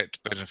will get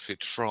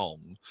benefit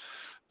from,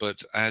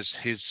 but as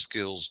his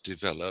skills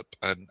develop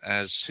and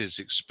as his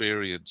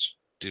experience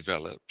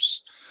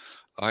develops,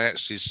 I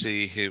actually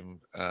see him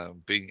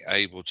being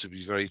able to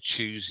be very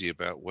choosy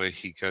about where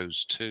he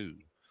goes to.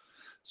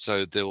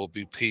 So there will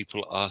be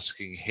people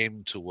asking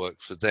him to work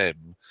for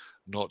them,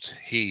 not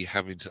he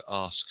having to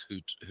ask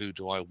who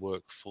do I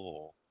work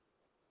for.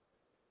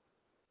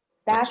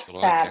 That's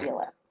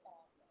fabulous.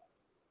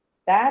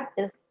 That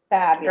is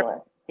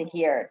fabulous to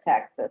hear,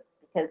 Texas,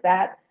 because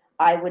that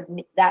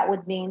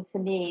would mean to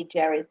me,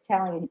 Jerry's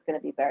telling you he's going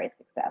to be very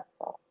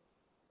successful.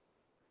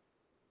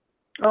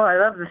 Oh, I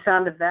love the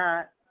sound of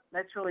that.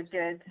 That's really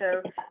good.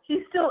 So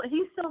he still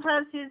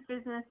has his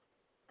business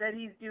that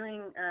he's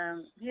doing.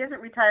 He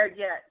hasn't retired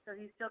yet, so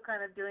he's still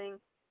kind of doing.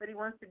 But he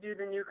wants to do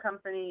the new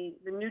company,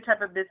 the new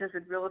type of business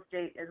with real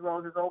estate, as well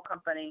as his old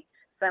company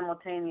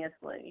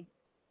simultaneously.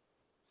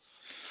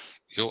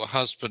 Your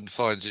husband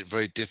finds it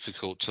very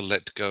difficult to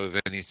let go of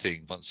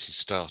anything once he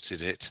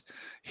started it.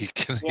 He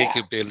can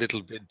be a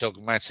little bit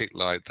dogmatic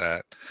like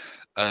that.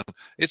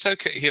 It's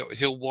okay.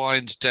 He'll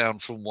wind down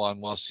from one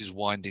whilst he's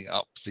winding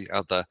up the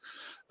other.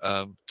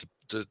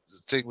 The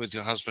thing with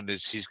your husband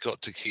is he's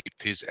got to keep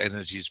his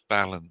energies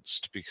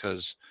balanced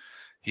because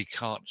he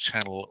can't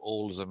channel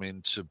all of them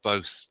into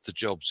both the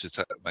jobs, if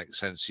that makes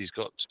sense.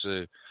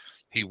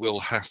 He will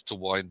have to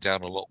wind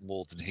down a lot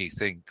more than he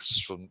thinks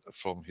from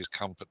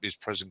his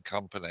present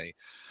company,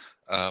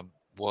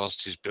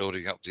 whilst he's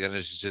building up the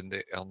energies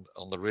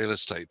on the real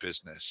estate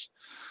business.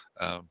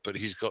 But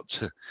he's got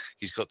to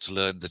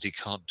learn that he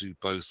can't do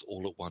both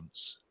all at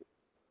once.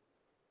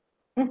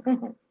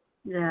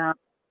 Yeah.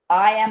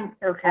 I am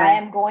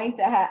going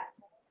to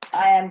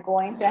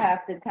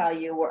have to tell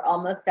you we're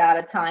almost out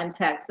of time,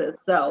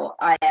 Texas. So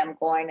I am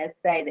going to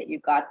say that you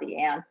got the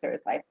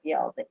answers I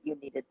feel that you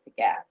needed to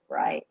get,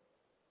 right?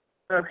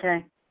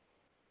 Okay.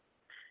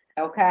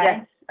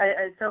 Okay.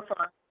 Yes. So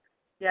far.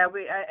 Yeah.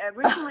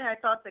 Originally I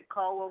thought that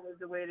Caldwell was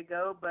the way to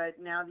go, but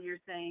now that you're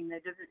saying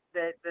that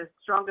the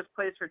strongest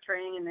place for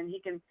training, and then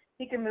he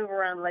can move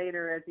around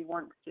later as he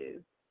wants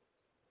to.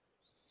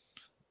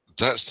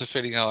 That's the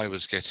feeling I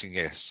was getting,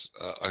 yes.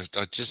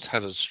 I just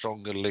had a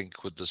stronger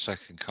link with the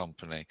second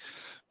company.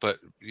 But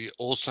you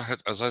also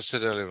had, as I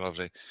said earlier,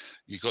 Lovely,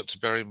 you got to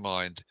bear in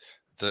mind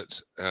that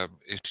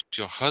if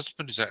your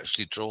husband is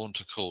actually drawn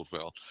to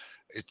Caldwell,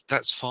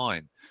 that's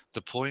fine.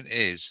 The point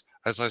is,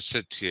 as I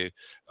said to you,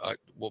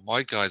 what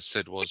my guide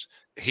said was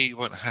he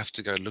won't have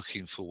to go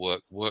looking for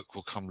work. Work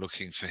will come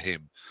looking for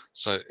him.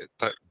 So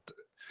that,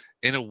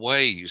 in a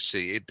way, you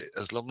see,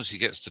 as long as he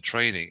gets the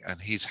training and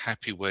he's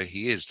happy where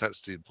he is,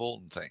 that's the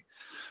important thing.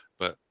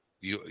 But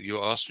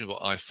you asked me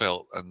what I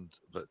felt,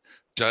 but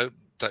that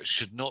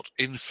should not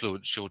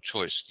influence your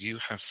choice.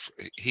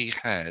 He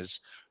has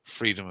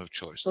freedom of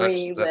choice.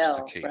 That's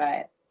the key.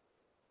 Right?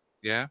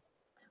 Yeah.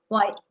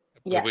 Well,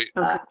 yeah.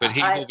 But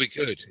he will be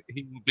good.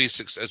 He will be,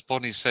 as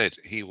Bonnie said,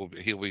 he'll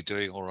be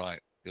doing all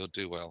right. He'll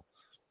do well.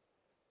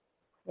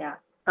 Yeah.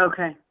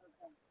 Okay.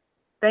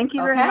 Thank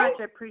you very much.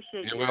 I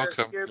appreciate You're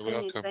welcome. Your You're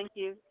opinion. welcome. Thank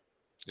you.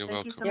 You're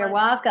welcome. You're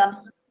welcome.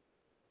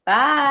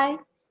 Bye.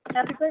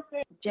 Happy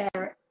birthday,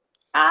 Jared.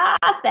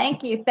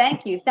 Thank you.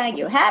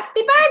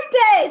 Happy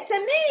birthday to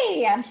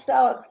me. I'm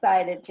so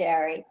excited,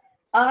 Jerry.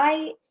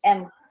 I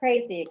am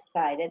crazy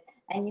excited.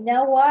 And you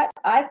know what?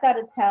 I've got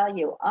to tell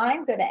you,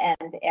 I'm going to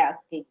end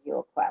asking you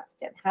a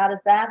question. How does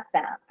that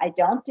sound? I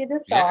don't do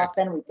this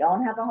often. We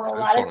don't have a whole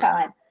lot of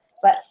time.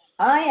 But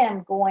I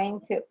am going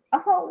to,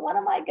 what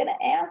am I going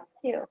to ask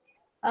you?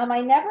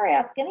 I never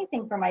ask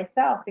anything for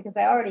myself because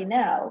I already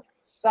know.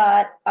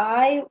 But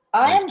I'm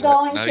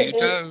going to. No, you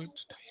don't.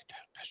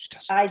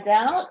 I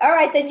don't? All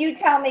right, then you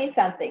tell me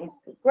something.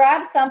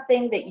 Grab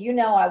something that you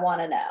know I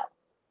want to know.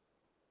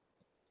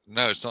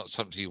 No, it's not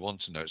something you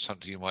want to know. It's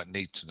something you might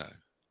need to know.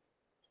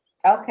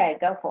 Okay,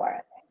 go for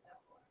it.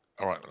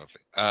 All right,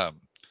 lovely.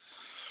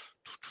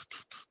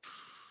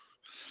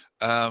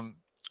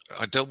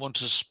 I don't want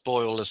to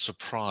spoil a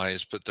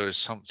surprise, but there is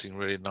something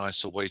really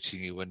nice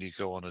awaiting you when you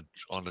go on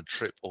a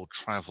trip or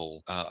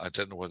travel. I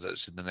don't know whether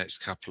it's in the next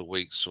couple of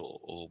weeks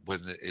or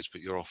when it is, but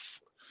you're off.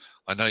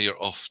 I know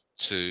you're off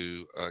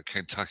to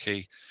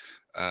Kentucky.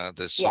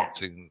 There's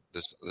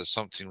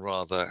something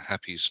rather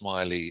happy,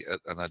 smiley,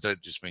 and I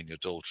don't just mean your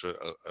daughter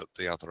at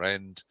the other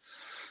end.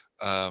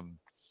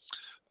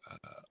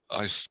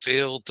 I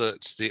feel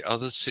that the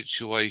other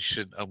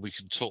situation, and we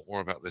can talk more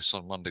about this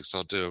on Monday, because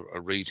I'll do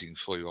a reading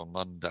for you on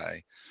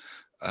Monday.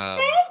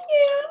 Thank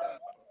you.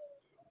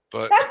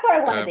 But that's what I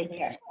wanted to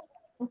hear.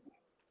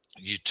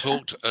 You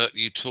talked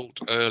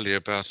earlier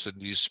about a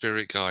new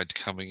spirit guide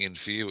coming in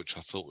for you, which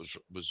I thought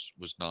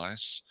was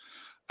nice.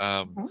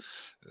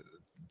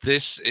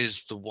 This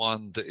is the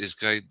one that is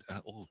going.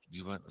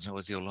 You won't know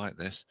whether you'll like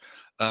this.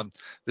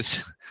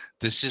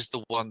 This is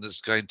the one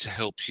that's going to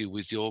help you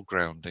with your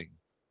grounding.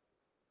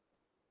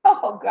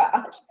 Oh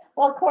gosh!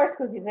 Well, of course,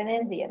 because he's an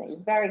Indian,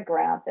 he's very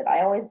grounded. I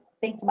always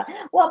think to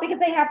myself, because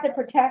they have to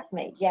protect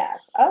me. Yes.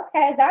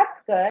 Okay, that's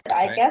good. Okay.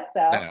 I guess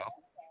so.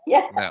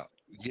 Now,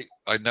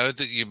 I know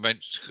that you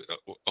mentioned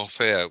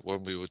off air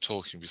when we were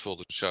talking before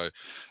the show.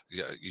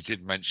 You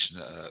did mention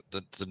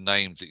the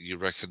name that you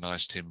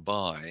recognised him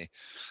by.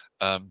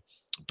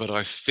 But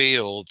I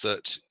feel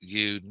that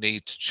you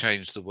need to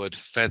change the word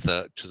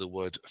feather to the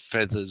word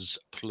feathers,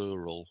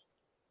 plural.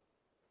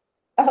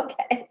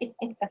 Okay.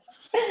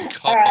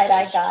 All right,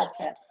 I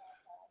gotcha.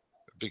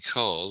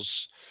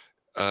 Because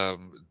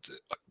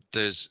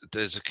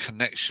there's a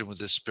connection with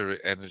the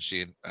spirit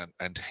energy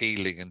and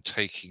healing and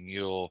taking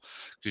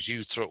because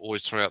you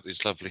always throw out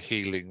these lovely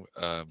healing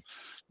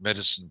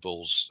medicine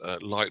balls,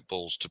 light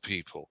balls to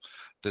people.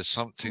 There's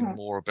something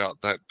more about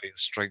that being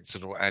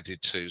strengthened or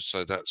added to,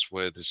 so that's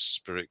where this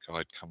spirit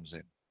guide comes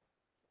in.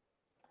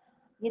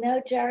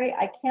 Jerry,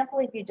 I can't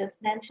believe you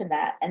just mentioned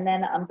that. And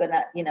then I'm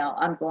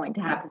going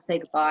to have to say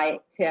goodbye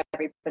to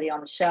everybody on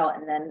the show,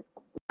 and then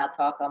I'll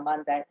talk on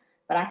Monday.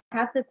 But I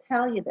have to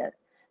tell you this.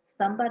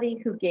 Somebody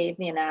who gave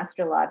me an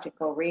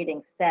astrological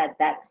reading said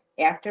that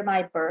after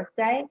my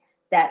birthday,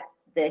 that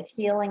the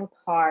healing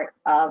part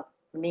of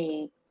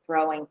me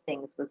throwing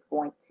things was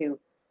going to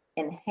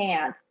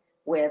enhance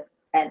with,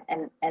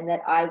 and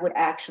that I would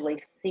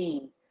actually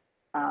see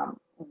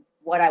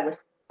what I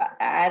was.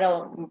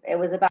 It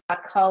was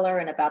about color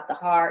and about the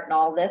heart and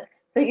all this.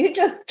 So you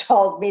just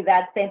told me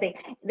that same thing.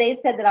 They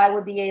said that I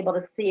would be able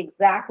to see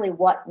exactly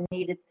what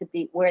needed to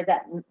be, where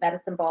that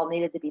medicine ball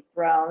needed to be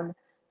thrown,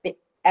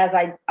 as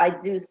I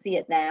do see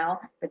it now.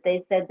 But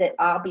they said that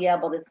I'll be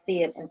able to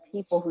see it in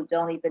people who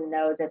don't even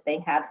know that they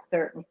have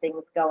certain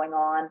things going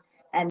on,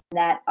 and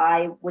that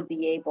I would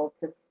be able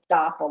to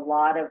stop a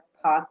lot of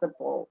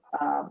possible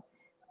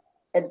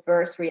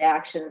adverse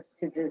reactions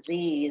to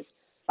disease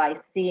by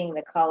seeing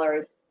the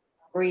colors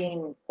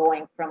green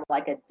going from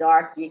like a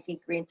dark yucky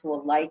green to a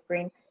light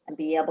green, and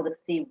be able to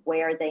see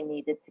where they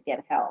needed to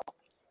get help.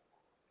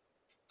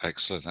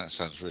 Excellent. That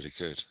sounds really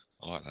good.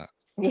 I like that.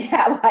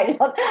 Yeah, I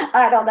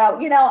don't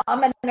know.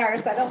 I'm a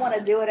nurse. I don't want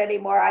to do it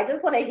anymore. I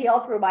just want to heal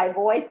through my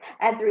voice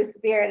and through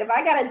spirit. If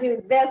I got to do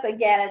this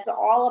again, it's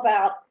all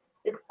about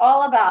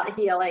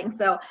healing.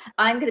 So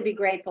I'm going to be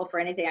grateful for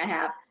anything I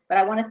have. But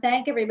I want to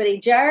thank everybody.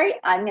 Jerry,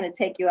 I'm going to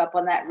take you up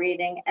on that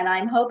reading. And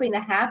I'm hoping the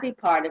happy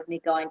part of me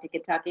going to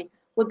Kentucky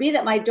would be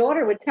that my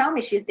daughter would tell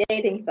me she's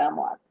dating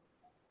someone.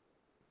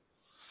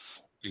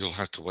 You'll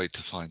have to wait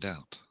to find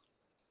out.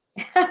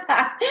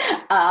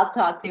 I'll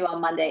talk to you on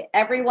Monday.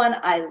 Everyone,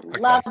 I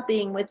love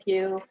being with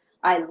you.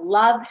 I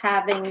love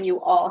having you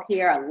all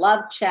here. I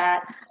love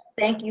chat.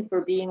 Thank you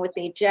for being with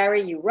me.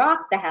 Jerry, you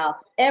rock the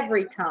house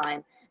every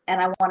time. And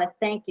I want to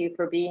thank you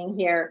for being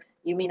here.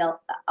 You mean a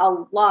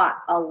lot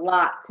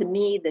to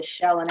me, the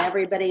show, and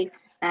everybody.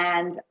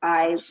 And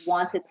I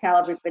want to tell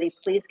everybody,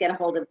 please get a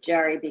hold of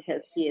Jerry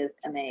because he is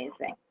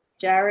amazing.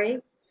 Jerry,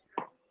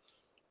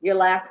 your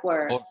last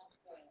word. Well,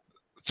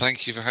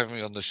 thank you for having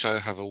me on the show.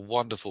 Have a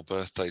wonderful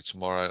birthday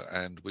tomorrow,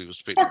 and we will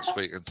speak next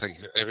week. And thank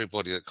you to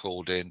everybody that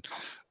called in.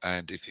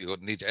 And if you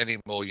need any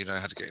more, you know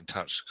how to get in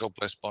touch. God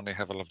bless, Bonnie.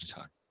 Have a lovely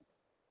time.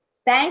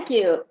 Thank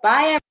you.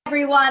 Bye,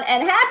 everyone,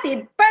 and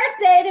happy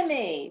birthday to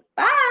me.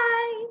 Bye.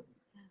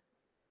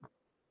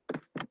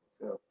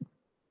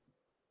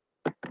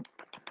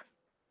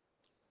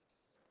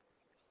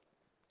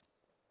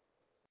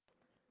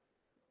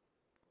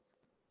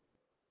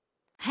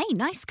 Hey,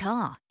 nice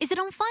car. Is it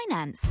on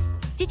finance?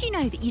 Did you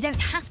know that you don't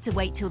have to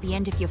wait till the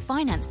end of your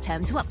finance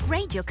term to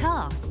upgrade your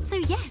car? So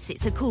yes,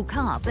 it's a cool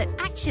car, but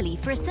actually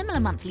for a similar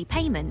monthly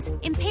payment,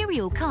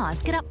 Imperial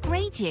Cars could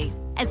upgrade you.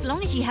 As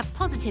long as you have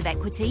positive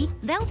equity,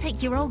 they'll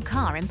take your old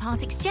car in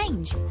part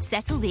exchange,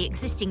 settle the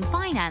existing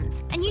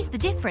finance, and use the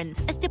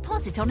difference as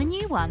deposit on a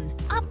new one.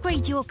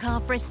 Upgrade your car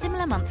for a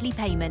similar monthly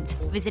payment.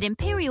 Visit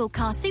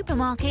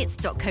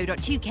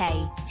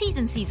imperialcarsupermarkets.co.uk. T's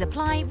and C's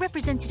apply.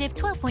 Representative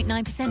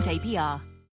 12.9% APR.